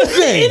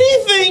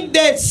 Anything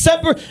that's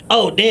separate.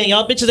 Oh damn,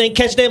 y'all bitches ain't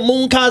catch that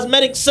Moon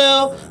Cosmetics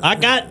sale. I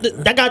got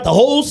the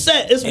whole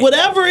set. It's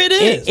whatever it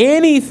is.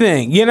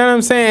 Anything. You know what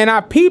I'm saying?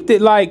 I peeped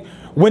it like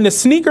when the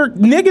sneaker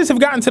niggas have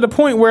gotten to the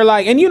point where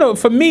like, and you know,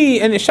 for me,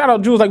 and shout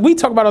out Jules, like we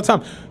talk about all the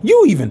time.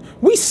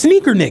 We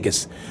sneaker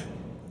niggas.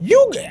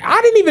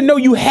 I didn't even know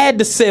you had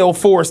the sale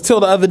for us till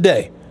the other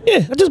day.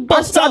 Yeah, I just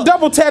bust out. I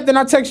double tapped and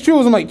I text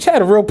Jules. I'm like,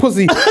 Chad, a real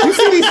pussy. You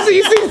see these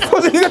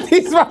pussies that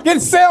these fucking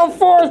sell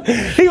for?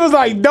 He was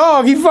like,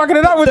 dog, he fucking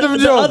it up with them.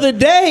 The other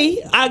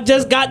day, I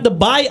just got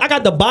I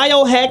got the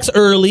biohacks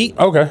early.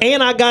 Okay.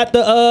 And I got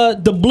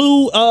the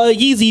blue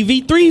Yeezy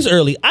V3s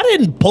early. I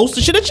didn't post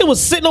the shit. That shit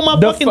was sitting on my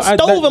fucking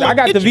stove in my I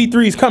got kitchen. the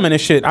V3s coming and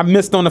shit. I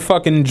missed on the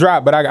fucking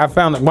drop, but I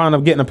wound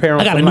up getting a pair.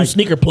 I got a new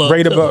sneaker plug.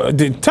 Right above.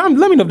 Tom,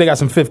 let me know if they got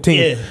some 15.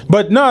 Yeah.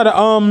 But no,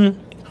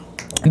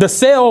 the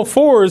sale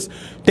 4s,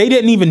 they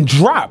didn't even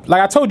drop.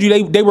 Like I told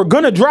you, they were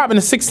gonna drop in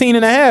a 16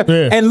 and a half.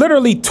 Yeah. And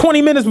literally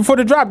 20 minutes before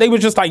the drop, they was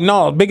just like,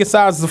 no, biggest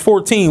size is a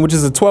 14, which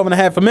is a 12 and a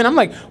half a minute. I'm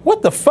like,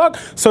 what the fuck?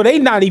 So they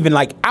not even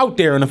like out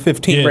there in a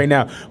 15 right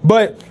now.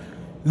 But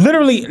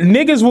literally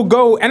niggas will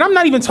go, and I'm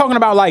not even talking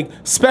about like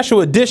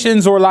special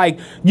editions or like,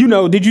 you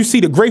know, did you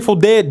see the Grateful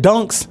Dead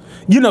dunks?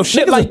 You know,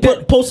 shit niggas like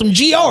that. Post some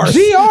GRs.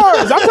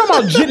 I'm talking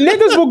about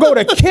niggas will go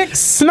to Kicks,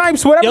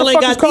 Snipes, whatever Y'all the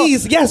ain't fuck it's got called.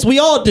 these. Yes, we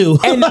all do.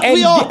 And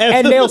we all have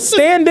and they'll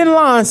stand in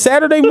line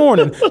Saturday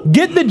morning,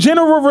 get the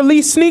general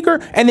release sneaker,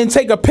 and then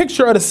take a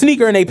picture of the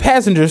sneaker in a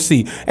passenger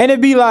seat. And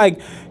it'd be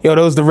like, yo,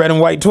 those the red and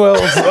white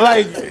 12s.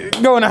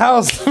 Like, go in the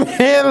house,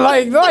 man.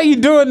 Like, why are you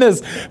doing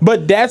this?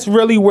 But that's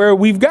really where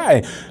we've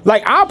gotten.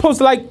 Like, I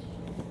posted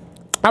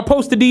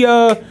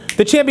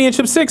the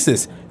championship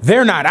 6s.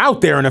 They're not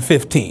out there in a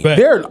 15. Right.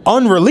 They're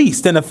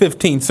unreleased in a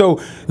 15. So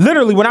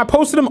literally, when I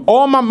posted them,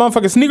 all my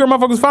sneaker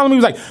motherfuckers following me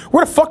was like,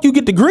 "Where the fuck you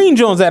get the green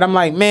Jones at?" I'm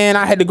like, "Man,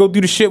 I had to go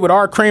through the shit with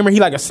Art Kramer.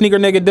 He like a sneaker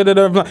nigga."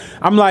 Da-da-da.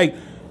 I'm like,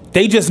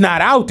 they just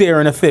not out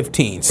there in a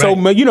 15.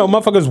 So, you know,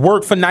 motherfuckers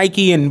work for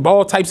Nike and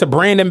all types of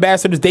brand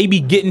ambassadors. They be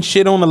getting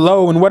shit on the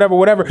low and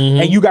whatever.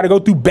 And you got to go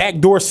through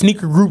backdoor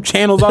sneaker group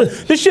channels.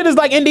 This shit is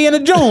like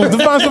Indiana Jones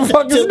to find some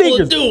fucking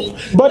sneakers.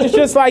 But it's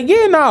just like,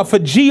 for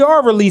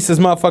GR releases,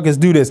 motherfuckers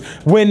do this.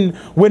 When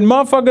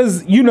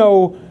motherfuckers, you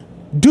know,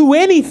 do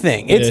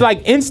anything. It's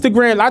like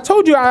Instagram. I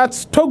told you, I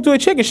spoke to a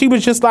chick and she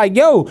was just like,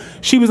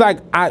 she was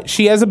like,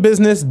 she has a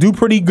business, do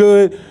pretty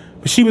good.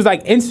 She was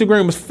like,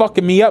 Instagram was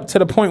fucking me up to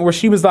the point where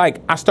she was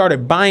like, I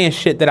started buying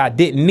shit that I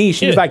didn't need.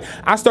 She was like,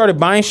 I started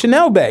buying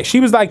Chanel bags. She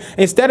was like,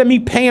 instead of me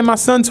paying my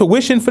son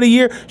tuition for the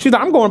year, she's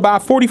like, I'm going to buy a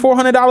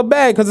 $4,400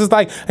 bag because it's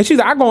like, and she's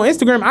like, I go on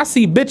Instagram, I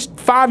see bitch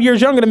 5 years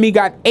younger than me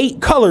got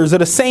 8 colors of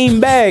the same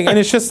bag, and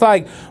it's just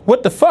like,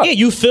 what the fuck? Yeah,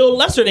 you feel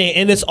lesser than,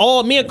 and it's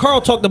all. Me and Carl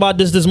talked about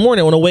this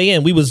morning on the way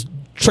in. We was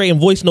trading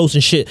voice notes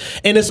and shit,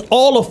 and it's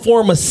all a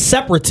form of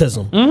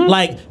separatism.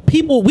 Like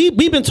people, we've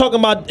been talking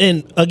about,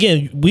 and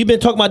again, we've been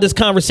talking about this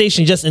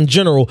conversation just in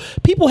general.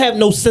 People have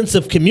no sense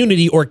of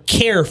community or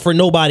care for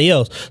nobody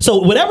else. So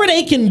whatever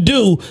they can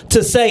do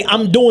to say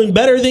I'm doing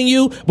better than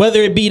you,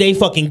 whether it be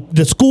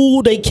the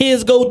school they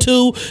kids go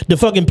to, the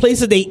fucking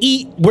places they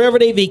eat, wherever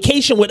they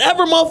vacation,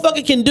 whatever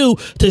motherfucker can do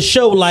to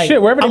show like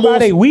shit, wherever they buy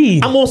they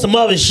weed, I'm on some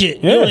other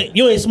shit. Yeah.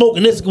 You ain't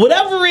smoking this.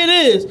 Whatever it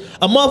is,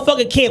 a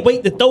motherfucker can't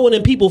wait to throw it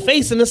in people's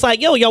face, and it's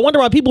like, yo, y'all wonder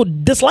why people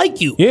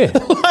dislike you. Yeah.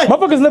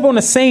 Motherfuckers live on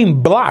the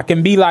same block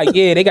and be like,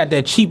 yeah, they got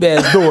that cheap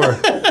ass door.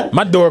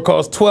 My door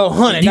costs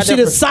 $1,200. You see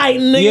the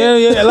siding,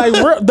 nigga? Yeah.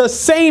 Like the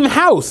same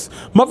house.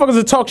 Motherfuckers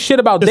will talk shit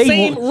about the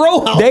same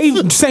row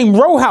house. Same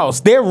row house.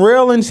 They're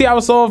real and see how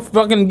it's all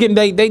fucking getting.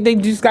 They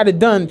just got it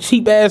done.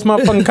 Cheap ass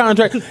motherfucking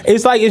contract.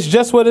 It's like, it's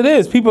just what it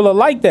is. People are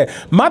like that.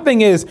 My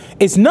thing is,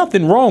 it's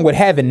nothing wrong with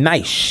having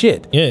nice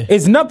shit. Yeah.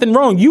 It's nothing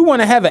wrong. You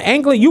want to have an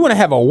anklet. You want to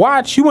have a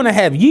watch. You want to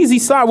have Yeezy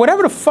slide.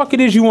 Whatever the fuck it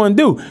is you want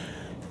to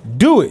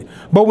do it.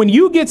 But when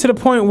you get to the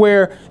point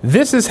where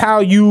this is how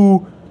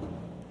you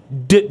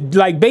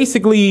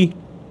basically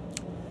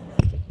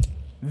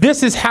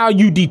this is how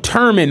you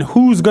determine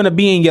who's going to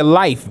be in your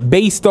life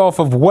based off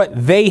of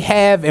what they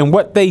have and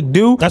what they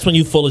do, that's when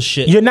you full of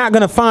shit. You're not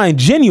going to find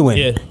genuine.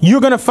 Yeah.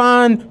 You're going to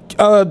find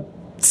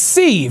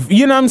C,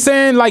 you know what I'm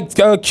saying, like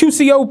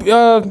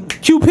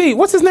QP,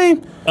 what's his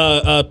name?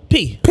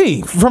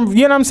 P from,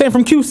 you know what I'm saying,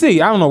 from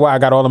QC. I don't know why I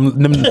got all them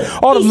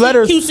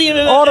letters.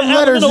 QC, all them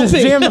letters just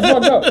jammed the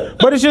fuck up.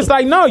 But it's just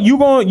like, no, you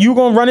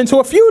gonna run into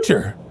a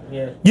Future.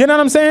 Yeah. You know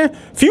what I'm saying?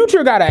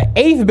 Future got an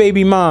 8th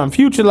baby mom.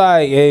 Future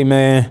like, hey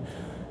man,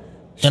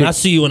 and I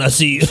see you when I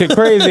see you. Shit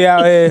crazy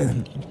out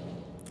here.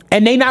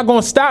 And they not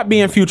gonna stop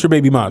being Future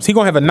baby moms. He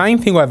gonna have a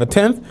 9th. He gonna have a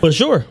 10th. For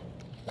sure.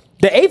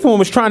 The 8th one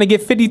was trying to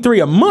get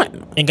 53 a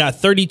month and got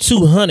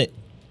 3,200.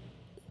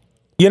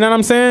 You know what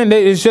I'm saying?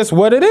 It's just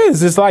what it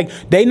is. It's like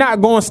they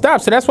not going to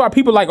stop. So that's why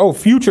people like, oh,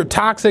 Future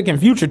toxic and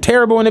Future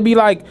terrible, and it be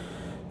like,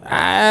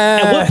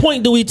 At what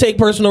point do we take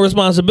personal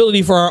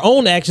responsibility for our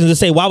own actions and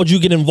say, why would you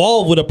get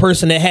involved with a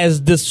person that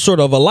has this sort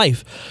of a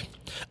life?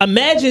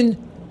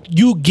 Imagine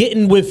you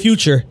getting with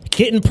Future,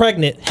 getting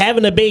pregnant,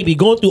 having a baby,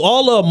 going through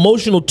all the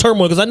emotional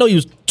turmoil, because I know you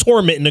was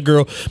tormenting the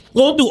girl,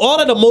 going through all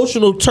that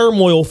emotional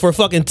turmoil for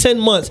fucking 10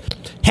 months,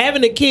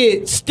 having a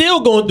kid,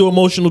 still going through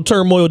emotional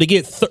turmoil to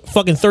get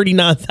fucking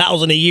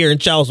 $39,000 a year in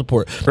child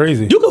support.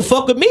 Crazy. You can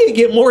fuck with me and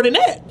get more than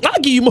that. I'll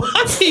give you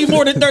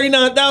more than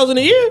 $39,000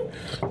 a year.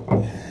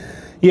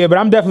 Yeah, but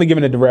I'm definitely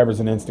giving it to rappers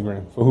on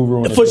Instagram for who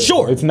ruined it. For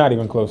sure. It's not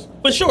even close.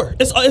 For sure.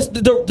 It's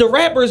the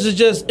rappers is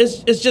just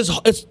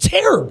it's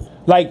terrible.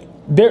 Like,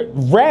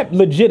 rap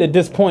legit at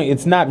this point,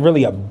 it's not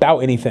really about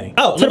anything.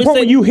 Oh, to the point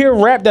where you hear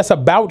rap that's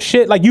about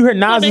shit. Like, you hear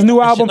Nas's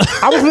new album.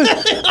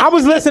 I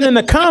was listening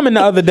to Common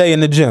the other day in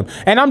the gym,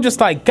 and I'm just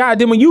like, God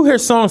damn, when you hear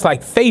songs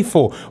like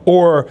Faithful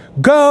or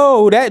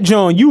Go, that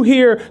Joan, you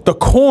hear The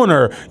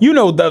Corner, you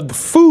know, the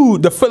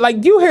food,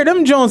 like, you hear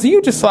them Jones, and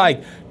you just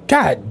like,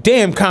 God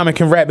damn, Common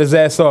can rap his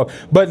ass off.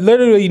 But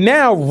literally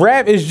now,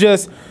 rap is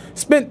just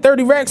spent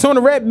 30 racks on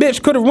a rap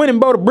bitch, could have went and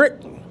bought a brick.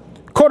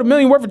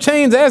 $250,000 worth of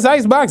chains, ass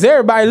icebox,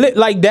 everybody lit.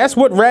 Like, that's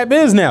what rap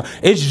is now.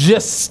 It's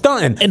just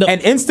stunting.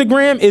 And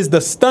Instagram is the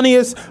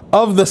stuntiest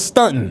of the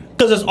stunting.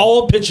 Because it's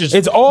all pictures.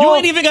 It's all... You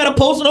ain't even got to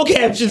post no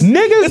captions.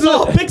 Niggas... It's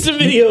all pics and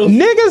videos.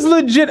 Niggas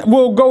legit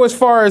will go as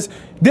far as...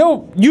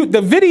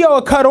 the video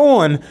will cut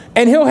on,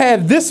 and he'll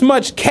have this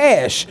much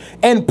cash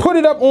and put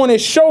it up on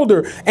his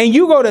shoulder, and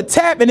you go to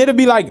tap, and it'll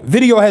be like,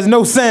 video has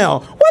no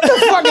sound. What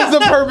the fuck is the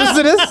purpose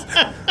of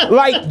this?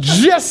 Like,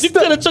 just... You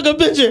could have took a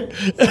picture.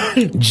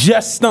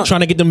 Just stunt.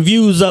 Trying to get them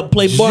views up,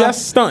 playboy.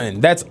 Just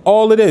stunting. That's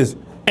all it is.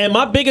 And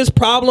my biggest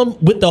problem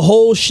with the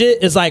whole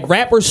shit is, like,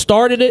 rappers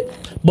started it,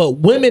 but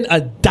women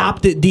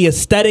adopted the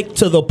aesthetic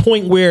to the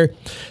point where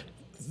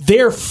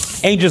they're...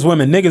 Ain't just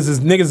women. Niggas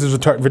is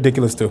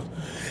ridiculous, too.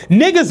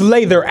 Niggas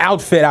lay their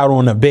outfit out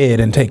on the bed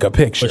and take a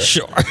picture. For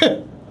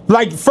sure.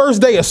 Like,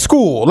 first day of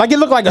school. Like, it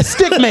looked like a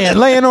stick man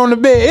laying on the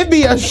bed. It'd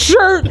be a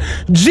shirt,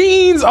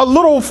 jeans, a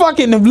little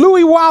fucking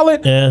Louis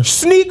wallet,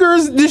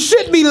 sneakers. This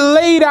shit be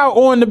laid out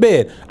on the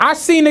bed. I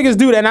see niggas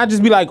do that, and I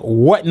just be like,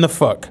 what in the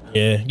fuck?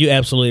 Yeah, you're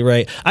absolutely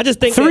right. I just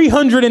think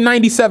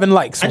 397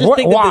 likes. I just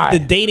think that the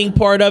dating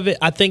part of it,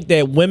 I think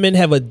that women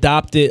have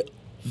adopted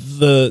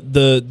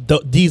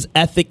these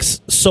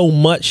ethics so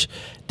much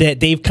that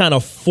they've kind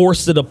of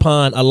forced it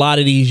upon a lot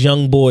of these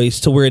young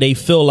boys to where they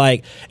feel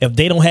like if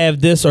they don't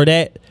have this or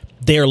that,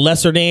 they're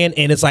lesser than,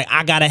 and it's like,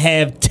 I gotta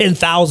have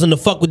 10,000 to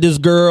fuck with this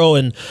girl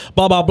and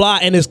blah blah blah,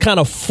 and it's kind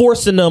of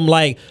forcing them.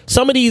 Like,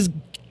 some of these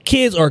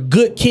kids are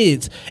good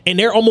kids, and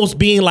they're almost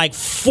being like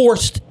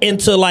forced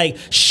into like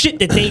shit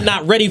that they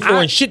not ready for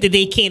and shit that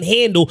they can't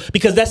handle,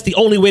 because that's the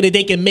only way that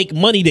they can make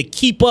money to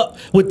keep up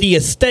with the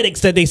aesthetics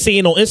that they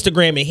seeing on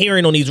Instagram and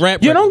hearing on these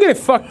rap. Yeah, don't get it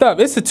fucked up.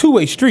 It's a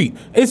two-way street.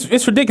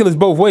 It's ridiculous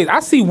both ways. I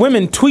see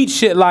women tweet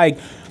shit like,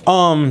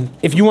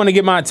 if you want to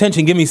get my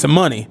attention, give me some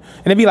money.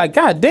 And they'd be like,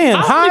 God damn,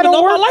 hi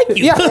don't work. I like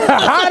you. Yeah,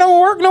 hi don't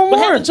work no more. What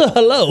happened to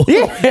hello?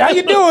 Yeah, how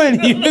you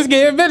doing? You just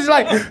get a bitch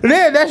like,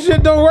 yeah, that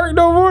shit don't work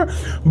no more.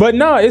 But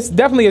no, it's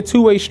definitely a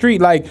two-way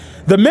street. Like,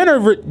 the men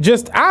are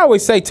I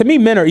always say, to me,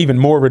 men are even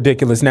more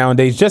ridiculous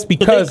nowadays, just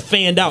because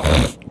they fanned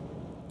out.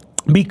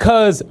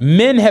 Because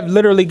men have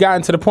literally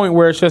gotten to the point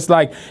where it's just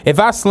like, if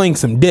I sling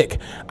some dick,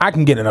 I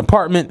can get an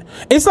apartment.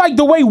 It's like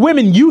the way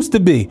women used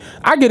to be.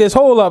 I get this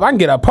hole up, I can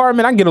get an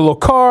apartment, I can get a little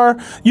car,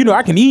 you know,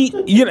 I can eat.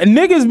 You know,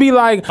 niggas be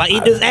like, if I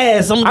eat this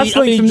ass, I'm gonna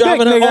be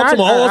driving an Altima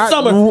all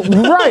summer.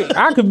 Right.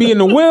 I could be in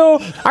the wheel,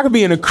 I could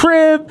be in a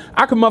crib,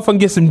 I could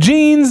motherfucking get some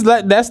jeans.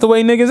 That's the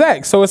way niggas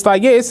act. So it's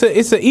like, yeah, it's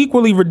an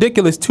equally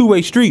ridiculous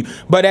two-way street.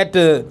 But at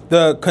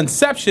the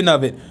conception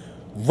of it,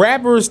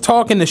 rappers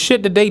talking the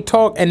shit that they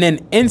talk, and then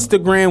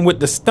Instagram with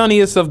the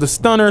stunniest of the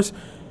stunners,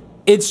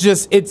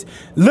 it's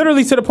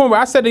literally to the point where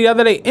I said the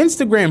other day,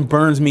 Instagram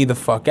burns me the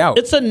fuck out.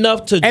 It's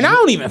enough to... And I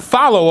don't even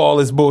follow all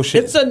this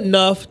bullshit. It's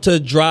enough to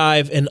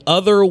drive an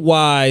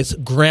otherwise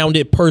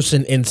grounded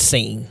person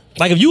insane.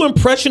 Like, if you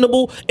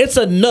impressionable, it's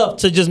enough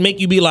to just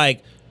make you be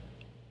like,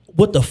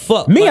 what the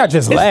fuck? Me, I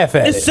just laugh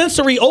at it. It's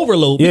sensory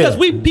overload. Because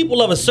we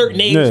people of a certain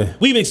age,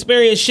 we've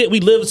experienced shit, we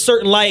live a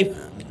certain life,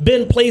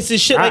 been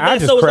places, shit like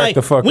that. So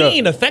it's like, we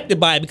ain't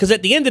affected by it, because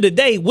at the end of the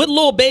day, what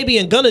Lil Baby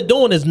and Gunna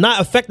doing is not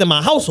affecting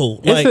my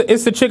household.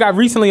 It's the chick I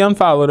recently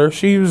unfollowed her.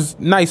 She was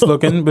nice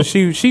looking, but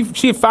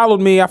she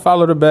followed me. I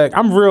followed her back.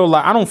 I'm real,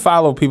 like, I don't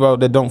follow people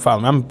that don't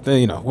follow me. I'm,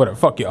 you know, whatever.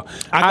 Fuck y'all.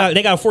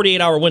 They got a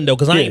 48-hour window,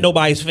 because I ain't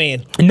nobody's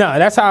fan. No,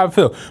 that's how I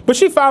feel. But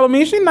she followed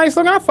me. She nice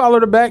looking. I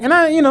followed her back, and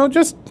I, you know,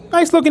 just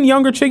nice looking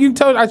younger chick. You can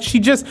tell she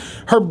just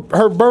her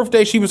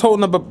birthday. She was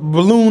holding up a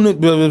balloon. It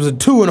was a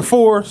 2 and a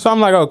 4. So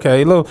I'm like,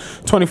 okay, little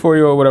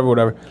 24-year-old,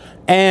 whatever.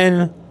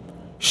 And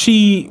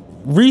she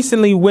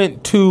recently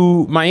went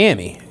to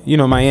Miami. You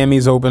know,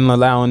 Miami's open,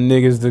 allowing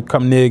niggas to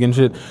come nig and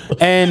shit.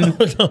 And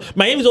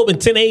Miami's open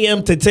 10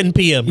 a.m. to 10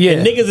 p.m. Yeah.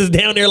 And niggas is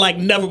down there like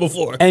never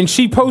before. And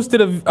she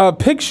posted a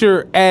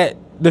picture at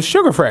the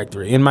Sugar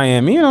Factory in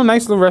Miami. You know,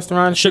 nice little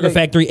restaurant. Sugar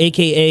Factory,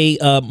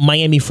 a.k.a.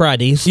 Miami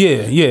Fridays. Yeah,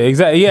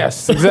 exactly.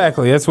 Yes,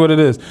 exactly. That's what it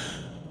is.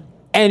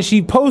 And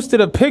she posted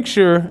a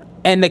picture,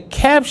 and the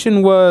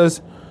caption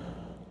was,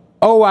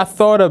 "Oh, I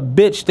thought a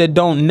bitch that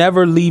don't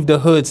never leave the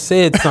hood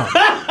said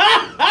something."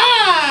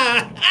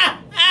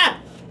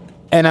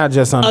 And I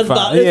just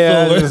unfollowed.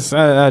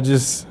 Yeah,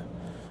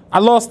 I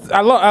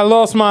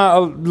lost my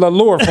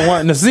allure for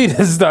wanting to see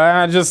this stuff.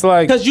 I just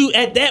like, because you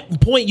at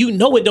that point you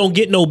know it don't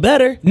get no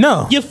better.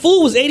 No, your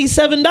food was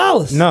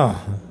 $87. No,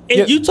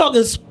 and you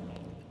talking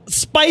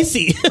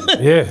spicy.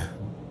 Yeah.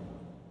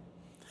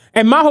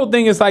 And my whole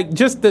thing is like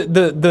just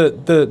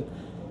the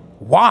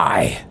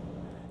why.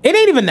 It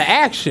ain't even the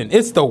action.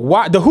 It's the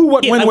why, the who,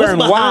 what, when, where, and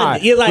why.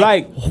 You're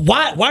like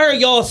why are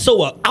y'all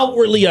so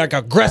outwardly like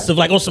aggressive,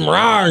 like on some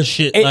raw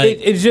shit?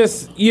 It's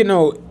just, you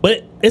know.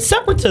 But it's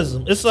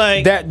separatism. It's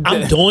like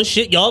I'm doing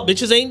shit y'all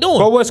bitches ain't doing.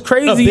 But what's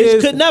crazy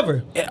is a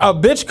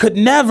bitch could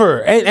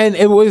never. And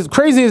it was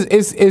crazy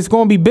is it's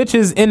going to be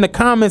bitches in the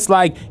comments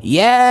like,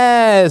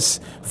 yes,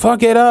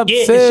 fuck it up,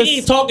 yeah, sis. She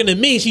ain't talking to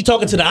me. She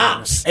talking to the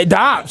ops. The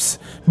ops.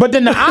 But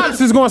then the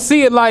ops is going to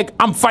see it like,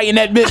 I'm fighting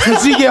that bitch when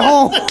she get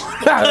home.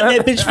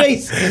 That bitch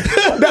face.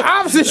 The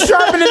ops is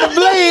sharpening the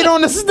blade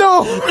on the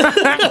stove.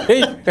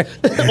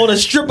 On a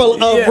strip of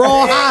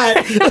raw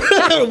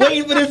hide.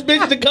 Waiting for this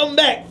bitch to come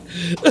back.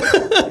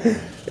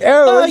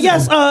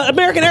 Yes,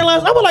 American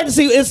Airlines. I would like to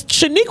see, is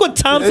Shaniqua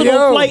Thompson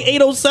on flight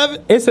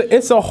 807?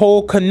 It's a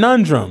whole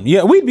conundrum.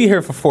 Yeah, we'd be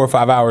here for 4 or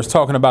 5 hours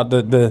talking about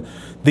the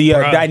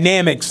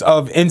dynamics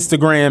of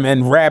Instagram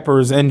and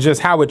rappers and just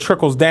how it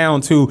trickles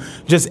down to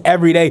just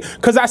every day.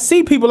 Because I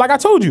see people, like I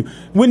told you,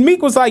 when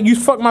Meek was like, "You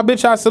fuck my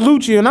bitch, I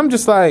salute you," and I'm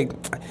just like,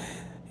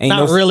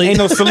 ain't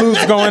no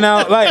salutes going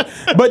out. Like,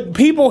 but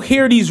people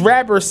hear these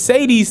rappers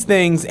say these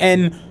things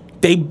and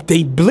they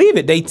believe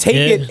it. They take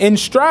it in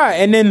stride.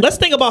 And then let's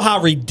think about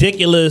how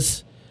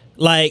ridiculous,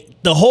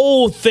 like, the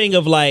whole thing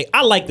of like,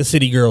 I like the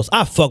City Girls.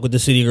 I fuck with the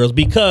City Girls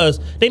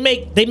because they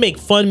make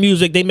fun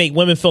music. They make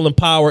women feel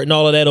empowered and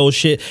all of that old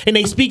shit. And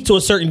they speak to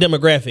a certain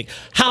demographic.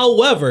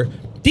 However,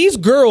 these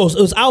girls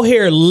was out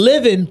here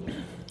living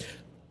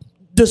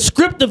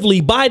descriptively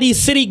by these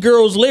City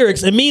Girls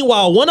lyrics, and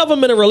meanwhile one of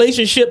them in a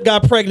relationship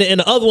got pregnant and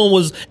the other one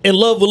was in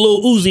love with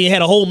Lil Uzi and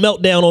had a whole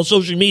meltdown on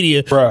social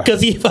media because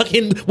he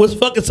was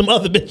fucking some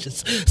other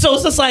bitches. So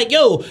it's just like,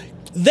 yo,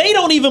 they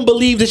don't even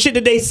believe the shit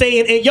that they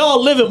saying and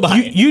y'all living by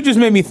it. You just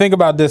made me think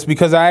about this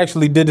because I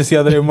actually did this the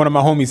other day with one of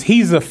my homies.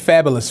 He's a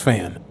Fabulous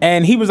fan,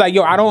 and he was like,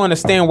 yo, I don't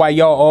understand why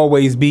y'all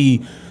always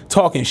be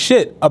talking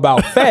shit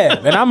about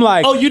Fab. And I'm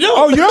like, oh, you don't?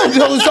 Oh, you don't?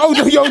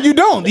 Yo, you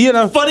don't. You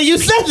know? Funny you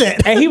said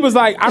that. And he was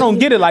like, I don't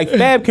get it. Like,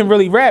 Fab can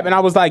really rap. And I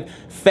was like,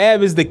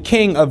 Fab is the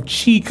king of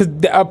cheat. Because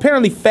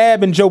apparently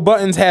Fab and Joe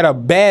Buttons had a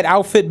bad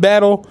outfit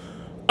battle.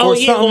 Oh,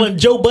 yeah, on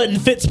Joe Button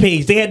Fits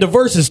page. They had the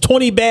verses,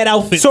 20 bad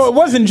outfits. So it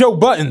wasn't Joe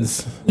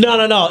Buttons.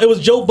 No. It was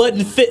Joe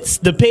Button Fits,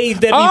 the page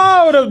that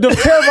the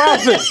pair of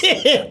outfits.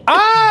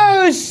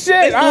 Oh,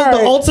 shit. It was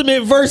the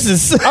ultimate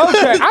verses. Okay.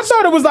 I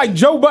thought it was like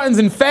Joe Buttons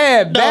and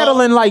Fab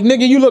battling like,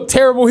 nigga, you look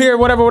terrible here,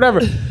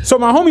 whatever. So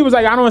my homie was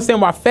like, I don't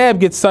understand why Fab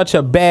gets such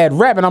a bad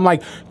rap. And I'm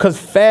like, because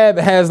Fab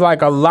has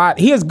like a lot.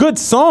 He has good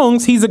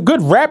songs. He's a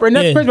good rapper. And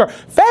that's crazy.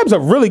 Fab's a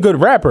really good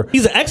rapper.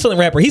 He's an excellent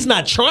rapper. He's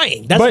not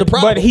trying. That's the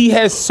problem. But he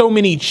has so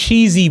many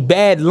cheesy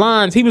bad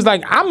lines. He was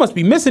like, I must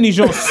be missing these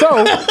joints. So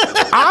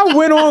I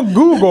went on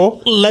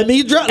Google. Let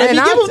me give them to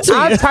you.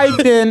 I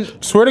typed in,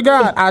 swear to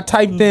God, I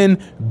typed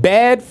in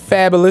bad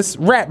Fabulous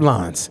rap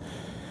lines.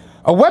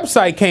 A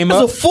website came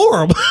up. It's a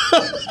forum.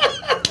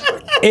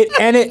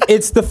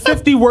 It's the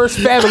 50 worst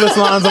Fabulous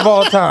lines of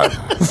all time.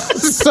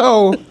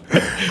 So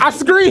I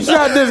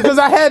screenshot this because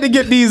I had to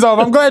get these off.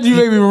 I'm glad you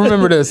made me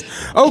remember this.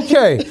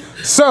 Okay,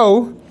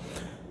 so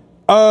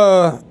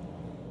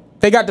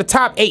they got the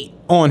top 8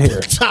 on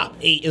here. Top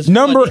 8 is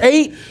number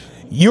funny. 8.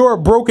 You're a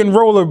broken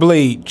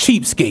rollerblade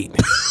cheapskate.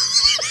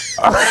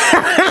 All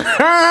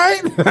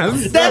right,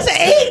 that's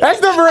 8.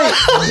 That's number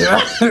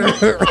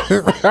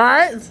 8. All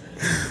right.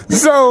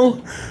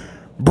 So,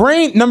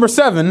 number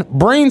 7.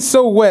 Brain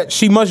so wet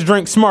she must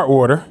drink smart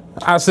water.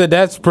 I said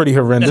that's pretty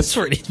horrendous.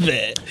 That's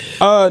pretty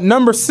bad.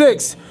 Number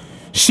 6.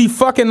 She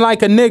fucking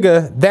like a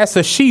nigga. That's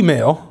a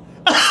she-male.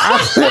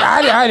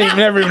 I didn't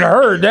never even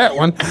heard that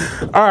one.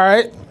 All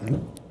right.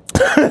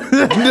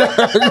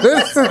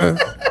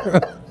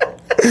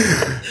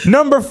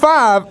 Number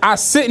 5, I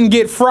sit and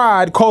get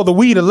fried, call the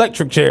weed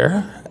electric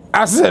chair.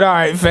 I said, all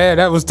right, Fad,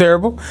 that was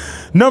terrible.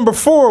 Number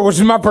 4, which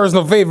is my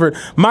personal favorite,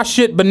 my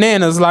shit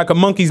bananas like a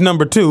monkey's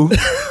number 2.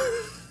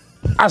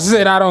 I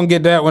said, I don't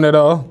get that one at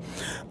all.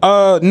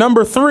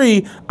 Number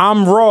 3,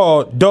 I'm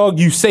raw, dog,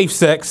 you safe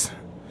sex.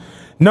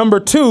 Number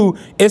 2,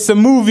 it's a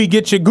movie,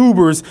 get your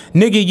goobers.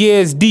 Nigga, yeah,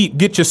 it's deep,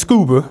 get your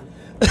scuba.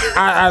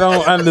 I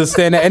don't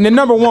understand that. And then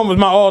number 1 was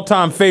my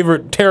all-time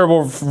favorite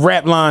terrible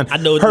rap line. I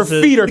know her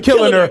feet are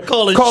killing her.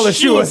 Call it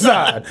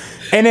suicide.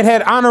 And it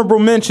had honorable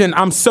mention.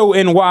 I'm so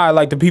NY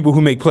like the people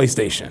who make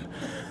PlayStation.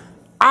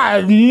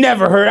 I've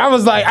never heard. I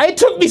was like, it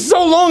took me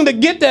so long to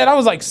get that. I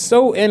was like,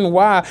 so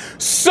NY.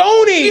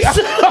 Sony.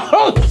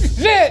 Oh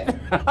shit.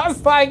 I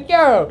was like,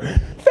 yo,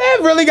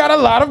 Fab really got a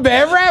lot of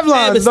bad rap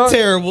lines. Fab is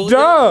terrible.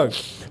 Dog.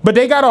 But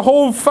they got a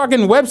whole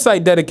fucking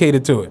website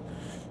dedicated to it.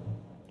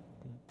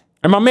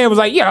 And my man was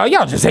like, "Yo,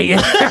 y'all just hate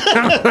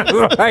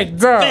it." Like,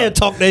 dog. Man,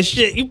 talk that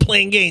shit. You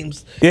playing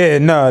games. Yeah,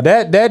 no,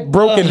 that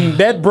broken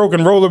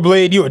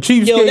rollerblade, you a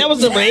cheapskate. Yo, that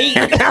was number 8.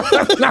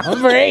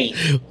 number 8.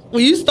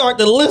 When you start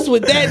the list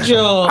with that,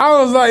 Joe.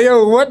 I was like,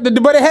 yo, what?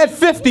 But it had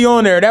 50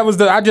 on there. That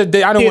was I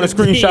don't want to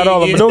screenshot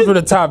all of them. But those were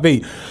the top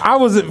 8. I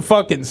was in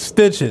fucking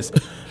stitches.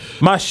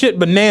 My shit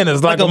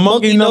bananas like a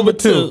monkey number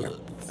 2.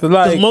 So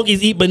like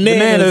monkeys eat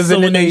bananas so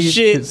when they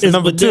shit is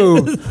number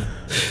 2.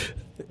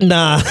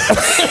 Nah.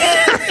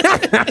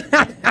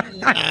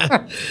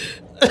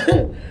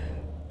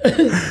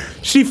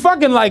 She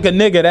fucking like a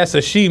nigga that's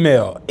a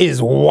she-male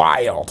is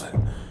wild.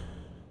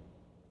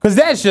 Cause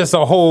that's just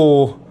a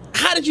whole.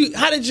 How did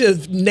your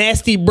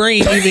nasty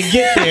brain even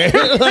get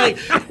there? Like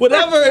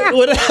whatever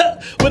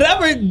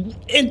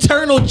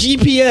internal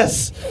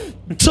GPS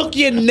took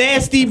your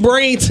nasty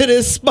brain to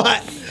this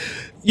spot.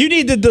 You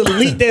need to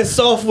delete that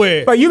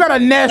software. But you got a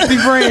nasty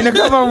brain to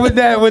come up with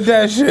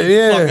that shit.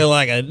 Yeah. Fucking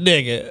like a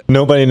nigga.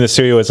 Nobody in the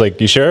studio was like,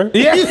 "You sure?"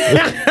 Yeah.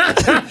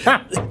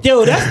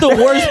 Yo, that's the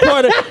worst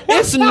part of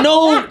it's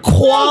no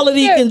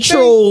quality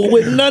control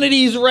with none of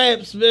these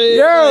raps, man.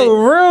 Yo,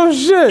 real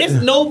shit.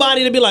 It's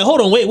nobody to be like, hold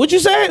on, wait, what you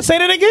say? Say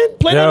that again?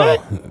 Play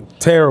that back?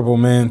 Terrible,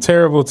 man.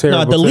 Terrible.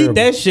 Nah, delete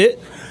that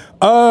shit.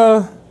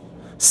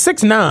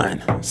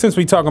 6ix9ine. Since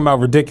we talking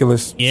about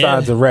ridiculous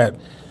sides of rap,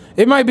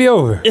 it might be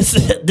over.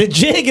 The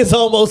jig is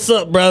almost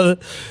up, brother.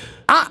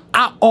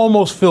 I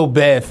almost feel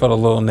bad for the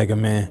little nigga,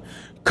 man.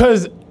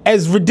 Cause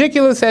as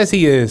ridiculous as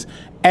he is,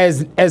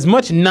 as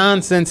much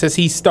nonsense as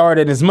he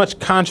started, as much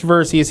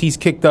controversy as he's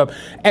kicked up,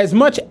 as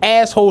much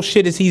asshole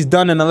shit as he's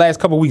done in the last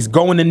couple of weeks,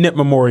 going to Nip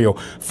Memorial,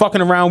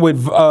 fucking around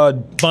with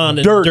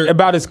dirt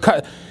about his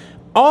cut,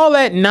 all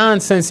that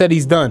nonsense that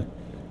he's done.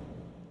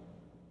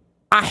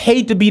 I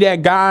hate to be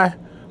that guy,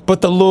 but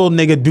the little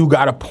nigga do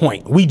got a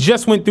point. We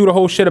just went through the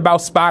whole shit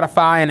about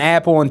Spotify and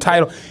Apple and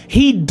Tidal.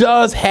 He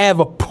does have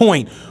a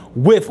point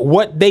with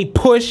what they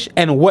push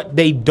and what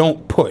they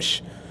don't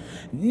push.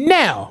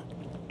 Now,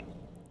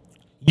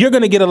 you're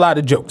gonna get a lot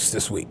of jokes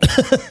this week.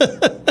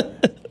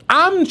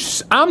 I'm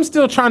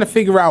still trying to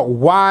figure out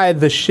why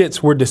the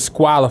shits were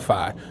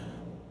disqualified.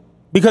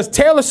 Because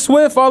Taylor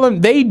Swift, all of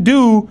them, they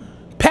do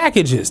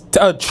packages.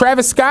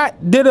 Travis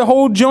Scott did a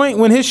whole joint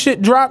when his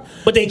shit dropped.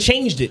 But they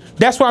changed it.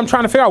 That's why I'm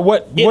trying to figure out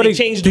what they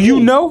changed. Do you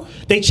know?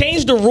 They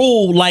changed the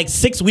rule like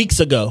 6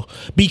 weeks ago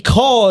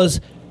because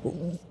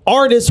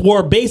artists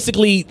were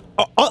basically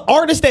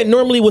artists that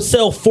normally would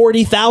sell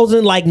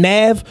 40,000 like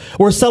Nav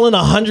were selling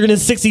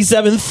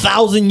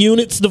 167,000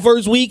 units the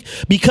first week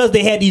because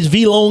they had these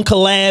V-Lone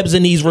collabs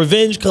and these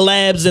Revenge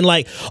collabs and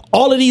like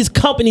all of these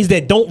companies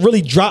that don't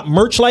really drop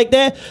merch like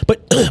that,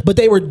 but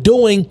they were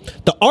doing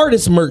the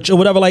artist merch or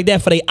whatever like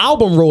that for their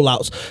album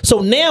rollouts. So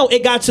now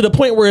it got to the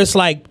point where it's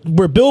like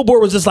where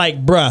Billboard was just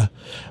like, bruh,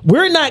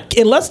 we're not,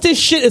 unless this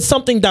shit is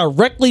something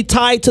directly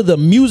tied to the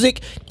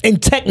music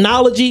and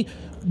technology,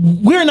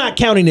 we're not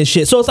counting this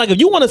shit. So it's like if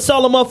you want to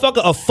sell a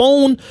motherfucker a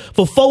phone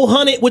for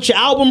 $400 with your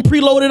album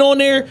preloaded on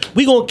there,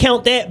 we gonna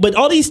count that. But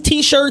all these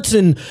t-shirts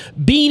and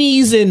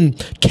beanies and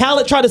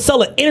Khaled try to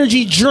sell an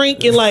energy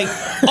drink and like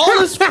all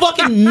this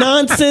fucking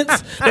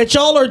nonsense that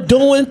y'all are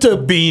doing to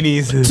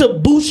beanies to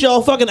boost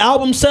y'all fucking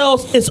album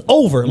sales, it's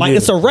over. Like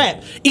it's a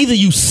wrap. Either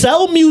you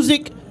sell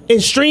music and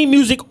stream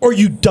music or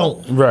you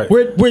don't. Right.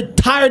 We're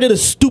tired of the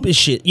stupid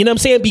shit. You know what I'm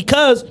saying?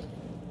 Because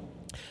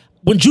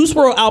when Juice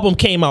WRLD album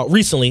came out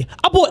recently,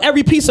 I bought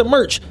every piece of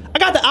merch. I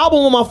got the album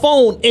on my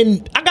phone,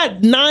 and I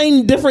got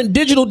 9 different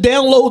digital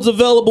downloads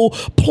available,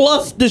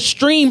 plus the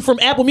stream from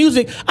Apple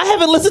Music. I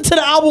haven't listened to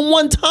the album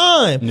one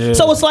time. Yeah.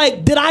 So it's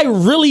like, did I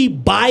really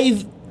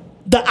buy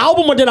the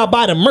album or did I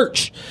buy the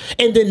merch?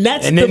 And then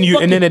that's and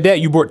then at that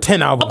you bought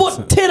 10 albums. I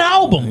bought 10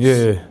 albums.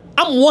 Yeah.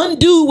 I'm one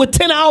dude with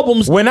 10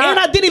 albums, and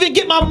I didn't even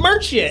get my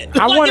merch yet.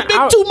 It's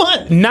been 2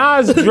 months.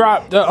 Nas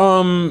dropped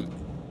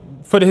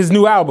for his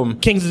new album,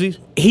 King's Disease.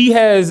 He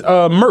has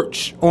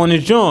merch on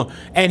his joint,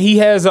 and he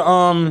has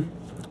what's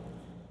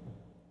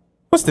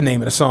the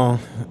name of the song?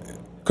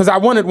 Because I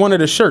wanted one of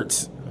the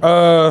shirts.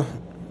 Of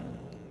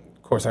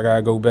course, I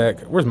gotta go back.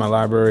 Where's my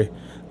library?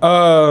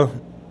 Oh,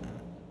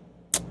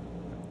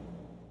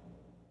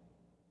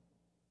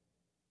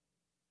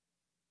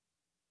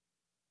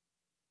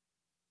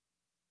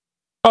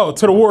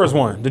 To the Wars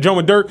one, the joint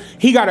with Dirk.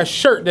 He got a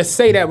shirt that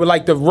say that with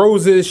like the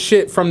roses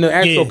shit from the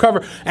actual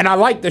cover, and I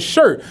like the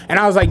shirt. And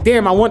I was like,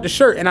 damn, I want the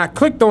shirt. And I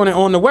clicked on it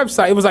on the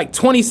website. It was like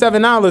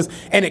 $27,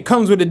 and it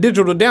comes with a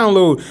digital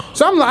download.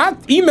 So I'm like, I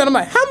emailed him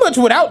like, how much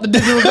without the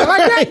digital download?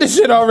 I got the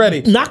shit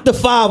already. Knock the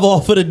 5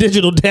 off for the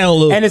digital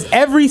download. And it's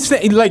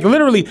like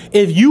literally,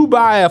 if you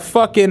buy a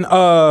fucking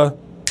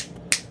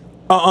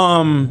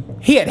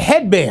he had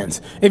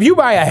headbands. If you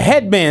buy a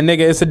headband,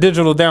 nigga, it's a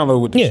digital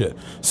download with the shit.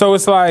 So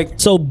it's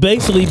like, so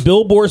basically,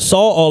 Billboard saw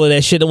all of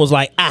that shit and was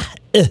like,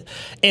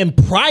 And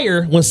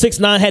prior, when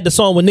 6ix9ine had the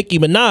song with Nicki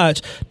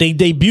Minaj, they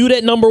debuted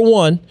at number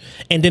 1,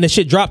 and then the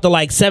shit dropped to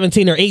like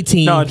 17 or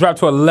 18. No, it dropped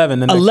to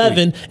 11.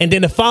 11, and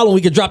then the following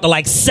week it dropped to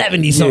like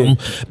 70 something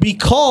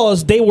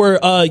because they were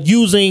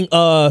using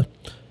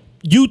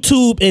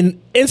YouTube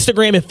and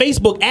Instagram and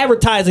Facebook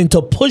advertising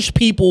to push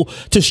people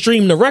to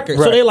stream the record.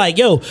 So they're like,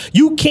 yo,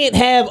 you can't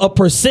have a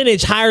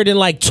percentage higher than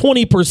like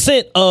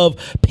 20% of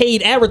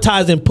paid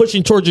advertising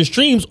pushing towards your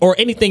streams, or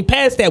anything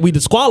past that, we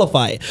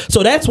disqualify it.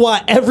 So that's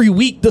why every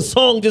week the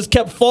song just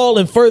kept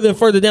falling further and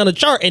further down the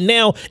chart, and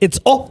now it's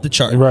off the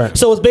chart. Right.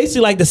 So it's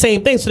basically like the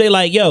same thing. So they're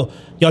like, yo,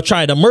 y'all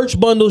trying the merch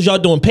bundles, y'all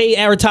doing paid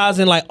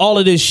advertising, like all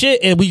of this shit,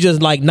 and we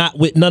just like not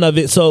with none of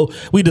it. So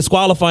we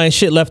disqualifying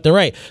shit left and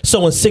right.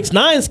 So in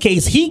 6ix9ine's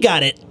case, he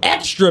got it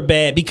extra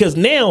bad because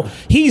now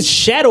he's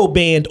shadow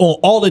banned on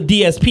all the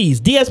DSPs.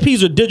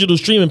 DSPs are digital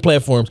streaming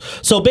platforms.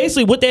 So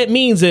basically what that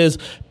means is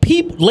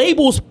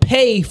labels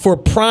pay for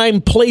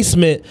Prime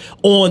placement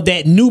on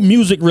that new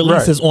music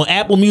releases on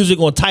Apple Music,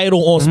 on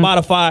Tidal, on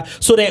Spotify,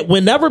 so that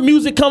whenever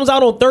music comes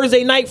out on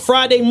Thursday night,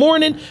 Friday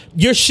morning,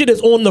 your shit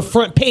is on the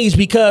front page,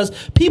 because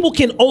people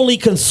can only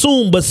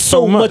consume but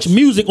so much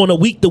music on a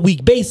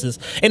week-to-week basis,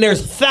 and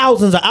there's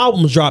thousands of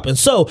albums dropping.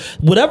 So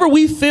whatever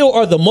we feel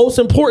are the most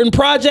important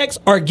projects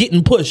are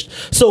getting pushed.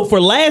 So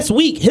for last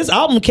week, his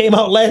album came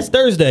out last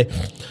Thursday.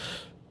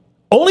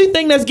 Only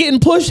thing that's getting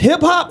pushed,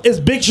 hip hop,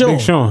 is Big Sean.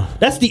 Big Sean.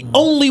 That's the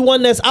only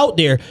one that's out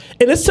there,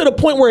 and it's to the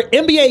point where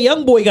NBA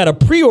YoungBoy got a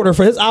pre-order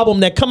for his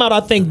album that come out, I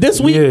think, this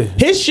week. Yeah.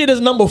 His shit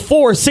is number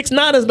 4.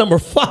 6ix9ine is number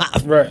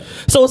 5. Right.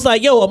 So it's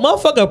like, yo, a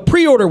motherfucker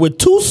pre-order with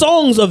 2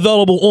 songs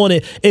available on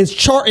it is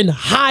charting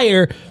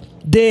higher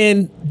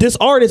than this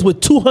artist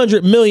with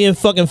 200 million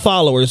fucking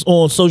followers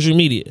on social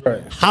media.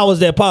 Right. How is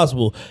that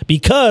possible?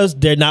 Because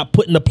they're not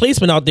putting the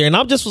placement out there. And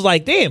I just was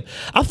like, damn,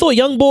 I thought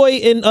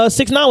YoungBoy and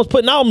 6ix9ine was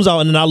putting albums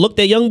out, and then I looked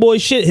at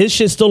YoungBoy's shit, his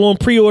shit's still on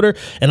pre-order,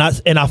 and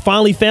I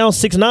finally found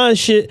 6ix9ine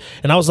shit,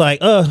 and I was like,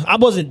 I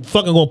wasn't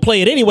fucking gonna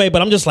play it anyway,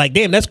 but I'm just like,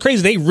 damn, that's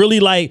crazy. They really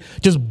like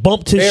just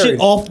bumped his shit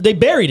off. They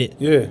buried it.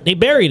 Yeah. They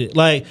buried it.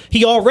 Like,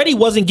 he already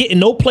wasn't getting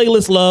no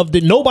playlist love,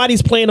 that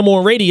nobody's playing him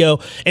on radio,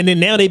 and then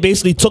now they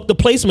basically took the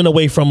placement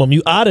away from him.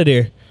 You out of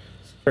there.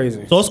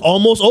 Crazy. So it's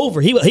almost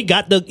over. He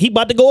about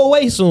to go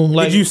away soon.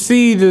 Like, did you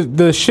see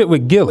the shit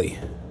with Gilly?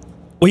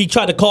 Where he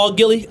tried to call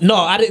Gilly? No,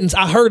 I didn't.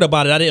 I heard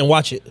about it. I didn't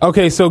watch it.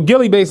 Okay, so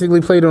Gilly basically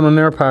played it on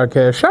their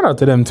podcast. Shout out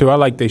to them too. I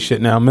like they shit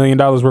now. $1 million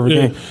worth of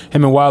game.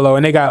 Him and Wallow,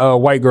 and they got a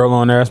white girl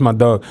on there. That's my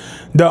dog.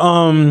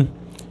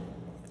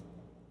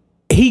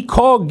 He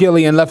called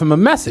Gilly and left him a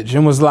message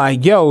and was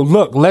like, "Yo,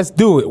 look, let's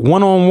do it.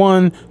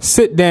 1-on-1,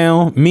 sit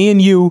down, me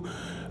and you.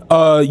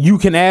 You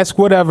can ask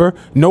whatever,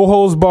 no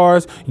holds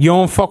bars. You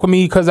don't fuck with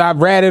me because I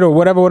ratted or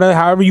whatever,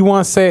 however you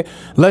want to say it.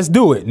 Let's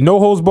do it. No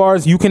holds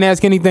bars. You can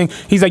ask anything."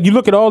 He's like, you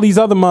look at all these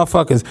other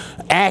motherfuckers,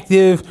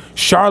 Active,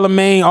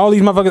 Charlemagne, all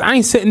these motherfuckers. I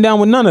ain't sitting down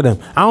with none of them.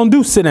 I don't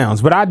do sit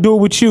downs, but I do it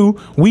with you.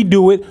 We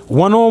do it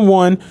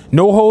 1-on-1,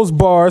 no holds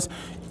bars.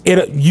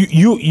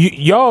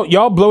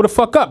 Y'all blow the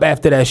fuck up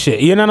after that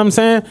shit. You know what I'm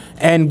saying?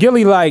 And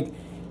Gilly like,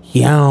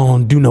 yeah, I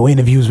don't do no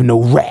interviews with no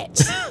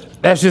rats.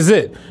 That's just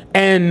it.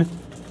 And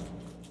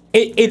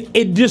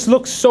It just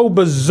looks so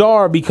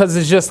bizarre because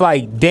it's just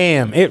like,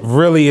 damn, it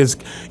really is.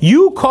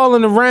 You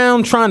calling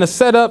around trying to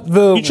set up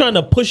the... You trying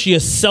to push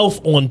yourself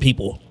on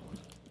people.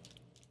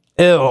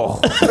 Ew.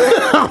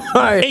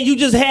 And you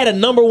just had a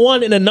number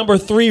 1 and a number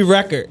 3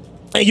 record.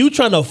 And you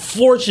trying to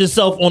force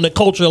yourself on the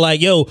culture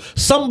like, yo,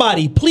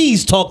 somebody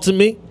please talk to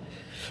me.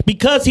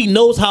 Because he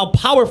knows how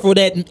powerful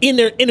that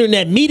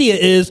internet media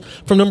is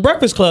from them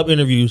Breakfast Club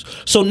interviews.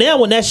 So now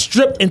when that's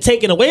stripped and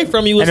taken away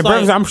from you, it's and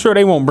like... I'm sure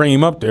they won't bring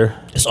him up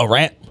there. It's a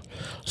wrap.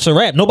 It's a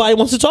wrap. Nobody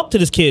wants to talk to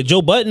this kid.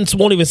 Joe Budden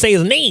won't even say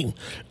his name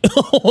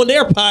on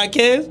their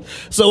podcast.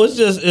 So it's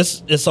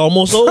just, it's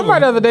almost over. Somebody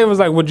the other day was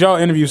like, would y'all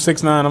interview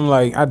 6ix9ine? I'm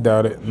like, I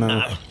doubt it.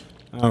 No.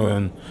 I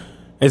wouldn't.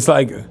 It's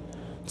like...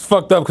 It's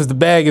fucked up because the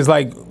bag is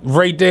like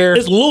right there.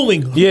 It's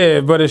looming. Yeah,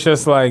 but it's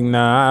just like,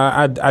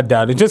 nah, I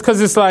doubt it. Just because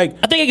it's like...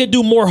 I think it could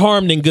do more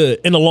harm than good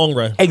in the long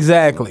run.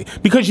 Exactly.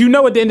 Because you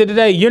know at the end of the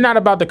day, you're not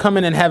about to come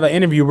in and have an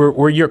interview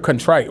where you're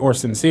contrite or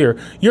sincere.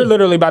 You're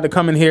literally about to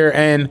come in here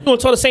and... You want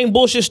to tell the same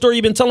bullshit story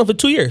you've been telling for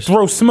 2 years.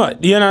 Throw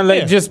smut. You know,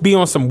 like just be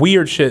on some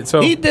weird shit.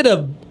 So he did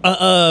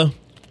a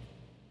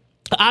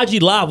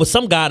IG Live with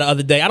some guy the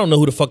other day. I don't know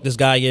who the fuck this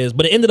guy is,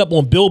 but it ended up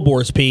on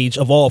Billboard's page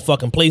of all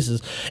fucking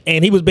places.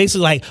 And he was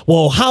basically like,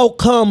 well, how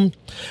come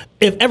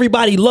if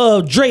everybody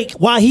loved Drake,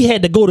 why he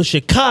had to go to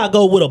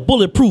Chicago with a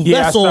bulletproof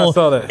vest on? I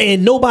saw that.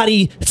 And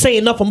nobody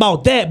saying nothing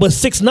about that, but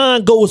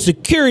 6ix9ine go with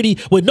security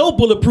with no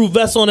bulletproof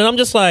vest on. And I'm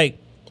just like,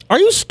 are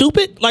you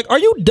stupid? Like, are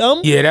you dumb?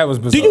 Yeah, that was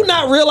bizarre. Do you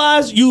not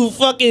realize you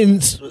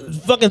fucking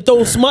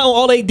throw smut on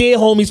all they did,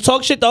 homies,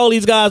 talk shit to all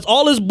these guys,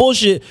 all this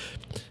bullshit?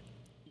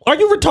 Are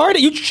you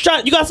retarded?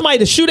 You got somebody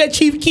to shoot at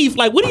Chief Keef?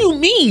 Like, what do you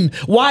mean?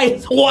 Why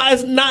is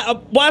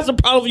the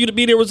problem for you to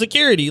be there with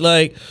security?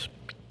 Like,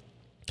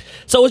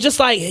 so it's just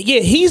like, yeah,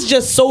 he's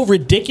just so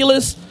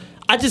ridiculous.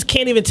 I just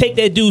can't even take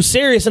that dude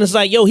serious. And it's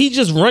like, yo, he's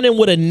just running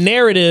with a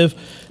narrative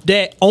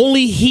that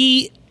only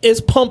he is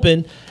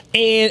pumping.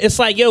 And it's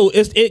like, yo,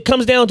 it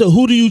comes down to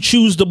who do you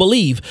choose to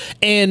believe.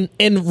 And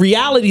in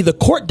reality, the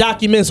court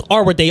documents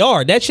are what they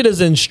are. That shit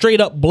is in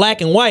straight up black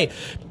and white.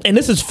 And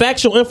this is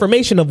factual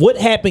information of what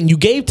happened. You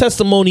gave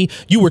testimony.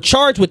 You were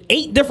charged with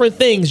 8 different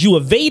things. You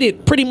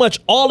evaded pretty much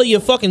all of your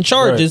fucking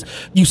charges.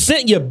 Right. You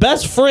sent your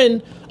best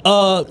friend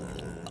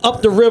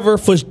up the river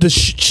for the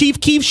Chief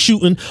Keef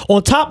shooting,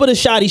 on top of the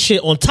shoddy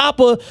shit, on top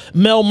of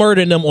Mel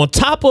murdering them, on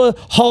top of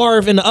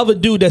Harv and the other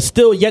dude that's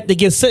still yet to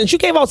get sentenced. You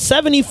gave out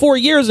 74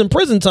 years in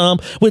prison time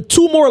with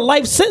 2 more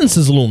life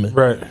sentences looming.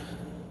 Right.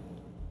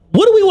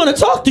 What do we want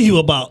to talk to you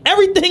about?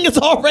 Everything is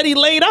already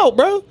laid out,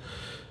 bro.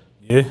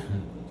 Yeah.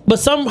 But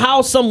somehow,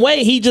 some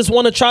way, he just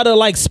want to try to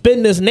like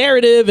spin this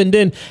narrative, and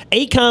then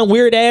Akon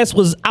weird ass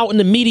was out in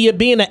the media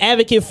being an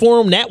advocate for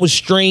him. That was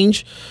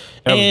strange.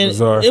 And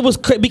it was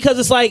because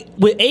it's like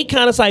with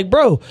Akon, it's like,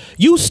 bro,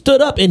 you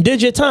stood up and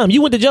did your time.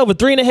 You went to jail for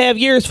 3.5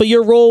 years for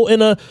your role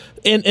in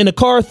a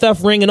car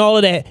theft ring and all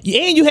of that.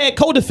 And you had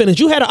co-defendants.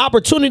 You had an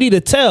opportunity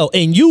to tell,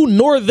 and you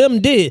nor them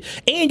did.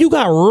 And you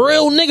got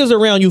real niggas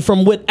around you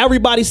from what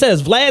everybody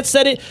says. Vlad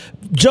said it.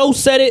 Joe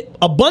said it.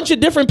 A bunch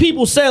of different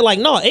people said, like,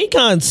 no,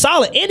 Akon's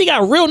solid, and he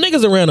got real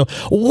niggas around him.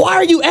 Why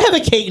are you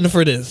advocating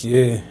for this?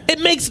 Yeah.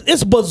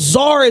 It's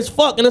bizarre as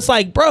fuck. And it's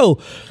like,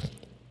 bro,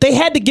 they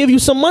had to give you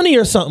some money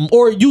or something,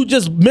 or you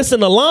just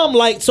missing the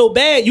limelight so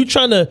bad you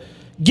trying to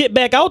get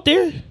back out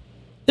there.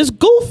 It's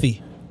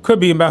goofy. Could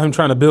be about him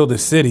trying to build a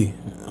city.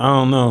 I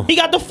don't know. He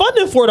got the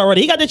funding for it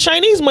already. He got the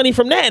Chinese money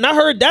from that, and I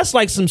heard that's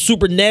like some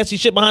super nasty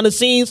shit behind the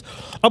scenes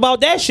about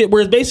that shit,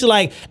 where it's basically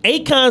like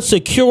Akon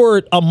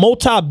secured a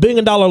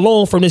multi-billion-dollar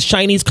loan from this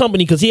Chinese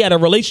company because he had a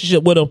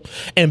relationship with him,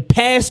 and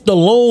passed the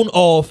loan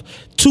off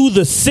to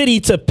the city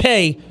to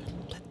pay.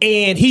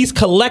 And he's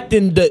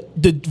collecting the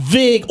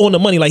vig on the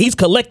money. Like, he's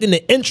collecting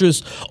the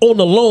interest on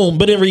the loan.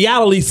 But in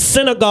reality,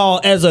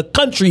 Senegal as a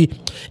country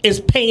is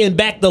paying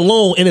back the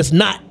loan. And it's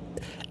not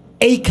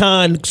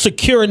Akon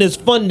securing his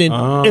funding.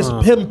 It's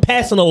him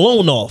passing a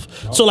loan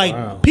off. So,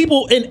 like,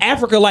 people in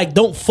Africa, like,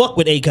 don't fuck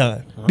with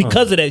Akon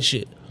because of that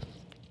shit.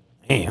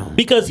 Damn.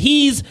 Because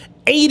he's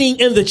aiding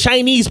in the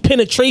Chinese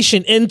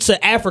penetration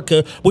into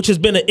Africa, which has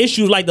been an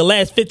issue like the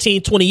last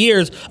 15, 20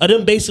 years of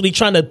them basically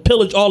trying to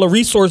pillage all the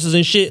resources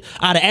and shit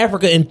out of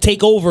Africa and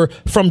take over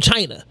from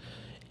China.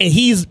 And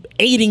he's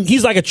aiding,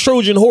 he's like a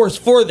Trojan horse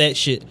for that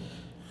shit.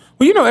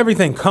 Well, you know,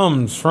 everything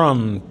comes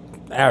from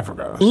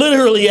Africa.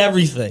 Literally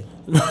everything.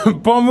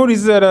 Paul Moody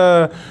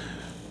said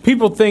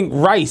people think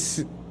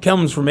rice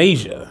comes from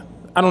Asia.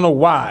 I don't know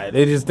why.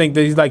 They just think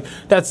that he's like,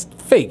 that's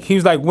fake. He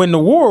was like, when the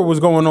war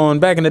was going on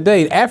back in the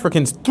day,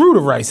 Africans threw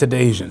the rice at the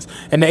Asians.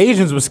 And the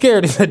Asians were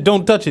scared. They said,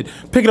 don't touch it.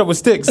 Pick it up with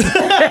sticks.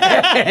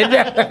 And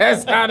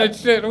that's how the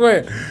shit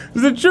went.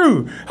 Is it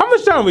true? How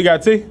much time we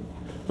got, T?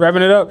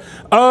 Wrapping it up.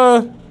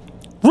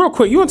 Real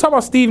quick, you want to talk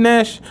about Steve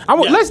Nash?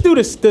 Let's do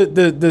this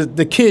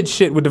the kid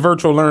shit with the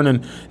virtual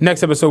learning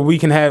next episode we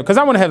can have, because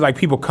I want to have like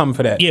people come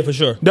for that. Yeah, for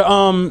sure.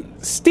 The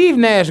Steve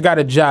Nash got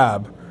a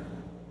job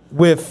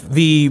with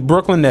the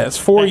Brooklyn Nets,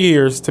 4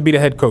 years to be the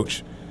head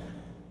coach.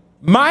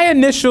 My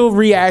initial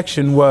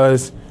reaction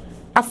was,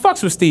 I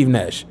fucks with Steve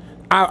Nash.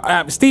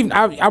 I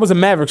was a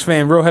Mavericks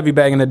fan real heavy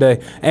back in the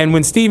day. And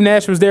when Steve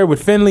Nash was there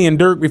with Finley and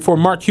Dirk before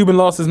Mark Cuban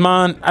lost his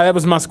mind, that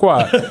was my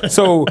squad.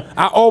 So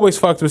I always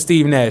fucked with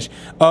Steve Nash.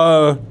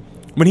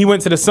 When he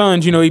went to the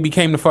Suns, you know, he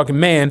became the fucking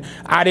man.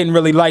 I didn't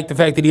really like the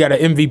fact that he got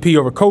an MVP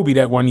over Kobe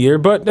that one year,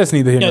 but that's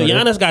neither here nor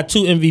there. Giannis got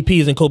 2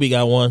 MVPs and Kobe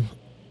got 1.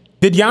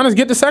 Did Giannis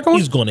get the second one?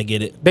 He's going to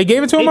get it. They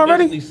gave it to him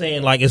already? Basically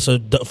saying like it's a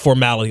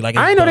formality. Like,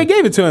 I didn't know they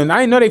gave it to him. I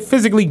didn't know they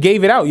physically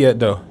gave it out yet,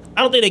 though.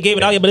 I don't think they gave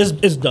it out yet, but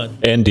it's done.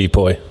 And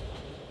Depoy.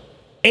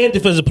 And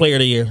Defensive Player of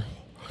the Year.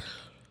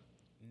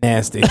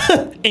 Nasty.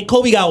 And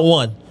Kobe got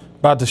 1.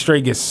 About to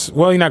straight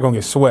well, he's not going to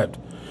get swept.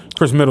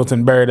 Chris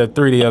Middleton buried a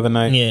 3 the other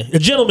night. Yeah, a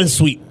gentleman's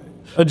sweep.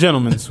 A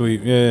gentleman's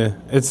sweep, yeah.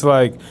 It's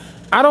like,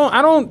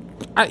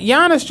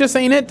 Giannis just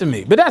ain't it to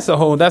me. But that's a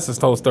whole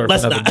story.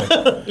 Let's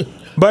not.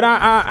 But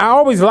I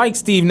always liked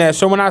Steve Nash.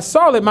 So when I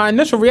saw it, my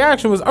initial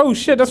reaction was, oh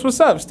shit, that's what's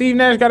up. Steve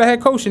Nash got a head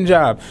coaching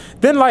job.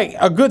 Then like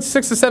a good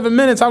 6 or 7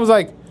 minutes, I was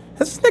like,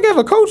 has this nigga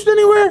ever coached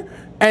anywhere?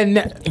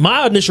 And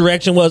my initial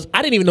reaction was,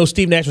 I didn't even know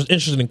Steve Nash was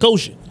interested in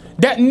coaching.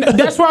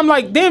 That's why I'm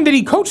like, damn, did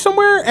he coach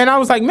somewhere? And I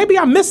was like, maybe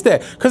I missed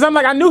that. Because I'm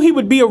like, I knew he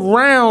would be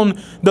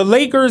around the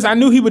Lakers. I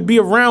knew he would be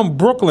around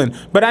Brooklyn.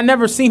 But I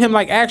never seen him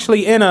like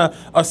actually in a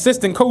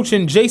assistant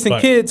coaching Jason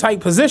Kidd type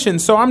position.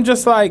 So I'm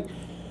just like,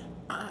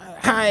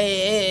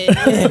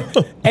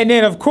 and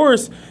then of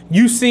course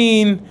you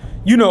seen,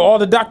 you know, all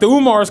the Dr.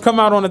 Umars come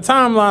out on the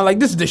timeline like,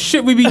 this is the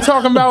shit we be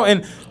talking about.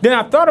 And then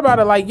I thought about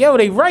it like, yo,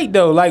 they right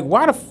though. Like,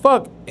 why the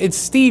fuck it's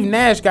Steve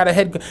Nash got a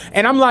head?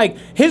 And I'm like,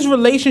 his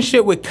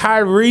relationship with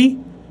Kyrie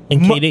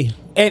and KD,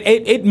 and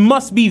it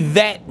must be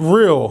that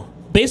real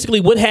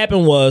basically what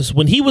happened was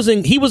when he was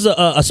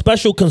a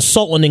special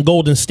consultant in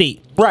Golden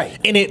State. Right.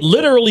 And it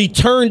literally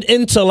turned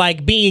into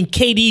like being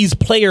KD's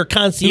player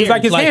concierge. He was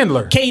like his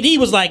handler. KD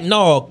was like,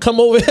 no, come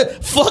over here.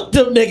 Fuck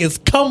them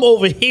niggas. Come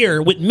over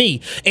here with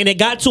me. And it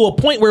got to a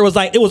point where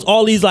it was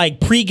all these like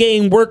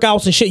pregame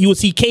workouts and shit you would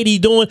see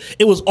KD doing.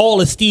 It was all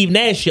the Steve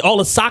Nash shit, all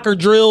the soccer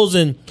drills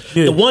and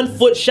the 1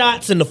 foot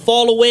shots and the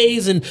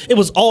fallaways, and it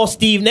was all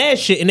Steve Nash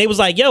shit. And they was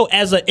like, yo,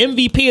 as an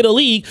MVP of the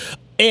league,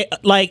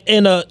 like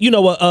in a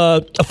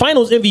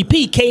finals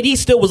MVP, KD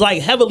still was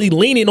like heavily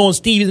leaning on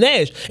Steve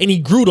Nash, and he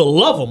grew to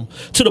love him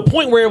to the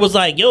point where it was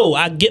like, yo,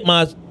 I get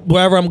my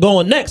wherever I'm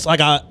going next.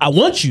 Like I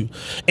want you.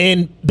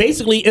 And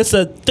basically it's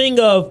a thing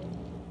of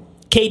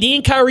KD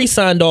and Kyrie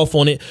signed off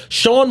on it.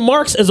 Sean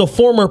Marks is a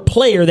former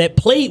player that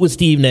played with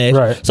Steve Nash.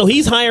 Right. So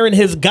he's hiring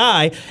his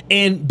guy.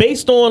 And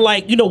based on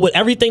with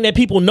everything that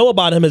people know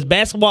about him, his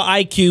basketball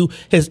IQ,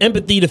 his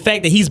empathy, the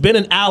fact that he's been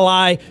an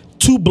ally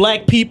to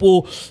black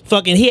people,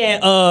 he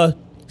had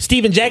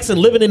Steven Jackson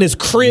living in his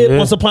crib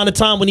once upon a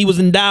time when he was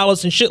in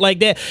Dallas and shit like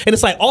that. And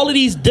it's like all of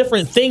these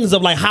different things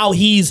of like how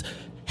he's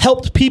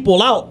helped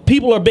people out.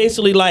 People are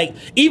basically like,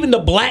 even the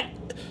black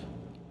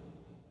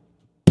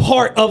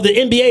part of the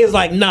NBA is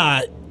like, nah,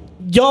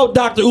 y'all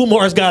Dr.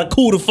 Umar's got to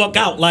cool the fuck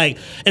out. Like,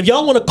 if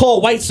y'all want to call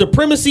white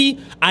supremacy,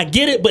 I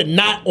get it, but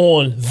not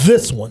on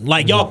this one.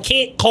 Like, y'all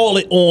can't call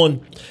it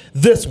on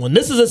this one.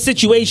 This is a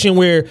situation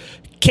where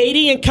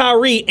KD and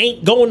Kyrie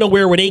ain't going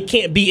nowhere where they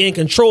can't be in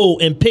control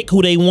and pick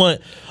who they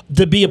want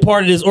to be a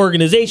part of this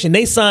organization.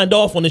 They signed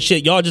off on the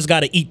shit. Y'all just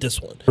got to eat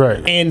this one.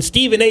 Right. And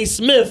Stephen A.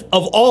 Smith,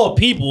 of all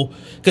people,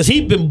 because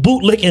he's been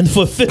bootlicking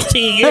for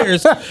 15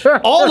 years,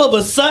 all of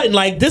a sudden,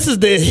 like, this is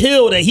the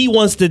hill that he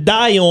wants to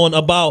die on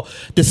about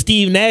the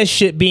Steve Nash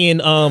shit being,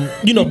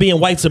 being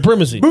white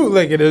supremacy.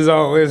 Bootlicking is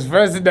always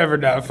first. It's never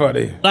not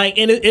funny. Like,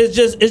 and it's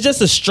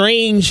just a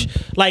strange,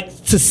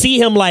 like, to see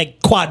him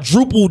like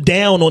quadruple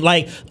down on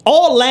like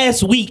all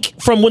last week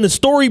from when the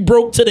story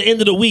broke to the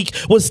end of the week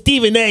was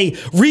Stephen A.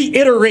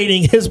 reiterating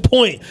his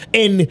point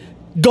and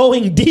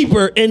going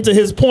deeper into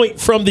his point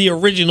from the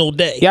original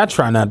day. Yeah, I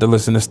try not to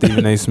listen to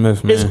Stephen A.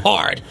 Smith, man. It's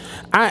hard.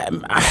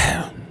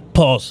 I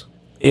Pause.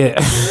 Yeah.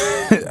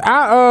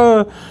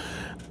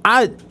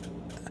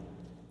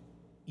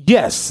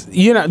 Yes,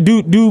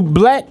 do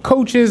black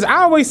coaches, I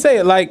always say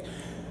it like,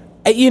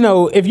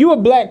 if you're a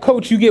black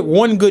coach, you get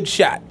one good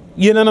shot.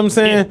 You know what I'm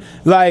saying? Yeah.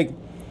 Like,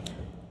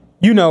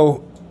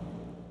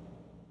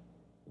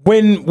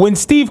 when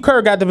Steve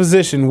Kerr got the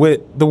position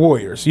with the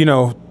Warriors,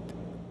 I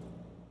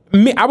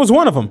was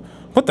one of them.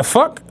 What the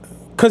fuck?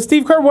 Because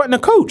Steve Kerr wasn't a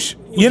coach.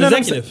 You know what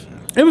I'm saying?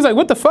 It was like,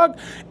 what the fuck?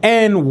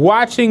 And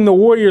watching the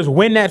Warriors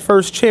win that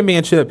first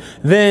championship,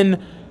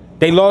 then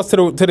they lost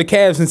to the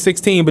Cavs in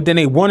 16, but then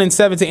they won in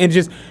 17.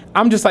 And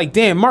I'm just like,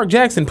 damn, Mark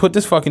Jackson put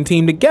this fucking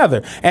team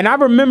together. And I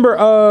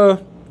remember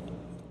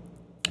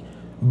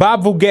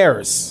Bob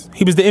Voulgaris.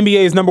 He was the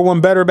NBA's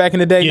 #1 bettor back in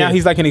the day. Yeah. Now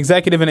he's like an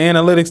executive in the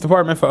analytics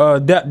department for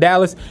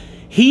Dallas.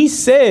 He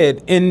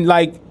said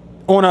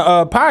on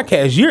a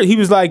podcast, he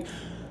was like,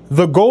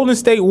 the Golden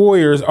State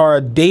Warriors are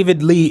a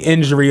David Lee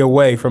injury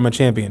away from a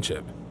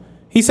championship.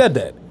 He said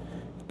that.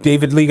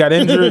 David Lee got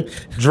injured.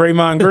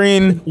 Draymond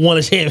Green won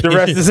a championship. The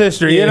rest is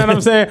history. You know what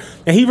I'm saying?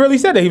 And he really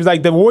said that. He was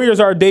like, the Warriors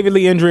are a David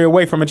Lee injury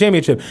away from a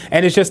championship.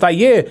 And it's just like,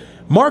 yeah,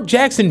 Mark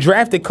Jackson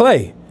drafted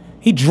Clay.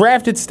 He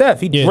drafted Steph.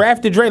 He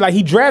drafted Dre. Like,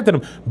 he drafted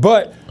him.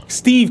 But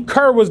Steve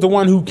Kerr was the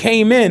one who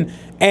came in.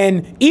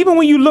 And even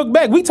when you look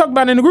back, we talked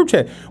about it in the group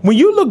chat. When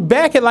you look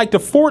back at like the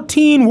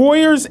 14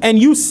 Warriors and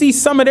you see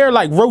some of their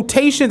like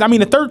rotations,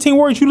 the 13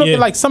 Warriors, you look at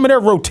like some of their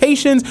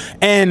rotations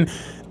and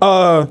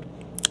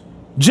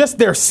just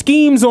their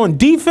schemes on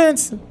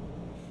defense,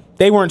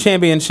 they weren't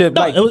championship.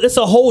 No, it's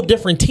a whole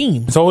different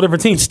team. It's a whole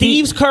different team.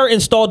 Steve Kerr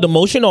installed the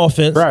motion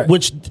offense,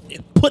 which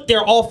put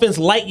their offense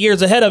light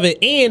years ahead of it.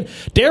 And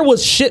there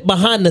was shit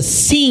behind the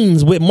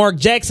scenes with Mark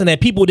Jackson that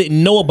people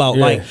didn't know about.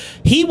 Yeah. Like,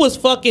 he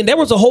was there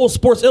was a whole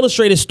Sports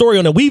Illustrated story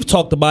on it. We've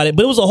talked about it,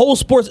 but it was a whole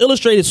Sports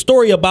Illustrated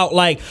story about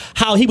like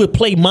how he would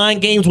play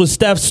mind games with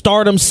Steph,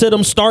 start him, sit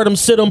him, start him,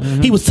 sit him.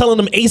 Mm-hmm. He was telling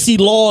them AC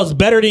Law is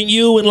better than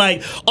you and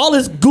like all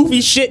this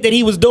goofy shit that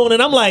he was doing.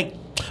 And I'm like,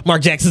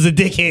 Mark Jackson's a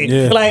dickhead.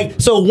 Yeah. Like,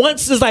 so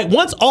once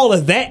all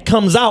of that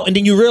comes out and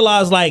then you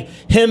realize like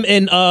him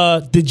and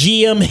the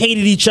GM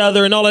hated each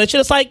other and all of that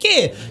shit, it's like,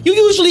 yeah, you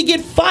usually get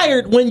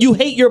fired when you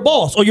hate your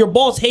boss or your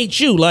boss hates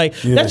you. Like,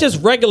 that's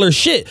just regular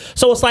shit.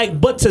 So it's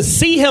like, but to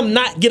see him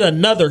not get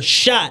another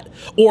shot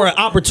or an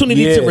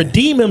opportunity to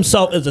redeem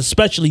himself is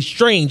especially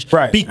strange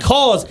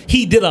because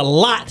he did a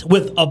lot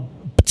with a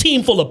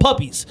team full of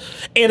puppies.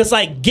 And it's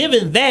like,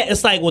 given that,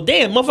 it's like, well,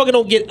 damn, motherfucker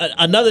don't get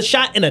another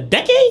shot in a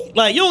decade?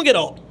 Like, you don't get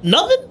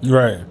nothing?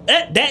 Right.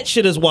 That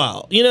shit is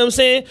wild. You know what I'm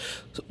saying?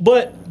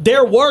 But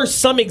there were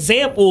some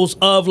examples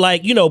of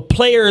like,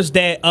 players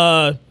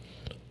that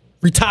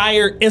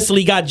retired,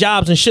 instantly got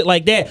jobs and shit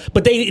like that,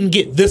 but they didn't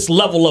get this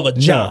level of a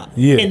job. No,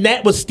 yeah. And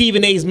that was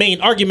Stephen A's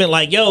main argument.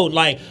 Like, yo,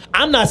 like,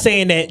 I'm not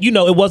saying that,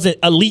 it wasn't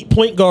elite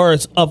point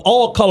guards of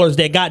all colors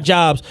that got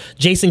jobs.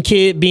 Jason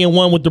Kidd being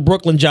one with the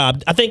Brooklyn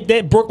job. I think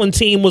that Brooklyn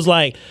team was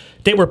like,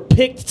 They were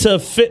picked to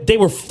fit. They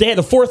had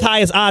the fourth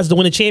highest odds to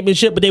win a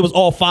championship, but they was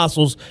all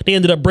fossils. They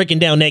ended up breaking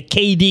down that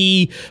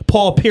KD,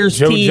 Paul Pierce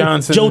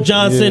team, Joe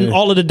Johnson,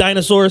 all of the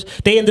dinosaurs.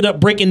 They ended up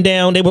breaking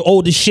down. They were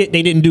old as shit.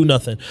 They didn't do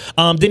nothing.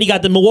 Then he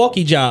got the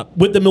Milwaukee job.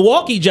 With the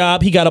Milwaukee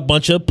job, he got a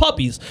bunch of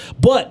puppies.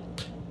 But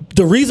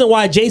the reason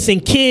why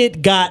Jason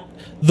Kidd got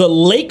the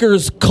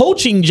Lakers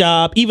coaching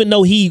job, even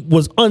though he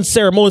was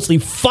unceremoniously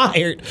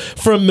fired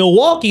from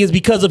Milwaukee, is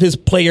because of his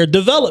player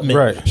development.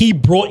 Right. He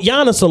brought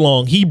Giannis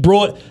along. He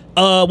brought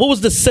what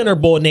was the center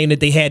ball name that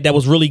they had that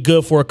was really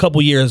good for a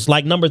couple years,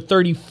 like number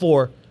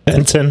 34.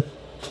 Henson.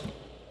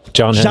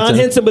 John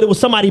Henson, but it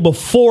was somebody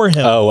before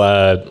him. Oh,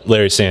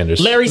 Larry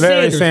Sanders. Larry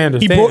Sanders.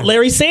 He brought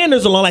Larry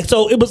Sanders along. Like,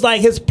 so it was like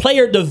his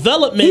player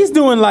development. He's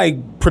doing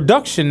like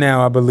production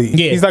now, I believe.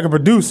 Yeah. He's like a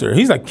producer.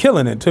 He's like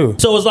killing it too.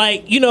 So it's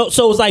like,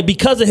 so it was like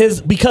because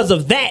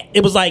of that,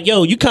 it was like,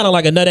 yo, you kind of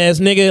like a nut ass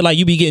nigga. Like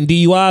you be getting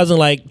DUIs and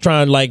like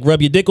trying to like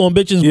rub your dick on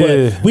bitches,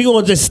 but we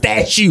gonna just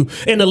stash you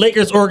in the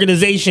Lakers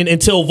organization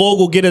until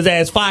Vogel get his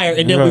ass fired,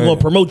 and then we gonna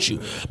promote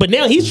you. But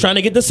now he's trying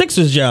to get the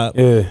Sixers job.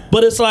 Yeah.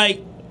 But it's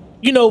like,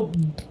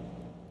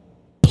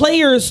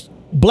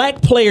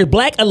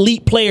 black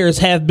elite players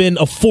have been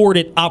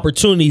afforded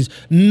opportunities,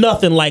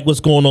 nothing like what's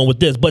going on with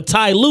this. But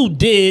Ty Lue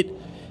did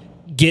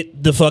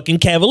get the fucking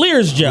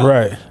Cavaliers job,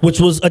 right?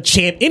 Which was a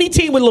champ. Any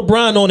team with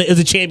LeBron on it is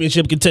a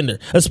championship contender,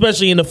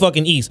 especially in the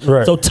fucking East.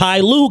 Right. So Ty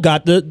Lue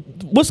got the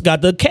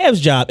Cavs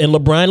job, and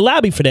LeBron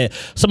lobbied for that.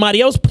 Somebody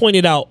else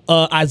pointed out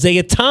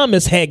Isaiah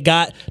Thomas had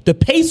got the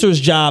Pacers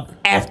job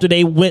after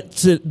they won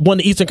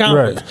the Eastern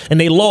Conference, and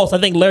they lost.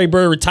 I think Larry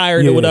Bird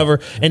retired or whatever,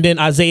 and then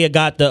Isaiah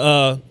got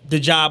the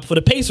job for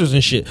the Pacers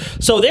and shit.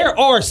 So there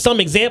are some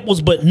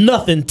examples, but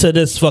nothing to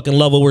this fucking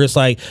level where it's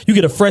like you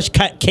get a fresh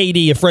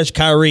KD, a fresh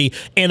Kyrie,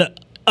 and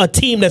a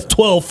team that's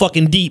 12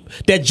 fucking deep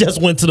that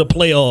just went to the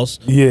playoffs.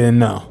 Yeah,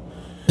 no.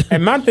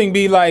 And my thing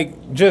be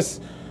like,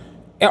 just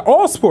in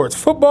all sports,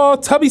 football,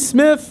 Tubby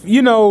Smith,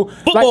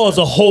 football is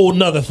a whole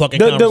nother fucking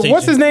conversation.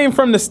 What's his name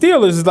from the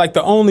Steelers is like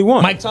the only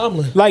one. Mike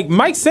Tomlin. Like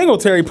Mike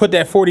Singletary put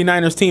that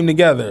 49ers team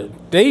together.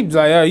 They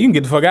like, oh, you can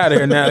get the fuck out of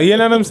here now. You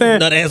know what I'm saying?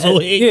 Not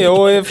asshole. Yeah,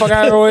 or fuck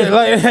out of here.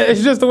 Like,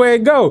 it's just the way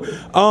it go.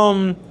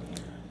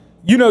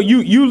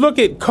 You look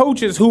at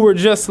coaches who were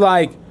just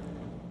like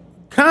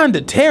kind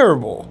of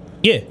terrible.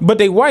 Yeah, but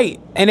they white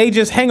and they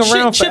just hang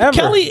around forever.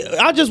 Chip Kelly,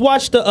 I just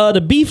watched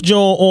the Beef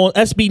Joint on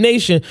SB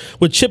Nation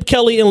with Chip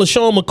Kelly and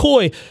LaShawn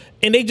McCoy,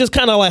 and they just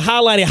kind of like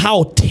highlighted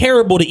how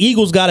terrible the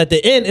Eagles got at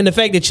the end, and the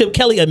fact that Chip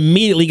Kelly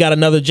immediately got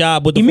another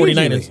job with the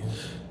 49ers.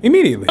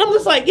 Immediately. I'm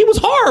just like, it was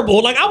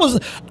horrible. Like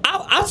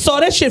I saw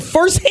that shit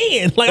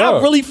firsthand. Like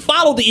I really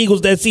followed the Eagles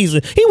that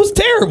season. He was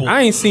terrible.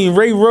 I ain't seen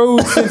Ray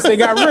Rhodes since they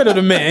got rid of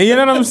the man. You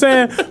know what I'm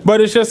saying?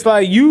 But it's just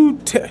like you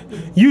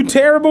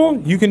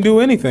terrible. You can do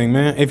anything,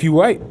 man. If you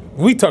white.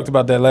 We talked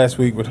about that last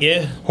week with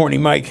Horny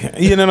Mike.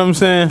 You know what I'm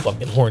saying?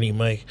 Fucking Horny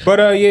Mike.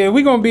 But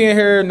we gonna be in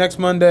here next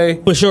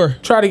Monday for sure.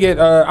 Try to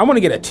get. I want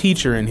to get a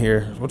teacher in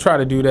here. We'll try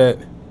to do that.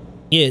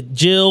 Yeah,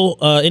 Jill,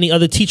 any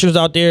other teachers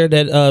out there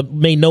that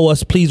may know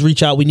us, please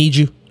reach out. We need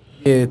you.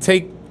 Yeah,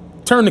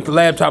 turn the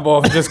laptop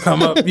off and just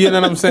come up. You know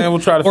what I'm saying?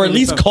 We'll try to or at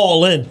least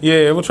call in.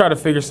 Yeah, we'll try to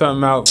figure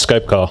something out.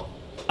 Skype call.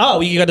 Oh,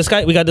 we got the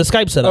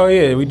Skype set up. Oh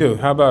yeah, we do.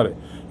 How about it?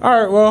 All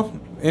right, well,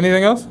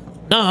 anything else?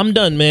 Nah, I'm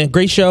done, man.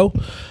 Great show.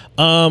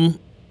 I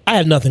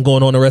have nothing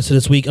going on the rest of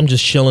this week. I'm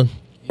just chilling.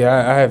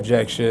 Yeah, I have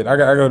jack shit. I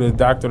go to the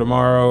doctor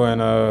tomorrow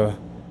and all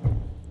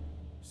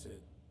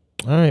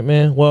right,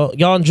 man. Well,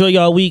 y'all enjoy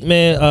y'all week,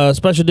 man.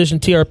 Special edition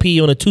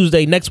TRP on a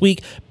Tuesday. Next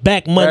week,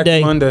 back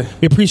Monday.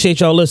 We appreciate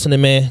y'all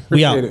listening, man.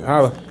 We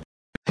out.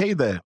 Hey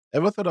there.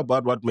 Ever thought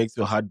about what makes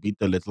your heart beat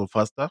a little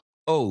faster?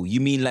 Oh, you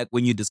mean like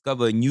when you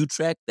discover a new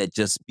track that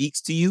just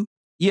speaks to you?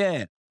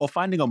 Yeah, or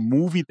finding a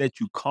movie that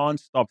you can't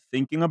stop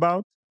thinking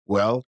about?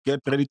 Well, get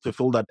ready to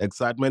feel that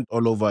excitement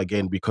all over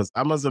again because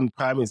Amazon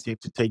Prime is here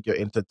to take your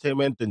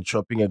entertainment and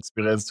shopping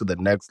experience to the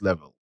next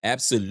level.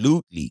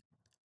 Absolutely.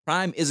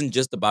 Prime isn't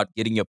just about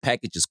getting your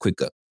packages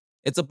quicker.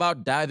 It's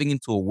about diving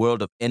into a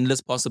world of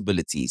endless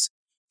possibilities,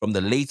 from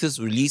the latest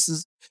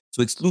releases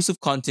to exclusive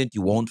content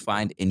you won't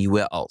find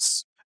anywhere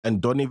else.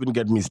 And don't even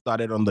get me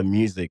started on the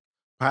music.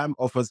 Prime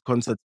offers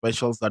concert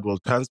specials that will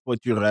transport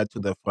you right to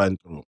the front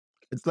row.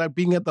 It's like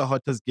being at the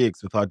hottest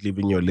gigs without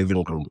leaving your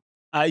living room.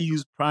 I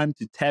use Prime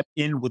to tap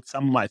in with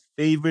some of my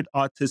favorite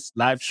artists'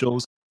 live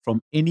shows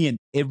from any and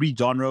every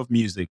genre of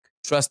music.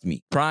 Trust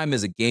me, Prime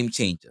is a game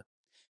changer.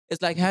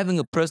 It's like having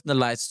a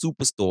personalized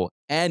superstore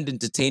and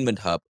entertainment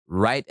hub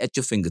right at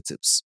your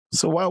fingertips.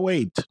 So why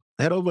wait?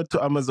 Head over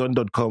to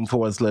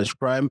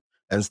amazon.com/Prime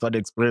and start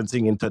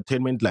experiencing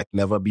entertainment like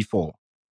never before.